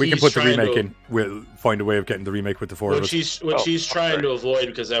remake. We can put the remake in. We'll find a way of getting the remake with the 4 of us. What she's trying to avoid,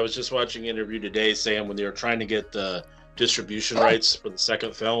 because I was just watching an interview today saying when they were trying to get the distribution rights for the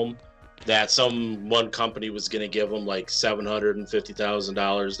second film, that one company was going to give them like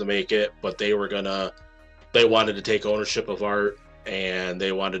 $750,000 to make it, but they wanted to take ownership of Art and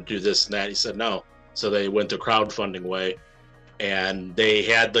they wanted to do this and that. He said no, so they went the crowdfunding way, and they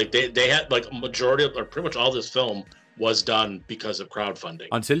had a majority of, or pretty much all this film was done because of crowdfunding.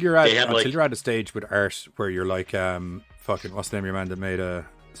 Until you're at a stage with Art where you're like, fucking, what's the name of your man that made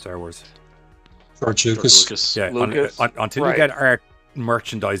Star Wars? George Lucas. Yeah, until you get Art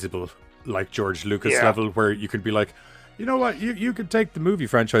merchandisable like George Lucas level, where you could be like, you know what, you could take the movie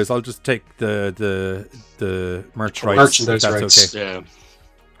franchise, I'll just take the merch rights. Merchandise rights. Okay. Yeah.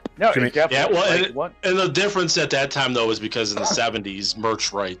 No, definitely. And the difference at that time though was because in the 70s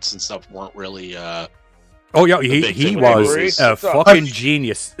merch rights and stuff weren't really he was a fucking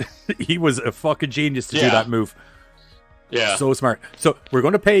genius. He was a fucking genius to do that move. Yeah. So smart. So we're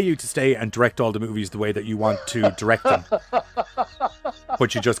going to pay you to stay and direct all the movies the way that you want to direct them.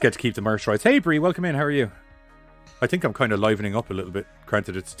 But you just get to keep the merch rights. Hey, Bree, welcome in. How are you? I think I'm kind of livening up a little bit.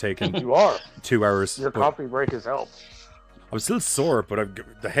 Granted, it's taken you are 2 hours. Your coffee break has helped. I'm still sore, but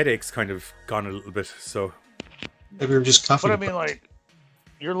the headache's kind of gone a little bit. So maybe we're just coughing. But I mean, like,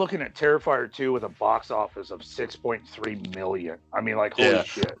 you're looking at Terrifier 2 with a box office of 6.3 million. I mean, like, holy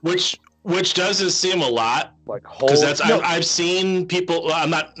shit. Which doesn't seem a lot. Like, I've seen people. I'm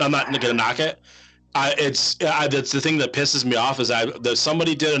not gonna knock it. It's the thing that pisses me off is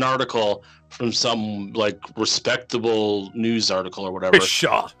somebody did an article from some like respectable news article or whatever. Where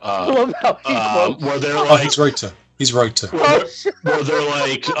they're like, he's right to. Where they're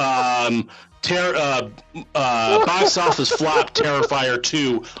like, box office flop Terrifier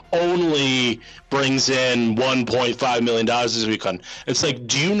 2 only brings in $1.5 million this weekend. It's like,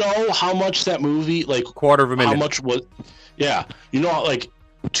 do you know how much that movie, like, $250,000. How much was? Yeah, you know, like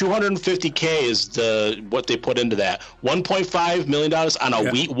 $250K is what they put into that. $1.5 million on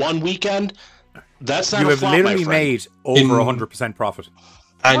a 1 weekend. That's not. You a have flop, literally my friend. made over 100% profit.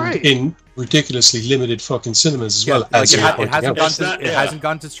 And in ridiculously limited fucking cinemas as well. Like As it you're hasn't pointing out. hasn't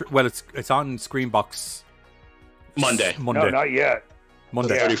gone to. Well, it's on Screenbox Monday. No, not yet.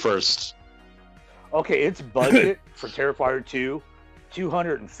 Monday. 31st. Okay, its budget for Terrifier 2,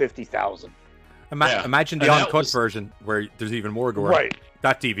 $250,000. Imagine the uncut version where there's even more gore. Right.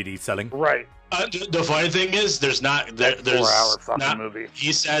 That DVD's selling. Right. The funny thing is, there's not. There's 4-hour fucking not, movie.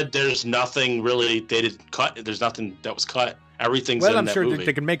 He said there's nothing really. They didn't cut. There's nothing that was cut. Everything's Well, in I'm that sure movie.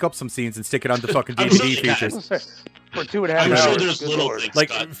 they can make up some scenes and stick it on the fucking I'm sure DVD they can. features. For 2.5 I'm hours. sure there's good little Lord. things. Like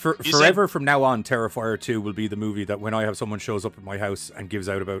cut. forever from now on, Terrifier 2 will be the movie that when I have someone shows up at my house and gives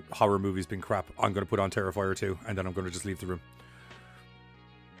out about horror movies being crap, I'm going to put on Terrifier 2 and then I'm going to just leave the room.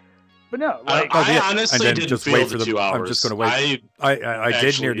 But no, like I honestly and then didn't just feel wait the for 2 hours. I'm just going to wait. I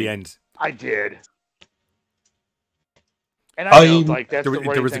did near the end. I did. And I know, like, that's there the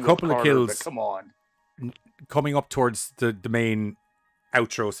was a thing with couple of Carter, kills. but come on. Coming up towards the main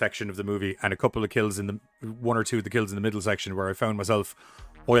outro section of the movie, and a couple of kills in the one or two of the kills in the middle section where I found myself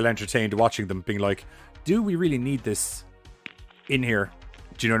well entertained watching them, being like, do we really need this in here?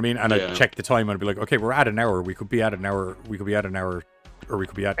 Do you know what I mean? And I'd check the time and I'd be like, okay, we're at an hour, we could be at an hour, or we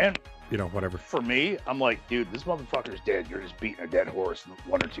could be at whatever. For me, I'm like, dude, this motherfucker's dead. You're just beating a dead horse in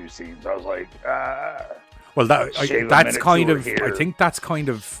 1 or 2 scenes. I was like, well, that's kind of, here. I think that's kind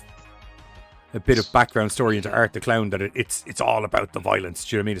of a bit of background story into Art the Clown, that it's all about the violence.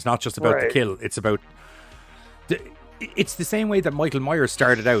 Do you know what I mean? It's not just about the kill. It's about it's the same way that Michael Myers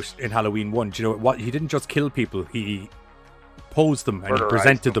started out in Halloween 1. Do you know what? He didn't just kill people. He posed them and he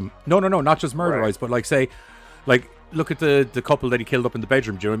presented them. No, not just murderize, but like say, like look at the couple that he killed up in the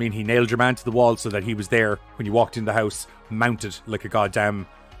bedroom. Do you know what I mean? He nailed your man to the wall so that he was there when you walked in the house, mounted like a goddamn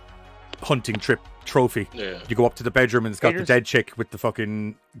hunting trip trophy. Yeah. You go up to the bedroom and it's got the dead chick with the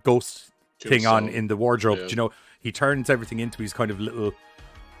fucking ghost thing on in the wardrobe. Yeah. You know, he turns everything into his kind of little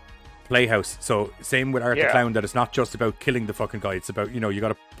playhouse. So same with Art the Clown, that it's not just about killing the fucking guy. It's about, you know, you got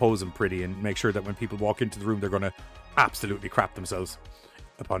to pose him pretty and make sure that when people walk into the room, they're going to absolutely crap themselves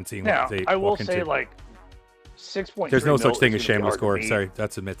upon seeing now, what they I will walk say, into. like, 6.3 There's no such thing as is gonna be shameless hard to gore. beat. Sorry,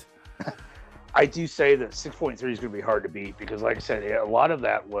 that's a myth. I do say that 6.3 is going to be hard to beat because, like I said, a lot of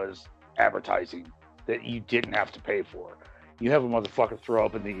that was advertising that you didn't have to pay for. You have a motherfucker throw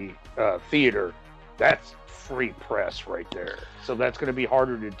up in the theater, that's free press right there. So that's going to be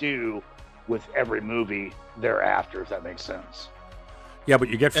harder to do with every movie thereafter, if that makes sense. Yeah, but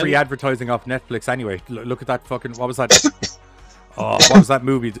you get free advertising off Netflix anyway. Look at that fucking, what was that? What was that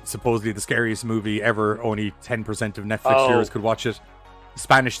movie? Supposedly the scariest movie ever. Only 10% of Netflix viewers could watch it.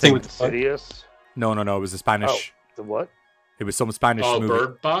 Spanish thing. Insidious? No. It was a Spanish. The what? It was some Spanish movie.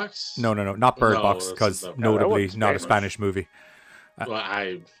 Bird Box? No, not Bird Box, because notably not a Spanish movie. Well,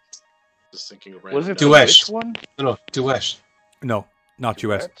 I was thinking of Was it Duet. Which one? No, Duet. No, not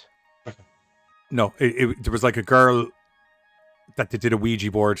Duet. No, there was like a girl that they did a Ouija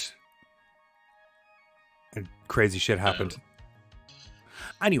board and crazy shit happened.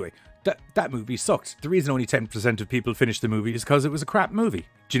 Anyway, that movie sucked. The reason only 10% of people finished the movie is because it was a crap movie.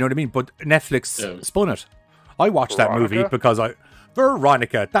 Do you know what I mean? But Netflix spun it. I watched that movie because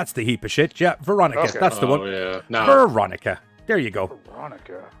Veronica, that's the heap of shit. Yeah, Veronica, that's the one. Yeah. No. Veronica. There you go.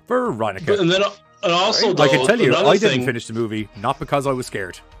 Veronica. And then, and also, I can tell you, I didn't thing, finish the movie not because I was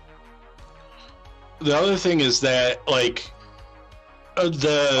scared. The other thing is that, like,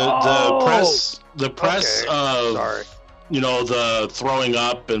 the press of you know, the throwing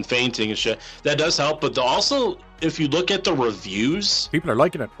up and fainting and shit, that does help. But also, if you look at the reviews, people are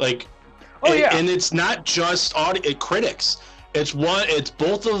liking it. Like, and it's not just critics. It's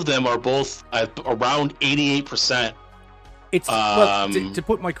both of them are both around 88%. It's well, to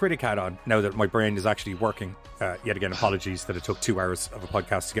put my critic hat on now that my brain is actually working. Yet again, apologies that it took 2 hours of a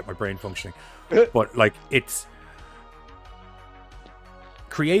podcast to get my brain functioning. But like, it's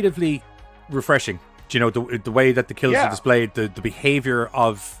creatively refreshing. Do you know the way that the kills are displayed, the behavior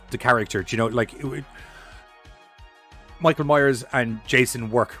of the character? Do you know, like Michael Myers and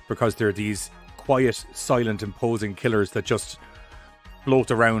Jason work because they're these quiet, silent, imposing killers that just float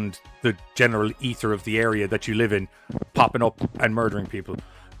around the general ether of the area that you live in, popping up and murdering people.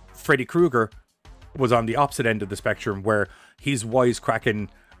 Freddy Krueger was on the opposite end of the spectrum, where he's wisecracking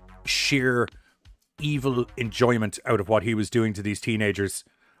sheer evil enjoyment out of what he was doing to these teenagers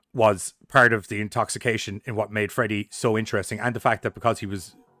was part of the intoxication in what made Freddy so interesting, and the fact that because he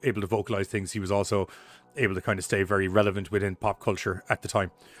was able to vocalize things, he was also able to kind of stay very relevant within pop culture at the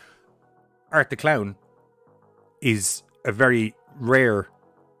time. Art the Clown is a very rare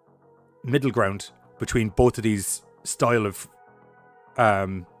middle ground between both of these style of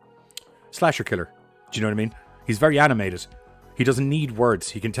slasher killer. Do you know what I mean? He's very animated. He doesn't need words.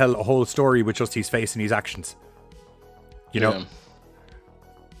 He can tell a whole story with just his face and his actions. You know?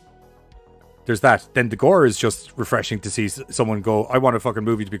 There's that. Then the gore is just refreshing to see someone go, I want a fucking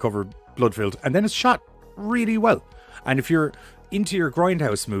movie to be covered blood-filled. And then it's shot really well. And if you're into your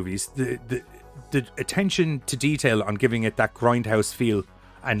grindhouse movies, the attention to detail on giving it that grindhouse feel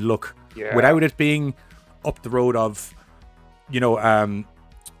and look, without it being up the road of,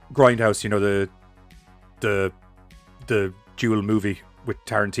 Grindhouse, the dual movie with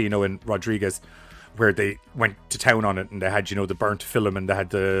Tarantino and Rodriguez, where they went to town on it and they had, the burnt film and they had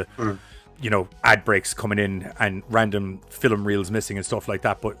the, ad breaks coming in and random film reels missing and stuff like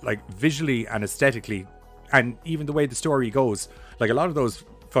that. But like visually and aesthetically, and even the way the story goes, like a lot of those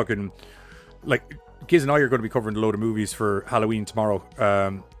fucking, like Giz and I are going to be covering a load of movies for Halloween tomorrow,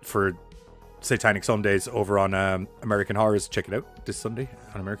 for Satanic Sundays over on American Horrors. Check it out this Sunday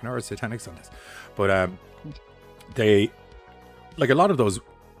on American Horrors, Satanic Sundays. But they, like a lot of those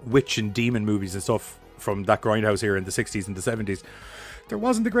witch and demon movies and stuff from that grindhouse era in the 60s and the 70s, there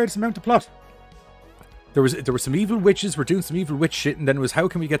wasn't the greatest amount of plot. There were some evil witches, were doing some evil witch shit, and then it was, how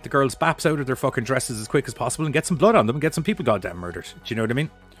can we get the girls' baps out of their fucking dresses as quick as possible and get some blood on them and get some people goddamn murdered. Do you know what I mean?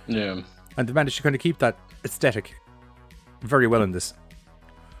 Yeah. And they managed to kind of keep that aesthetic very well in this,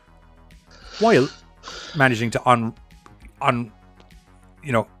 while managing to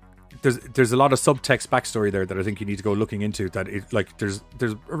there's a lot of subtext backstory there that I think you need to go looking into. That it, like there's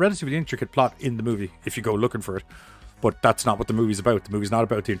a relatively intricate plot in the movie if you go looking for it, but that's not what the movie's about. The movie's not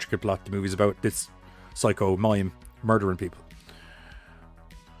about the intricate plot. The movie's about this psycho mime murdering people.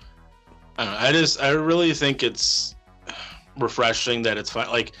 I really think it's refreshing that it's fun.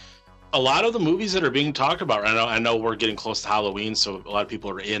 Like a lot of the movies that are being talked about right now, I know we're getting close to Halloween, so a lot of people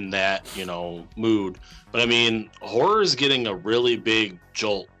are in that, mood. But I mean, horror is getting a really big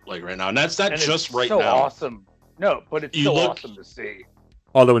jolt like right now, and that's not just right now. Awesome. No, but it's awesome to see.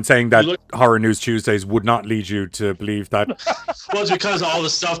 Although in saying that, Horror News Tuesdays would not lead you to believe that. Well, it's because all the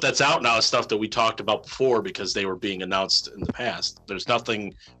stuff that's out now is stuff that we talked about before because they were being announced in the past. There's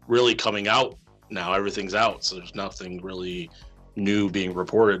nothing really coming out now. Everything's out, so there's nothing really new being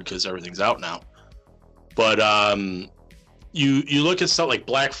reported because everything's out now. But you look at stuff like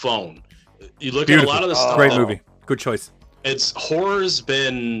Black Phone. You look at a lot of the stuff. Great movie. Good choice. It's horror's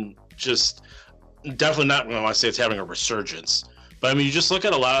been just definitely not when I say it's having a resurgence. But I mean, you just look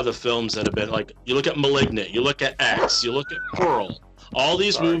at a lot of the films that have been like, you look at ~Malignant, you look at X, you look at Pearl, all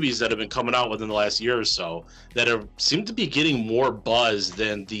these movies that have been coming out within the last year or so that seem to be getting more buzz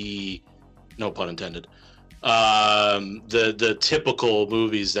than the, no pun intended, the typical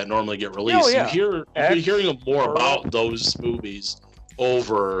movies that normally get released. You're hearing more about those movies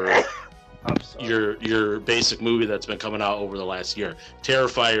over your basic movie that's been coming out over the last year.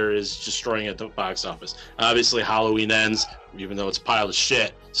 Terrifier is destroying at the box office. Obviously, Halloween Ends, even though it's a pile of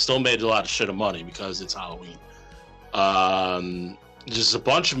shit, still made a lot of shit of money because it's Halloween. Just a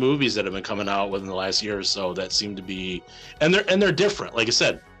bunch of movies that have been coming out within the last year or so that seem to be, and they're different. Like I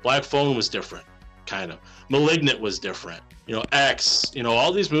said, Black Phone was different, kind of. ~Malignant was different. X.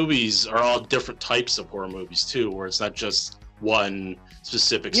 All these movies are all different types of horror movies too, where it's not just one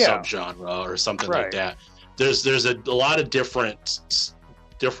specific subgenre or something like that. There's a lot of different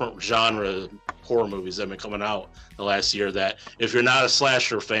genre horror movies that have been coming out the last year that if you're not a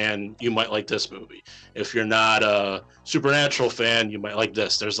slasher fan, you might like this movie. If you're not a supernatural fan, you might like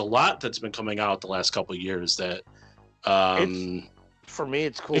this. There's a lot that's been coming out the last couple of years that for me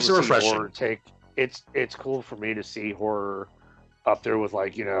it's cool to see horror take it's cool for me to see horror up there with,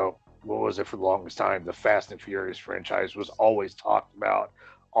 like, what was it for the longest time? The Fast and Furious franchise was always talked about,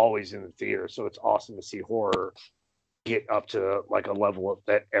 always in the theater. So it's awesome to see horror get up to like a level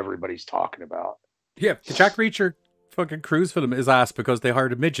that everybody's talking about. Yeah, the Jack Reacher fucking cruise film is ass because they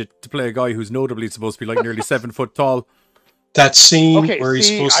hired a midget to play a guy who's notably supposed to be like nearly 7 foot tall. That scene where he's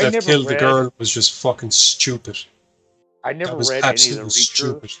supposed to have killed the girl was just fucking stupid. I never read any of the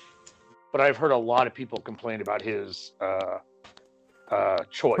Reacher, but I've heard a lot of people complain about his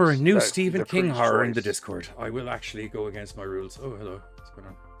choice. For a new Stephen King horror in the Discord, I will actually go against my rules. Oh, hello. What's going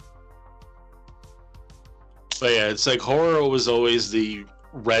on? But yeah, it's like horror was always the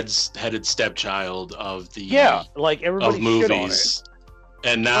red-headed stepchild of the like everybody of movies,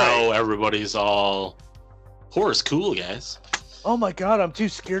 and now everybody's all horror's cool, guys. oh my god, I'm too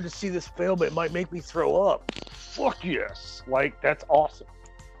scared to see this film. It might make me throw up. Fuck yes. Like, that's awesome.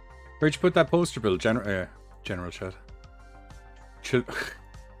 Where'd you put that poster, Bill? General chat.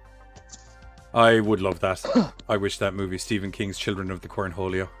 I would love that. I wish that movie, Stephen King's Children of the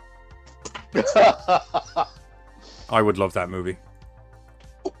Cornholio. I would love that movie.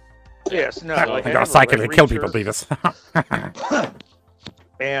 Yes, no. Like, I got a psychic and kill people, Beavis.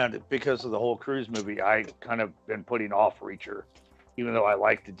 And because of the whole Cruise movie, I kind of been putting off Reacher, even though I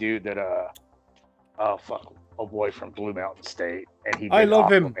like the dude that boy from Blue Mountain State, and he. I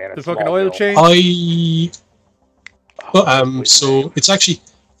love him. The fucking oil change. So it's actually,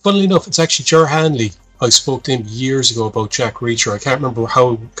 funnily enough, it's actually Ger Hanley. I spoke to him years ago about Jack Reacher. I can't remember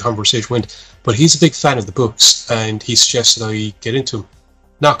how the conversation went, but he's a big fan of the books, and he suggested I get into them.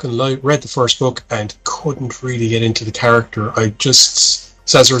 Not gonna lie, read the first book and couldn't really get into the character.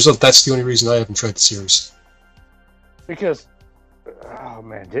 So as a result, that's the only reason I haven't tried the series. Because, oh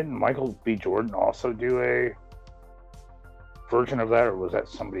man, didn't Michael B. Jordan also do a version of that, or was that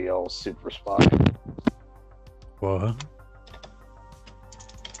somebody else, Super Spy? What?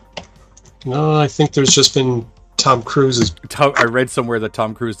 No, I think there's just been Tom Cruise's. I read somewhere that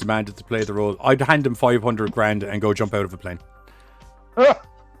Tom Cruise demanded to play the role. I'd hand him $500,000 and go jump out of a plane.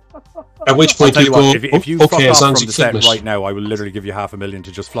 At which point you go, if you okay, fuck as long off as from you the set film it. right now, I will literally give you $500,000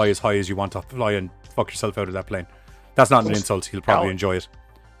 to just fly as high as you want to fly and fuck yourself out of that plane. That's not an insult. He'll probably enjoy it.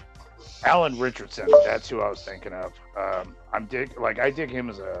 Alan Richardson, that's who I was thinking of. I dig him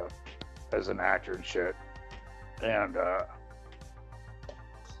as an actor and shit, and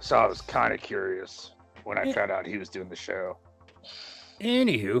so I was kind of curious when I found out he was doing the show.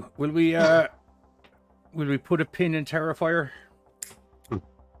 Anywho, will we put a pin in Terrifier?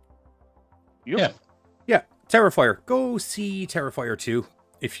 Yeah. Yeah, Terrifier. Go see Terrifier 2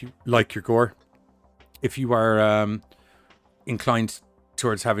 if you like your gore. If you are inclined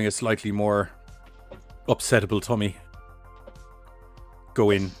towards having a slightly more upsettable tummy, go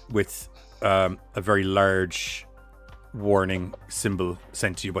in with a very large warning symbol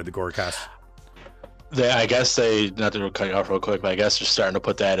sent to you by the Gorecast. I guess not to cut you off real quick, but I guess they're starting to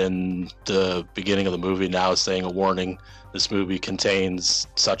put that in the beginning of the movie now, saying a warning, this movie contains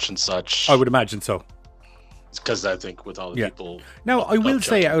such and such. I would imagine so. Because I think with all the people... Now, I will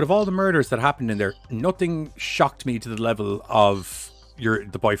say, out of all the murders that happened in there, nothing shocked me to the level of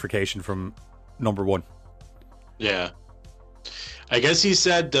the bifurcation from number 1. Yeah. I guess he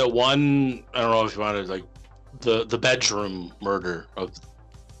said the one, I don't know if you wanted, like, the bedroom murder of...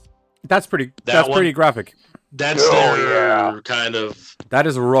 That's pretty graphic. That's kind of... That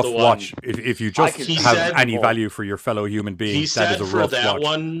is a rough watch. If you just have any value for your fellow human being, that is a rough watch.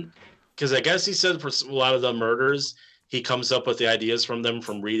 One, because I guess he said for a lot of the murders, he comes up with the ideas from them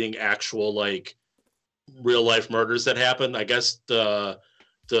from reading actual, like, real life murders that happened. I guess the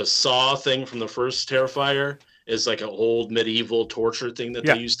saw thing from the first Terrifier is like an old medieval torture thing that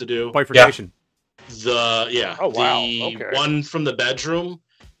they used to do. Bifurcation. The one from the bedroom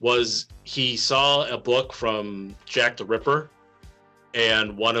was he saw a book from Jack the Ripper,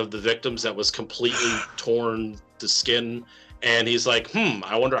 and one of the victims that was completely torn to skin, and he's like,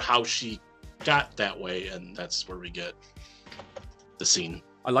 I wonder how she got that way, and that's where we get the scene.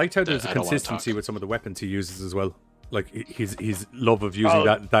 I liked how there's a consistency with some of the weapons he uses as well. Like his love of using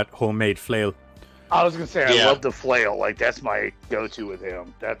that homemade flail. I was gonna say I love the flail. Like that's my go-to with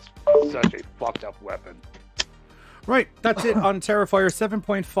him. That's such a fucked up weapon. Right, that's it on Terrifier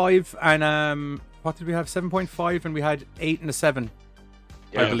 7.5, and what did we have? 7.5, and we had 8 and a 7,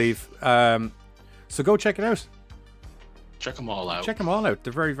 I believe. So go check it out. Check them all out. Check them all out.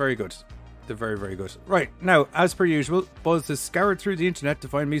 They're very, very good. They're very, very good. Right, now, as per usual, Buzz has scoured through the internet to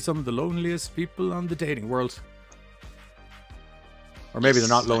find me some of the loneliest people on the dating world. Or maybe they're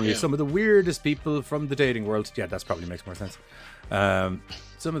not lonely. Some of the weirdest people from the dating world. Yeah, that probably makes more sense.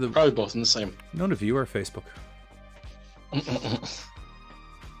 Some of them probably both in the same. None of you are Facebook.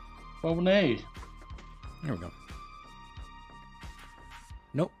 Well, nay. There we go.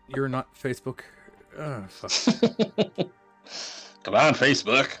 Nope, you're not Facebook. Oh, fuck. Come on,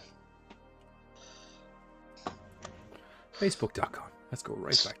 Facebook. Facebook.com. Let's go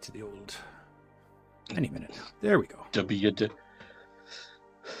right back to the old. Any minute now. There we go.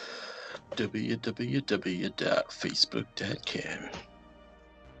 www.facebook.com/.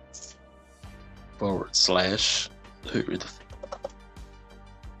 Who the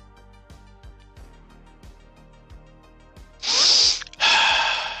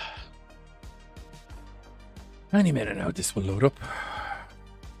Any minute now, this will load up.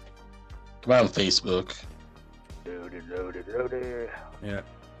 Come on, Facebook. Loaded. Yeah.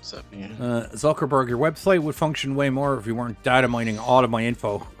 Zuckerberg, your website would function way more if you weren't data mining all of my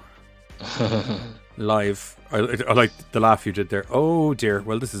info. Live. I like the laugh you did there. Oh dear.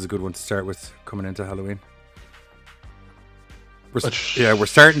 Well, this is a good one to start with coming into Halloween. We're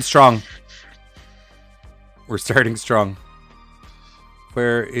starting strong. We're starting strong.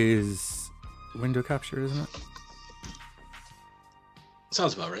 Where is window capture, isn't it?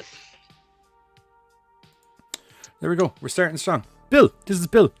 Sounds about right. There we go. We're starting strong. Bill. This is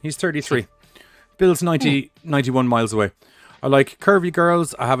Bill. He's 33. Bill's 91 miles away. I like curvy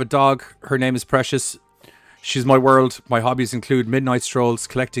girls. I have a dog. Her name is Precious. She's my world. My hobbies include midnight strolls,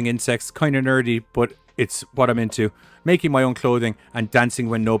 collecting insects, kind of nerdy, but it's what I'm into. Making my own clothing and dancing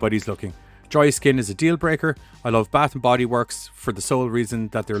when nobody's looking. Dry skin is a deal breaker. I love Bath and Body Works for the sole reason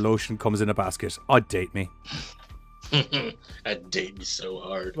that their lotion comes in a basket. I'd date me. I'd date me so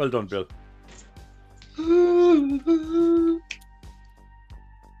hard. Well done, Bill.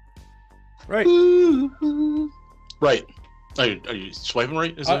 Right. Right. Are you swiping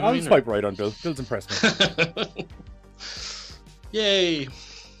right? Is that I'll swipe right on Bill. Bill's impressed me. Yay.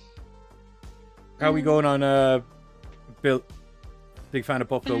 How we going on, Bill? Big fan of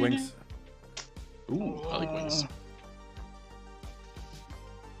buffalo wings. Ooh, I like wings.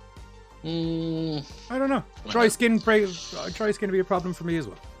 I don't know. Dry skin to be a problem for me as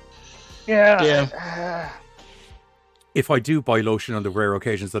well. Yeah. If I do buy lotion on the rare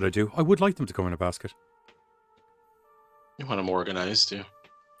occasions that I do, I would like them to come in a basket. You want them organized, too.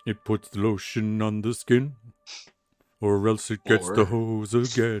 It puts the lotion on the skin, or else it gets the hose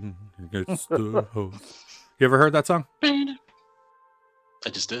again. It gets the hose. You ever heard that song? I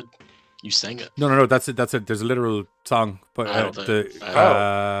just did. You sang it. No. That's it. There's a literal song, but the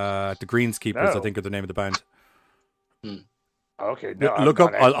Greenskeepers, I think, are the name of the band. Okay, no, look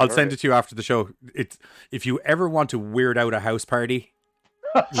up. I'll send it to you after the show. It's if you ever want to weird out a house party,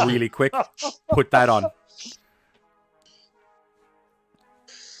 really quick, put that on.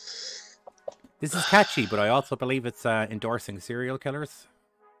 This is catchy, but I also believe it's endorsing serial killers.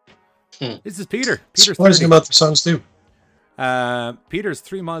 This is Peter. Peter's what is it about the songs do? Peter's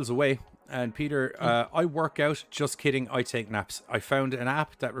 3 miles away. And Peter, I work out. Just kidding. I take naps. I found an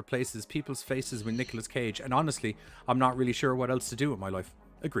app that replaces people's faces with Nicolas Cage. And honestly, I'm not really sure what else to do with my life.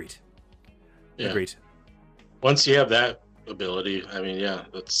 Agreed. Yeah. Agreed. Once you have that ability, I mean, yeah,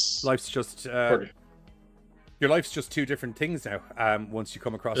 that's... Life's just... your life's just two different things now. Once you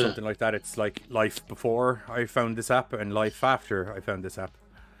come across something like that, it's like life before I found this app and life after I found this app.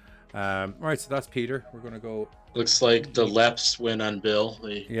 Right, so that's Peter. We're going to go... Looks like the Leps win on Bill.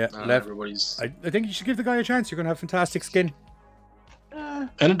 Everybody's... I think you should give the guy a chance. You're going to have fantastic skin. And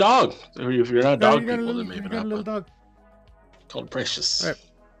a dog. If you're not dog people, then maybe not. A little dog. Called Precious. Right.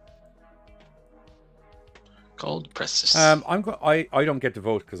 Called Precious. I don't get to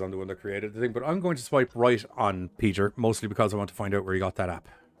vote because I'm the one that created the thing, but I'm going to swipe right on Peter, mostly because I want to find out where he got that app.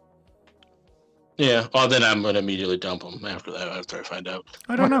 Yeah, well, then I'm going to immediately dump him after I find out.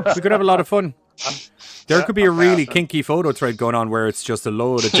 I don't know. We could have a lot of fun. There could be a really kinky photo thread going on where it's just a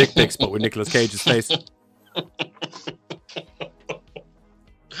load of dick pics, but with Nicolas Cage's face.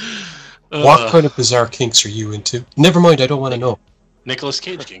 What kind of bizarre kinks are you into? Never mind, I don't want to know. Nicolas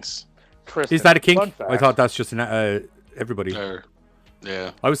Cage kinks. Tristan, is that a kink? I thought that's just everybody.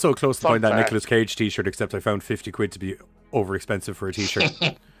 Yeah. I was so close to buying that Nicolas Cage t-shirt, except I found 50 quid to be over expensive for a t-shirt.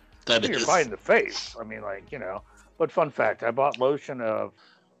 You're buying the face. I mean, like, you know. But fun fact, I bought lotion as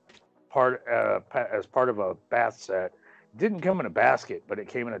part of a bath set. It didn't come in a basket, but it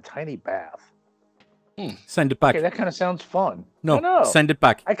came in a tiny bath. Send it back. Okay, that kind of sounds fun. No, send it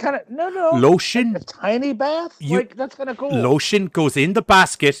back. I kind of no. Lotion. A tiny bath. That's kind of cool. Lotion goes in the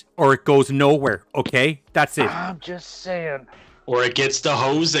basket, or it goes nowhere. Okay, that's it. I'm just saying. Or it gets the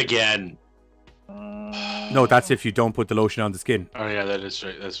hose again. No, that's if you don't put the lotion on the skin. Oh yeah, that is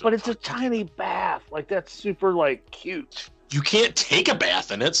right. But it's a tiny bath. Like that's super cute. You can't take a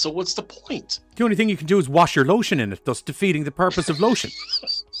bath in it, so what's the point? The only thing you can do is wash your lotion in it, thus defeating the purpose of lotion.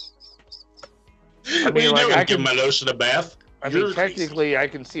 I mean, I give my lotion a bath. I mean, technically, I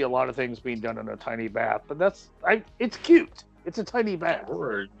can see a lot of things being done in a tiny bath, but it's cute. It's a tiny bath.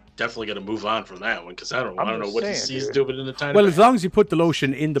 We're definitely going to move on from that one because I don't know what he sees doing in a tiny. Well, bath. as long as you put the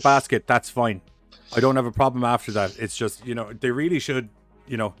lotion in the basket, that's fine. I don't have a problem after that. It's just, they really should,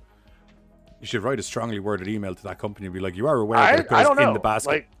 you should write a strongly worded email to that company and be like, you are aware that it goes in the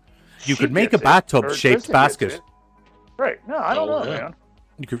basket. You could make a bathtub-shaped basket. Right. No, I don't know, man.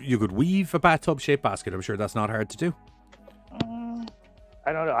 You could weave a bathtub-shaped basket. I'm sure that's not hard to do.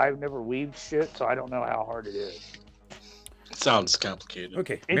 I don't know. I've never weaved shit, so I don't know how hard it is. It sounds complicated.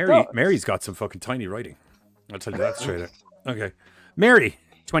 Okay, Mary's got some fucking tiny writing. I'll tell you that straight up. Okay. Mary,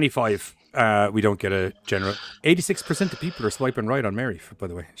 25. We don't get a general. 86% of people are swiping right on Mary, by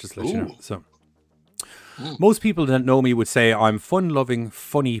the way. Just to let you know. So, most people that know me would say I'm fun-loving,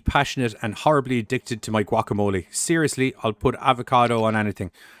 funny, passionate, and horribly addicted to my guacamole. Seriously, I'll put avocado on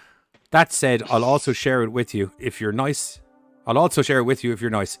anything. That said, I'll also share it with you if you're nice.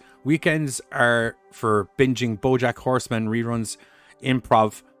 Weekends are for binging BoJack Horseman reruns,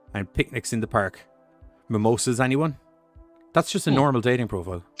 improv, and picnics in the park. Mimosas, anyone? That's just a normal dating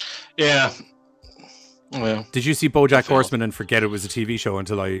profile. Yeah. Well, did you see BoJack Horseman and forget it was a TV show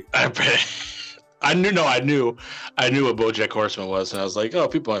until I knew what BoJack Horseman was, and I was like, oh,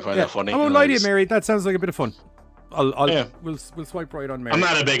 people might find that funny. I won't lie to you, Mary. That sounds like a bit of fun. We'll swipe right on Mary. I'm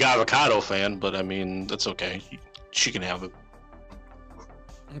not a big avocado fan, but I mean, that's okay. She can have it.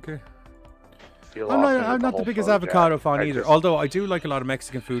 Okay. I'm not the biggest avocado fan either. Although I do like a lot of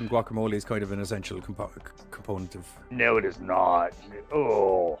Mexican food, and guacamole is kind of an essential component of. No, it is not.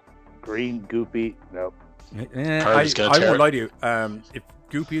 Oh, green goopy. Nope. I won't lie to you. If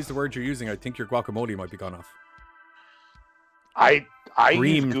goopy is the word you're using, I think your guacamole might be gone off. I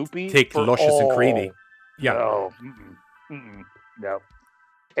Cream, use goopy thick, for luscious, and all. creamy. Yeah. No. No.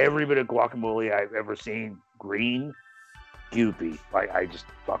 Every bit of guacamole I've ever seen, green, goopy. Like, I just,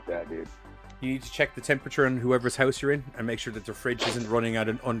 fuck that, dude. You need to check the temperature on whoever's house you're in and make sure that their fridge isn't running at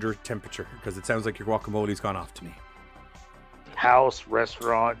an under temperature, because it sounds like your guacamole's gone off to me. House,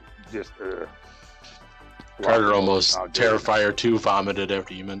 restaurant, just Carter almost Terrifier 2 vomited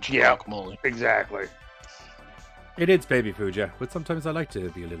after you mentioned guacamole. Exactly. It is baby food, yeah, but sometimes I like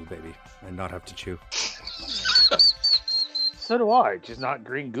to be a little baby and not have to chew. So do I, just not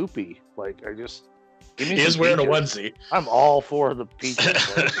green goopy. Like, I just... He is wearing a onesie. I'm all for the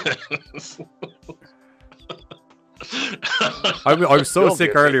peaches. I was so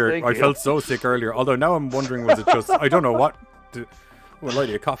sick earlier. I felt so sick earlier. Although now I'm wondering, was it just... I don't know what... Well,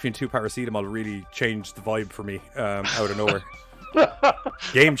 lady, a coffee and 2 paracetamol really changed the vibe for me out of nowhere.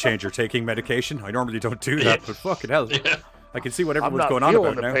 Game changer, taking medication. I normally don't do that, but fucking hell. Yeah. I can see what everyone's going on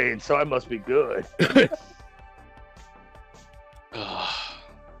about the now. Pain, so I must be good.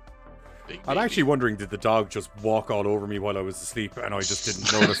 I'm actually wondering, did the dog just walk all over me while I was asleep and I just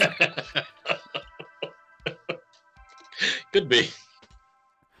didn't notice? Could be.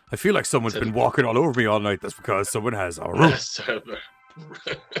 I feel like someone's been walking all over me all night. That's because someone has a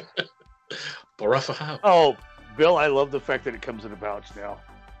Oh, Bill, I love the fact that it comes in a pouch now.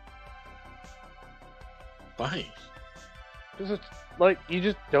 Why? Because it's like, you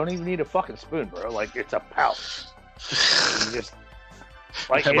just don't even need a fucking spoon, bro. Like, it's a pouch. You just...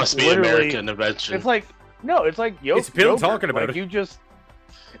 Like, that must be American invention. It's like, no, it's like it's Bill Gogurt. talking about like, it. You just,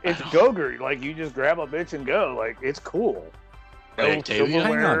 it's Gogurt. Like, you just grab a bitch and go. Like, it's cool. Hey,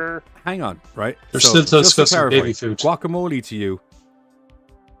 hang on, right? They're still discussing baby food. Guacamole to you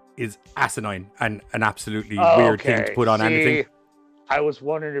is asinine and an absolutely weird thing to put on anything. I was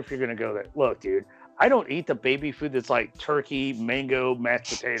wondering if you're going to go there. Look, dude, I don't eat the baby food that's like turkey, mango,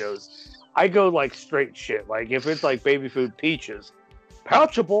 mashed potatoes. I go like straight shit. Like, if it's like baby food, peaches.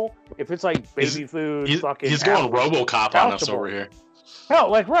 Pouchable. If it's like baby food, fucking. He's going RoboCop on us over here. No,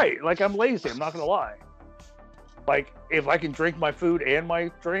 like like I'm lazy. I'm not gonna lie. Like, if I can drink my food and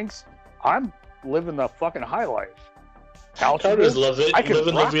my drinks, I'm living the fucking high life. Carter's living I can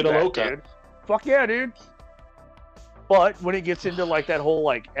la rock vida that, loca. dude. Fuck yeah, dude. But when it gets into like that whole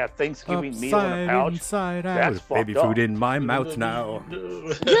like at Thanksgiving meal in a pouch, that's fucked baby up. food in my mouth now.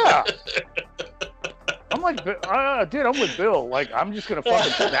 Yeah. I'm like, dude, I'm with Bill. Like, I'm just gonna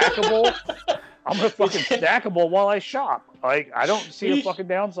fucking snackable. I'm gonna fucking snackable while I shop. Like, I don't see a fucking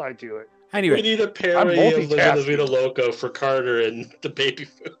downside to it. Anyway, we need a parody of Living La Vida Loca for Carter and the baby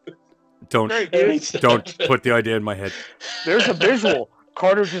food. Don't put the idea in my head. There's a visual.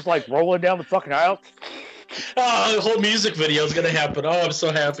 Carter's just like rolling down the fucking aisle. Oh, the whole music video is gonna happen. Oh, I'm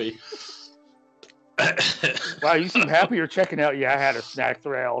so happy. Wow, you seem happy you're checking out. Yeah, I had a snack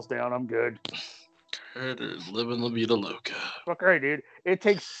 3 hours down. I'm good. Carter's living La Vida Loca. Fuck right, dude. It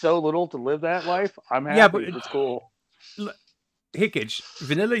takes so little to live that life. I'm happy. Yeah, but it's cool. Hickage,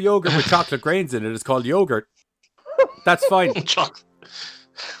 vanilla yogurt with chocolate grains in it is called yogurt. That's fine.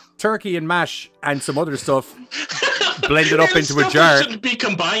 Turkey and mash and some other stuff blended up into a jar. Shouldn't be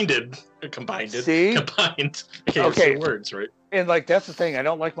combined. See? Combined. Okay. Words, right? And like, that's the thing. I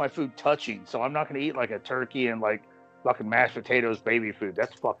don't like my food touching, so I'm not going to eat like a turkey and like fucking mashed potatoes baby food.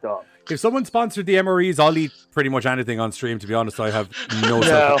 That's fucked up. If someone sponsored the MREs, I'll eat pretty much anything on stream. To be honest, I have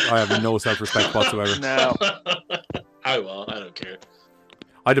no self-respect whatsoever. No. I will. I don't care.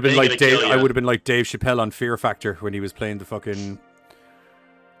 I'd have been like Dave. I would have been like Dave Chappelle on Fear Factor when he was playing the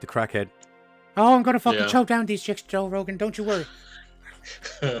crackhead. Oh, I'm gonna fucking choke down these chicks, Joe Rogan. Don't you worry.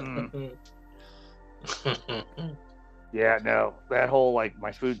 Yeah, no, that whole like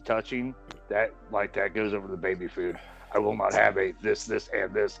my food touching that goes over the baby food. I will not have this,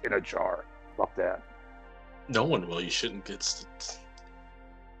 and this in a jar. Fuck that. No one will. You shouldn't. It's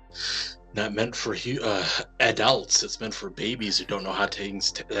not meant for adults. It's meant for babies who don't know how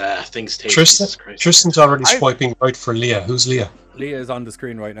things taste. Tristan's already swiping right for Leah. Who's Leah? Leah is on the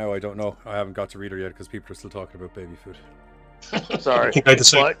screen right now. I don't know. I haven't got to read her yet because people are still talking about baby food. Sorry, I think I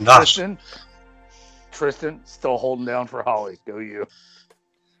decided but not. Tristan still holding down for Holly. Go you.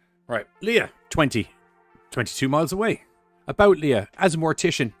 Right, Leah, 22 miles away. About Leah, as a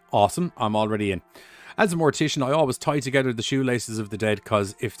mortician, awesome, I'm already in. As a mortician, I always tie together the shoelaces of the dead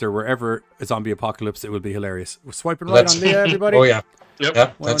because if there were ever a zombie apocalypse, it would be hilarious. We're swiping right on Leah, everybody. Oh, yeah. Yep.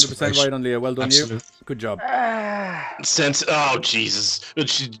 Yeah, 100% right on Leah. Well done, you. Good job. Oh, Jesus. Did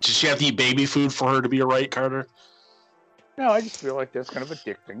she have to eat baby food for her to be a right, Carter? No, I just feel like that's kind of a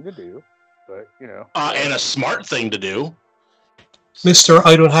dick thing to do. But, you know. And a smart thing to do. Mister,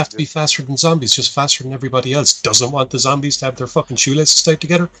 I don't have to be faster than zombies, just faster than everybody else. Doesn't want the zombies to have their fucking shoelaces tied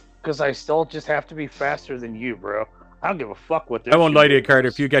together? Because I still just have to be faster than you, bro. I don't give a fuck what they're I won't lie to you, Carter.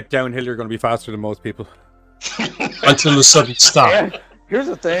 If you get downhill, you're going to be faster than most people. Until the sudden stop. And here's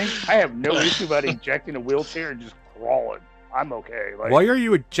the thing. I have no issue about ejecting a wheelchair and just crawling. I'm okay. Like, why are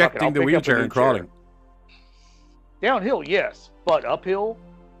you ejecting I'll the pick up a wheelchair new and crawling? chair. Downhill, yes. But uphill,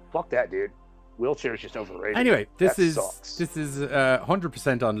 fuck that, dude. Wheelchair is just overrated. Anyway, this That is sucks.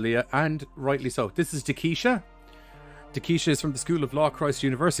 100% on Leah, and rightly so. This is Takesha. Takesha is from the School of Law, Christ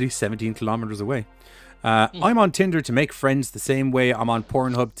University, 17 kilometers away. I'm on Tinder to make friends the same way I'm on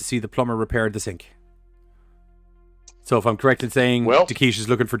Pornhub to see the plumber repair the sink. So if I'm correct in saying Takesha's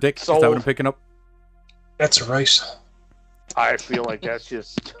looking for dick, is that what I'm picking up? That's right. I feel like that's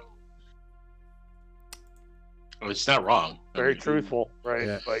just It's not wrong. very truthful, right?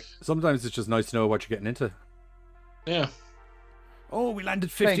 Yeah. Like, Sometimes it's just nice to know what you're getting into. Yeah. Oh, we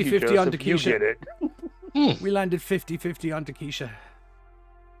landed thank you, 50-50 on Joseph. You Takesha. get it. We landed 50-50 on Takesha.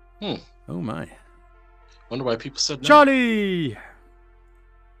 Oh my. Wonder why people said no. Johnny!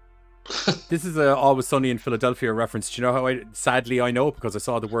 This is a Always Sunny in Philadelphia reference. Do you know how sadly I know? Because I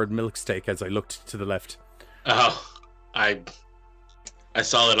saw the word milk steak as I looked to the left. Oh, I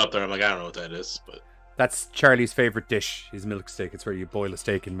saw that up there. I'm like, I don't know what that is, but That's Charlie's favorite dish, is milk steak. It's where you boil a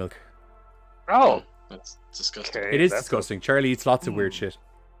steak in milk. Oh, that's disgusting. okay. It is That's disgusting. Charlie eats lots of weird shit.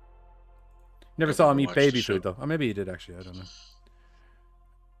 Never saw him eat watched baby the show. food, though. Or maybe he did, actually. I don't know.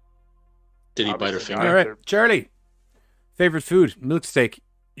 Did he bite her finger? All right, Charlie. Favorite food, milk steak.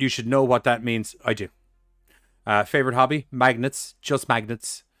 You should know what that means. I do. Favorite hobby, magnets, just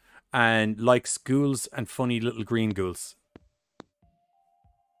magnets. And likes ghouls and funny little green ghouls.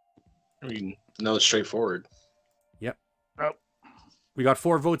 I mean, no, it's straightforward. Yep. Oh. We got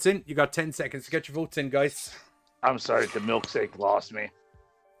 4 votes in. You got 10 seconds to get your votes in, guys. I'm sorry, the milkshake lost me.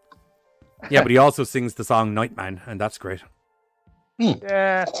 Yeah, but he also sings the song Nightman, and that's great.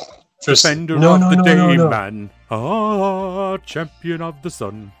 Yeah. Defender No, of no, the no, day, no, no. man. Ah, champion of the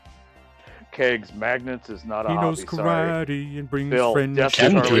sun. Kegs, magnets is not a He hobby. knows karate and brings Bill, friendship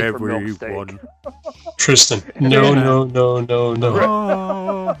definitely to for milk steak. everyone. Tristan. No, no, no, no, no.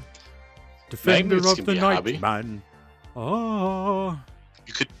 Ah, defender Magnets of can the be a night, hobby. man. Ah,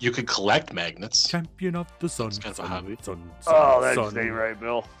 You could collect magnets. champion of the sun. It's kind of a hobby. Sun, Oh, that sun. just ain't right,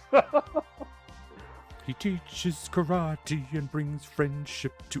 Bill. He teaches karate and brings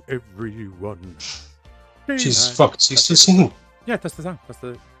friendship to everyone. Jesus fuck, is he still singing? Yeah, that's the song. That's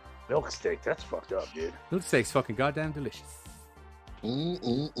the Milk steak, that's fucked up, dude. milk steak's fucking goddamn delicious.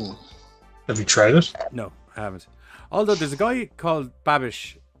 Have you tried it? No, I haven't. Although there's a guy called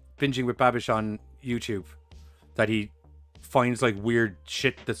Babish, Binging with Babish on YouTube, that he finds like weird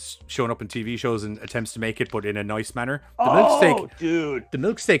shit that's shown up in TV shows and attempts to make it, but in a nice manner. The milk steak, dude. The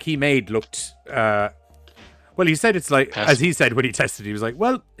milk steak he made looked. Well, he said it's like, as he said when he tested, he was like,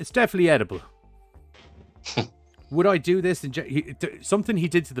 "Well, it's definitely edible." Would I do this? Something he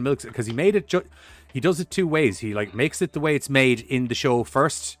did to the milk, because he made it. He does it 2 ways. He like makes it the way it's made in the show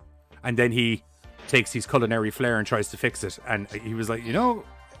first, and then he takes his culinary flair and tries to fix it. And he was like,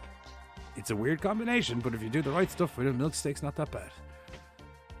 it's a weird combination, but if you do the right stuff with it, milk steak's not that bad.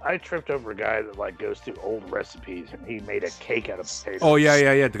 I tripped over a guy that like goes through old recipes and he made a cake out of potatoes. Oh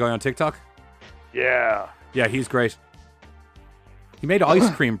yeah. The guy on TikTok. Yeah. Yeah, he's great. He made ice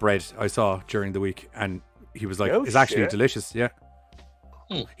cream bread I saw during the week, and he was like, No it's actually shit. delicious. Yeah.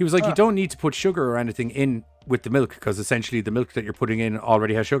 He was like, you don't need to put sugar or anything in with the milk, because essentially the milk that you're putting in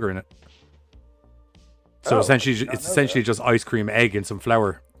already has sugar in it. So essentially, it's essentially just ice cream, egg, and some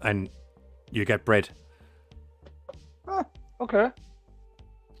flour, and you get bread. Okay.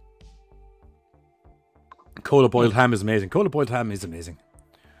 Cola boiled ham is amazing. Cola boiled ham is amazing.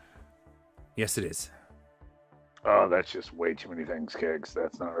 Yes, it is. Oh, that's just way too many things, Kegs.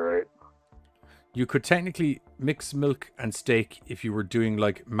 That's not right. You could technically mix milk and steak if you were doing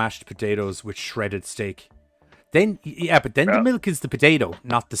like mashed potatoes with shredded steak. Then, but then the milk is the potato,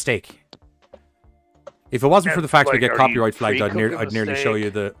 not the steak. If it wasn't for the fact we get copyright flagged, I'd nearly show you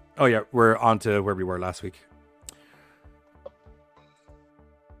the... Oh yeah, we're on to where we were last week.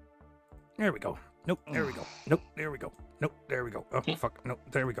 There we go. Nope, there we go. Nope, there we go. Nope, there we go. Oh, fuck. Nope,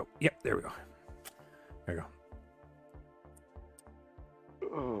 there we go. Yep, there we go. There we go.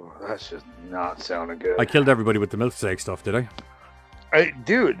 Oh, that's just not sounding good. I killed everybody with the milk steak stuff, did I?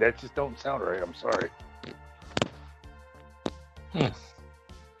 Dude, that just don't sound right. I'm sorry. And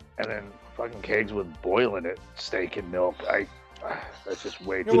then fucking Kegs with boiling it, steak and milk. That's just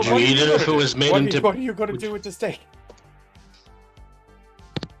way too much. Would you eat it if it was made into... What are you going to do with the steak?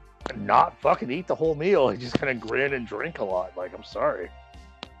 Not fucking eat the whole meal. He's just gonna grin and drink a lot. Like, I'm sorry.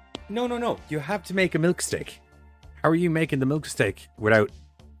 No. You have to make a milk steak. How are you making the milk steak without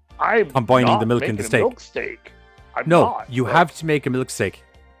I'm combining the milk and the steak? Milk steak. You have to make a milk steak.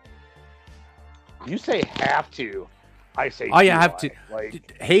 You say have to. I say you have to.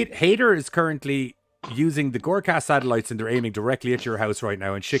 Like, Hater is currently using the Gorecast satellites and they're aiming directly at your house right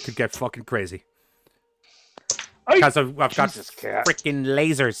now, and shit could get fucking crazy. Because I've got freaking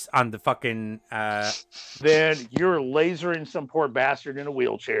lasers on the fucking... Then you're lasering some poor bastard in a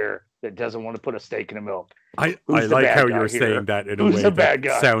wheelchair that doesn't want to put a steak in the milk. I like how you're saying that in a way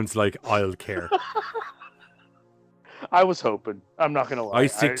that sounds like I'll care. I was hoping. I'm not going to lie. I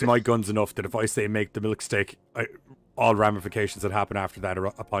stick to my guns enough that if I say make the milk steak, all ramifications that happen after that are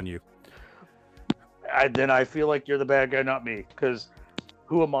upon you. Then I feel like you're the bad guy, not me. Because...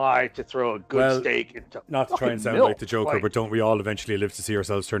 who am I to throw a good steak into not to try and sound milk? like the Joker, but don't we all eventually live to see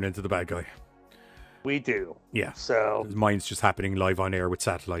ourselves turn into the bad guy? We do. Yeah. So mine's just happening live on air with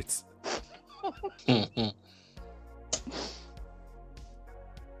satellites.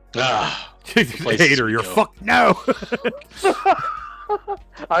 Hater, you're fucked now.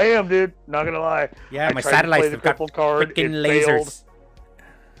 I am, dude. Not gonna lie. Yeah, my satellites have got freaking lasers.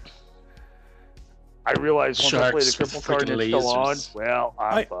 I realized once I play the cripple card and it's still on, well,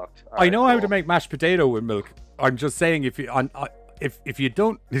 I'm fucked. I know how to make mashed potato with milk. I'm just saying, if you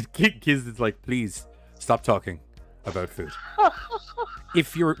don't, kids, it's like, please stop talking about food.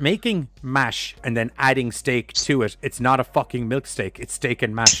 If you're making mash and then adding steak to it, it's not a fucking milk steak. It's steak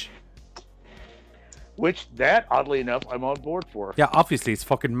and mash. Which, that, oddly enough, I'm on board for. Yeah, obviously, it's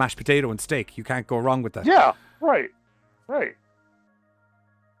fucking mashed potato and steak. You can't go wrong with that. Yeah, right.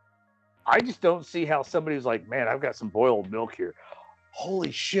 I just don't see how somebody's like, man, I've got some boiled milk here.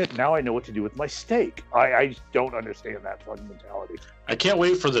 Holy shit, now I know what to do with my steak. I just don't understand that fucking mentality. I can't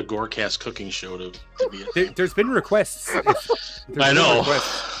wait for the Gorecast cooking show to be... There's been requests. I know.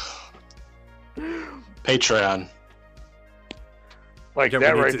 Patreon. Like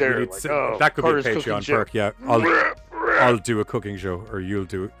that right there. That could be a Patreon perk, yeah. I'll do a cooking show, or you'll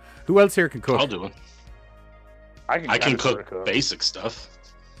do it. Who else here can cook? I'll do it. I can cook basic stuff.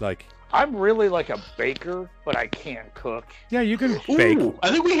 Like... I'm really like a baker, but I can't cook. Yeah, you can bake. I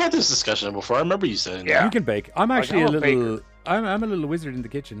think we had this discussion before. I remember you saying that. You can bake. I'm actually I'm a little wizard in the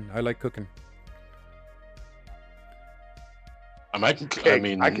kitchen. I like cooking. I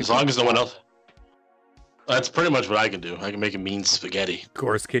mean, as long as no one else. That's pretty much what I can do. I can make a mean spaghetti.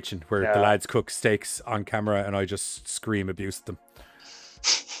 Gore's kitchen, where the lads cook steaks on camera, and I just scream abuse at them.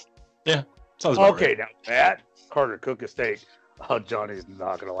 Yeah, sounds about okay. Right. Now that Carter cook a steak. Oh, Johnny's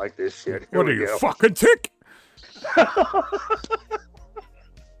not gonna like this shit. What are you, fucking tick?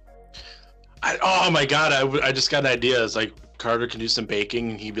 Oh my god! I just got an idea. It's like Carter can do some baking,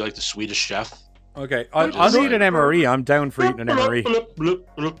 and he'd be like the Swedish chef. Okay, I'll eat an MRE. I'm down for eating an MRE.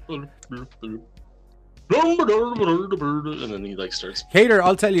 And then he like starts. Hater,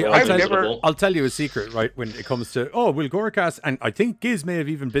 I'll tell you a secret. Right, when it comes to will Gorecast, and I think Giz may have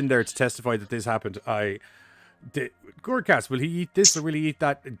even been there to testify that this happened. Gorecast, will he eat this or will he eat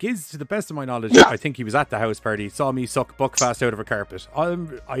that? Giz, to the best of my knowledge, I think he was at the house party, saw me suck Buckfast out of a carpet.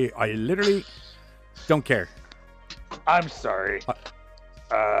 I literally don't care. I'm sorry.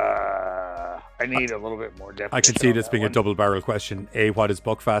 I need a little bit more definition. I can see this being a double-barrel question. A, what is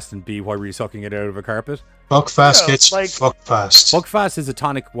Buckfast? And B, why were you sucking it out of a carpet? Buckfast gets Buckfast. Buckfast is a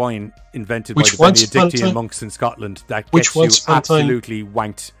tonic wine invented by the Benedictine monks in Scotland that gets you absolutely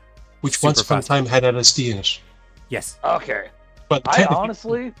wanked. Which once upon a time had LSD in it. Yes. Okay. But I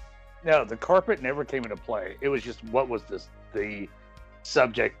honestly, no, the carpet never came into play. It was just, what was this? The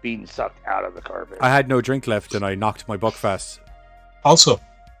subject being sucked out of the carpet. I had no drink left and I knocked my Buckfast. Also,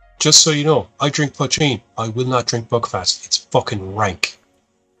 just so you know, I drink poutine. I will not drink Buckfast. It's fucking rank.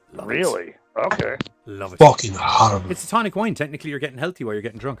 Really? Okay. Love it. Fucking horrible. It's a tonic wine. Technically, you're getting healthy while you're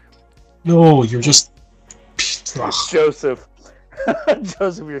getting drunk. No, you're just... Joseph.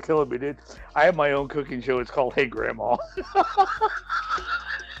 Joseph, you're killing me, dude. I have my own cooking show. It's called Hey Grandma.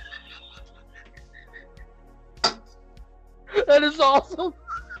 That is awesome.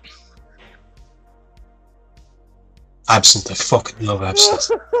 Absinthe. I fucking love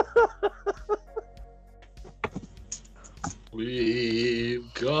absinthe.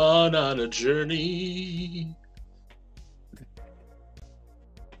 We've gone on a journey.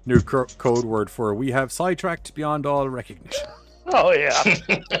 New code word for we have sidetracked beyond all recognition. Oh, yeah.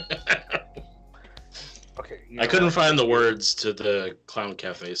 Okay. I couldn't find the words to the Clown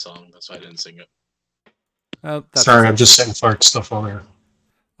Cafe song. That's why I didn't sing it. Sorry, I'm just setting fire to stuff over here.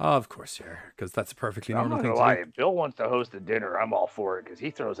 Oh, of course you are, because that's a perfectly I'm normal not thing gonna lie. to do. If Bill wants to host a dinner, I'm all for it because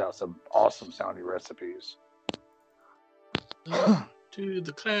he throws out some awesome sounding recipes. To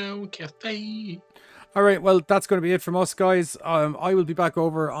the Clown Cafe. All right, well, that's going to be it from us, guys. I will be back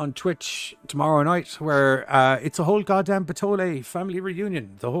over on Twitch tomorrow night, where it's a whole goddamn Batole family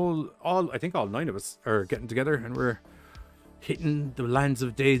reunion. I think all 9 of us are getting together, and we're hitting the lands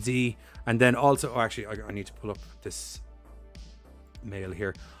of Daisy. And then also, actually, I need to pull up this mail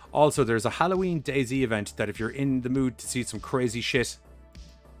here. Also, there's a Halloween Daisy event that if you're in the mood to see some crazy shit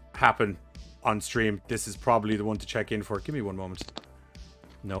happen on stream, this is probably the one to check in for. Give me one moment.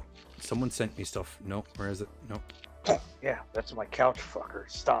 No. Someone sent me stuff. No, where is it? No. Yeah, that's my couch fucker.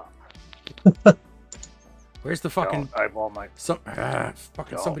 Stop. Where's the fucking... Don't. I have all my... fucking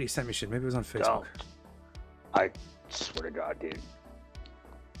Don't. somebody sent me shit. Maybe it was on Facebook. Don't. I swear to God, dude.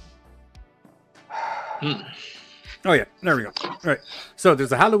 Oh yeah, there we go. All right. So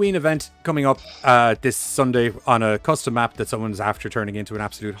there's a Halloween event coming up this Sunday on a custom map that someone's after turning into an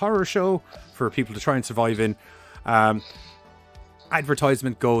absolute horror show for people to try and survive in.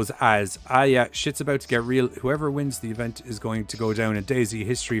 Advertisement goes as, yeah, shit's about to get real. Whoever wins the event is going to go down in Daisy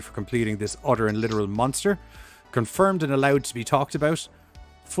history for completing this utter and literal monster. Confirmed and allowed to be talked about.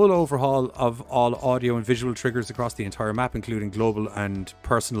 Full overhaul of all audio and visual triggers across the entire map, including global and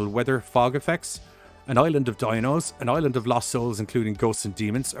personal weather fog effects. An island of dinos, an island of lost souls, including ghosts and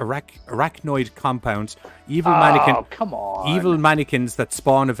demons, arachnoid compounds, evil mannequins that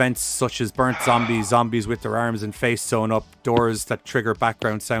spawn events such as burnt zombies, zombies with their arms and face sewn up, doors that trigger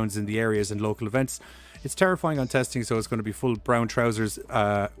background sounds in the areas and local events. It's terrifying on testing, so it's going to be full brown trousers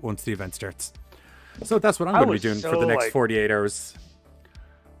once the event starts. So that's what I'm going to be doing for the next 48 hours.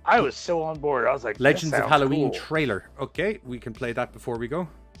 I was so on board. I was like, Legends of Halloween cool. trailer. Okay, we can play that before we go.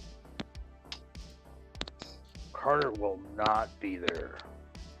 Carter will not be there.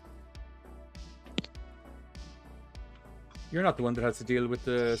 You're not the one that has to deal with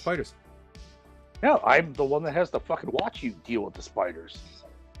the spiders. No, I'm the one that has to fucking watch you deal with the spiders.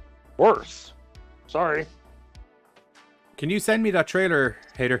 Worse. Sorry. Can you send me that trailer,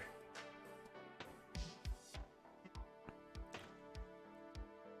 Hater?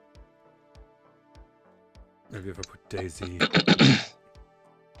 Maybe if I put Daisy...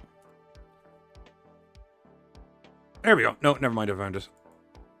 There we go. No, never mind. I found it.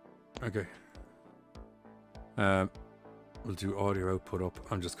 Okay. We'll do audio output up.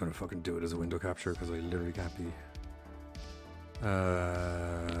 I'm just going to fucking do it as a window capture because I literally can't be...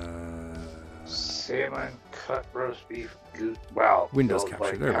 Salmon, cut roast beef, goose. Wow. Windows so, capture.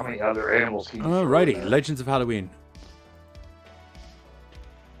 like, There how we many go. other animals can you Alrighty. throw in there? Legends of Halloween.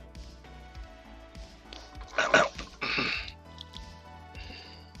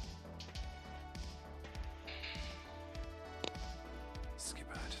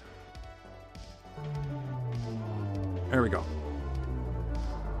 There we go.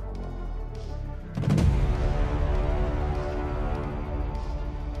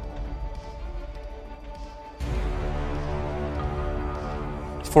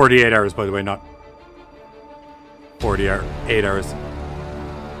 It's 48 hours, by the way, not 8 hours.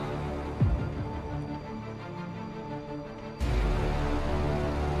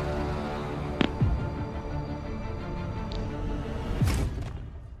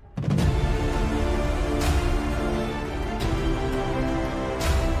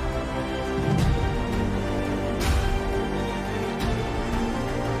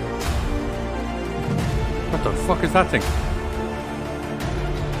 What the fuck is that thing?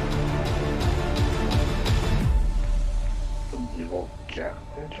 Evil Jack.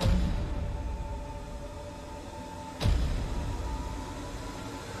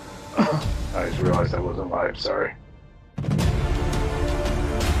 I just realized I wasn't live, sorry.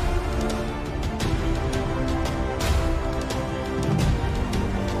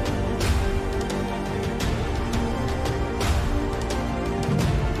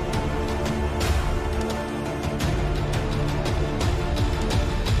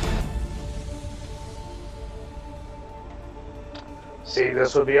 See,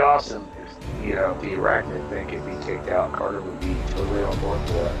 this would be awesome. If, you know, the arachnid thing could be kicked out. Carter would be totally on board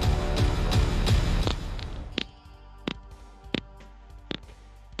for that.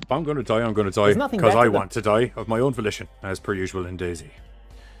 If I'm going to die, I'm going to die because I want to die of my own volition, as per usual in Daisy.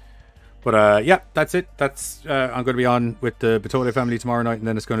 But yeah, that's it. That's I'm going to be on with the Batole family tomorrow night, and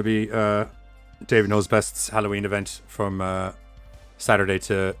then it's going to be David Knows Best's Halloween event from Saturday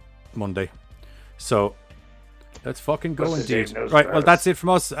to Monday. So let's fucking go indeed. Right, well, that's it from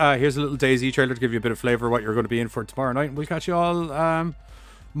us. Here's a little Daisy trailer to give you a bit of flavour of what you're going to be in for tomorrow night. And we'll catch you all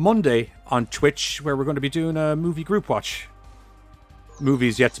Monday on Twitch, where we're going to be doing a movie group watch.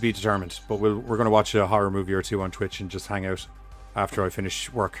 Movies yet to be determined, but we're going to watch a horror movie or two on Twitch and just hang out after I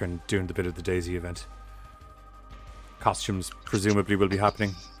finish work and doing the bit of the Daisy event. Costumes presumably will be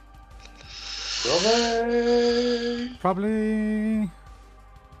happening. Probably.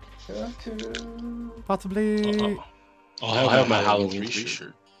 Possibly. I'll have my Halloween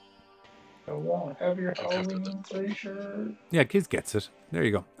t-shirt. I won't have your Halloween t-shirt. Yeah, kids gets it. There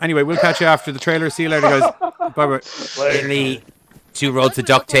you go. Anyway, we'll catch you after the trailer. See you later, guys. Bye-bye. Literally 2 rolls of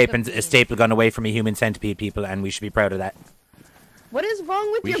duct tape and a staple gun away from a human centipede, people, and we should be proud of that. What is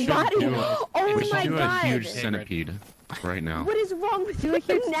wrong with your body? Oh my god! A huge centipede right now. What is wrong with Do a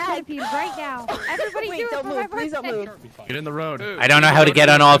huge centipede right now. Everybody do it don't for move. my Please don't birthday. move. Get in the road. I don't know how to get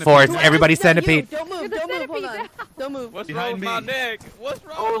on all fours. Everybody centipede. Don't move. Don't move. Hold on. Don't move. What's wrong with my neck? What's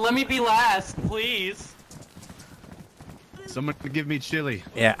wrong? Oh, let me be last, please. Someone give me chili.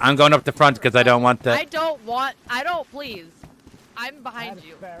 Yeah, I'm going up the front because I don't want the... I don't, please. I'm behind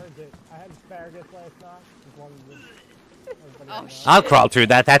you. I had asparagus last night. Oh, shit. I'll crawl through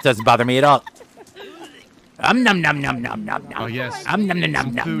that. That doesn't bother me at all. Num num num num num num. Oh yes. Num num num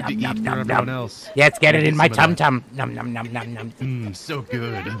num Food num to num eat for num everyone num. else. Yes, get it in my Some tum of that. tum. Num num num num num. So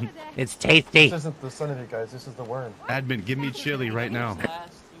good. It's tasty. This isn't the centipede, guys. This is the worm. Admin, give me chili right now.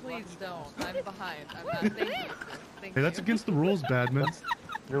 Please don't. I'm behind. I'm not. Thank you. Thank Hey, that's you. against the rules, Badman.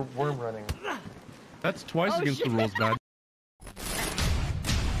 You're worm running. That's twice Oh, against shit. the rules, Bad.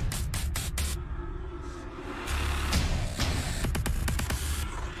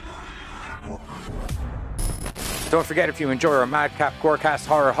 Don't forget, if you enjoy our Madcap Gorecast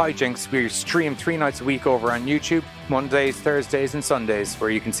horror hijinks, we stream 3 nights a week over on YouTube, Mondays, Thursdays, and Sundays, where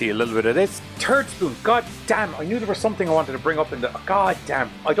you can see a little bit of this. Turd spoon, god damn, I knew there was something I wanted to bring up in the... God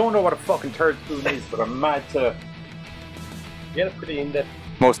damn, I don't know what a fucking turd spoon is, but I'm mad to... Get it pretty in depth.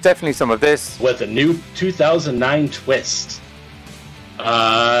 Most definitely some of this. With a new 2009 twist.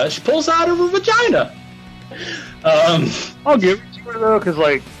 She pulls out of her vagina. I'll give it to her though, because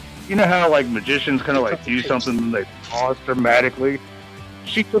like, you know how like magicians kind of like do something and they pause dramatically.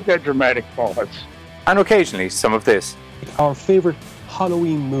 She took that dramatic pause. And occasionally some of this. Our favorite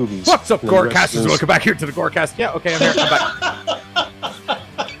Halloween movies. What's up, And the rest Gorecasters? is- Welcome back here to the Gorecast. Yeah, okay, I'm here. I'm back.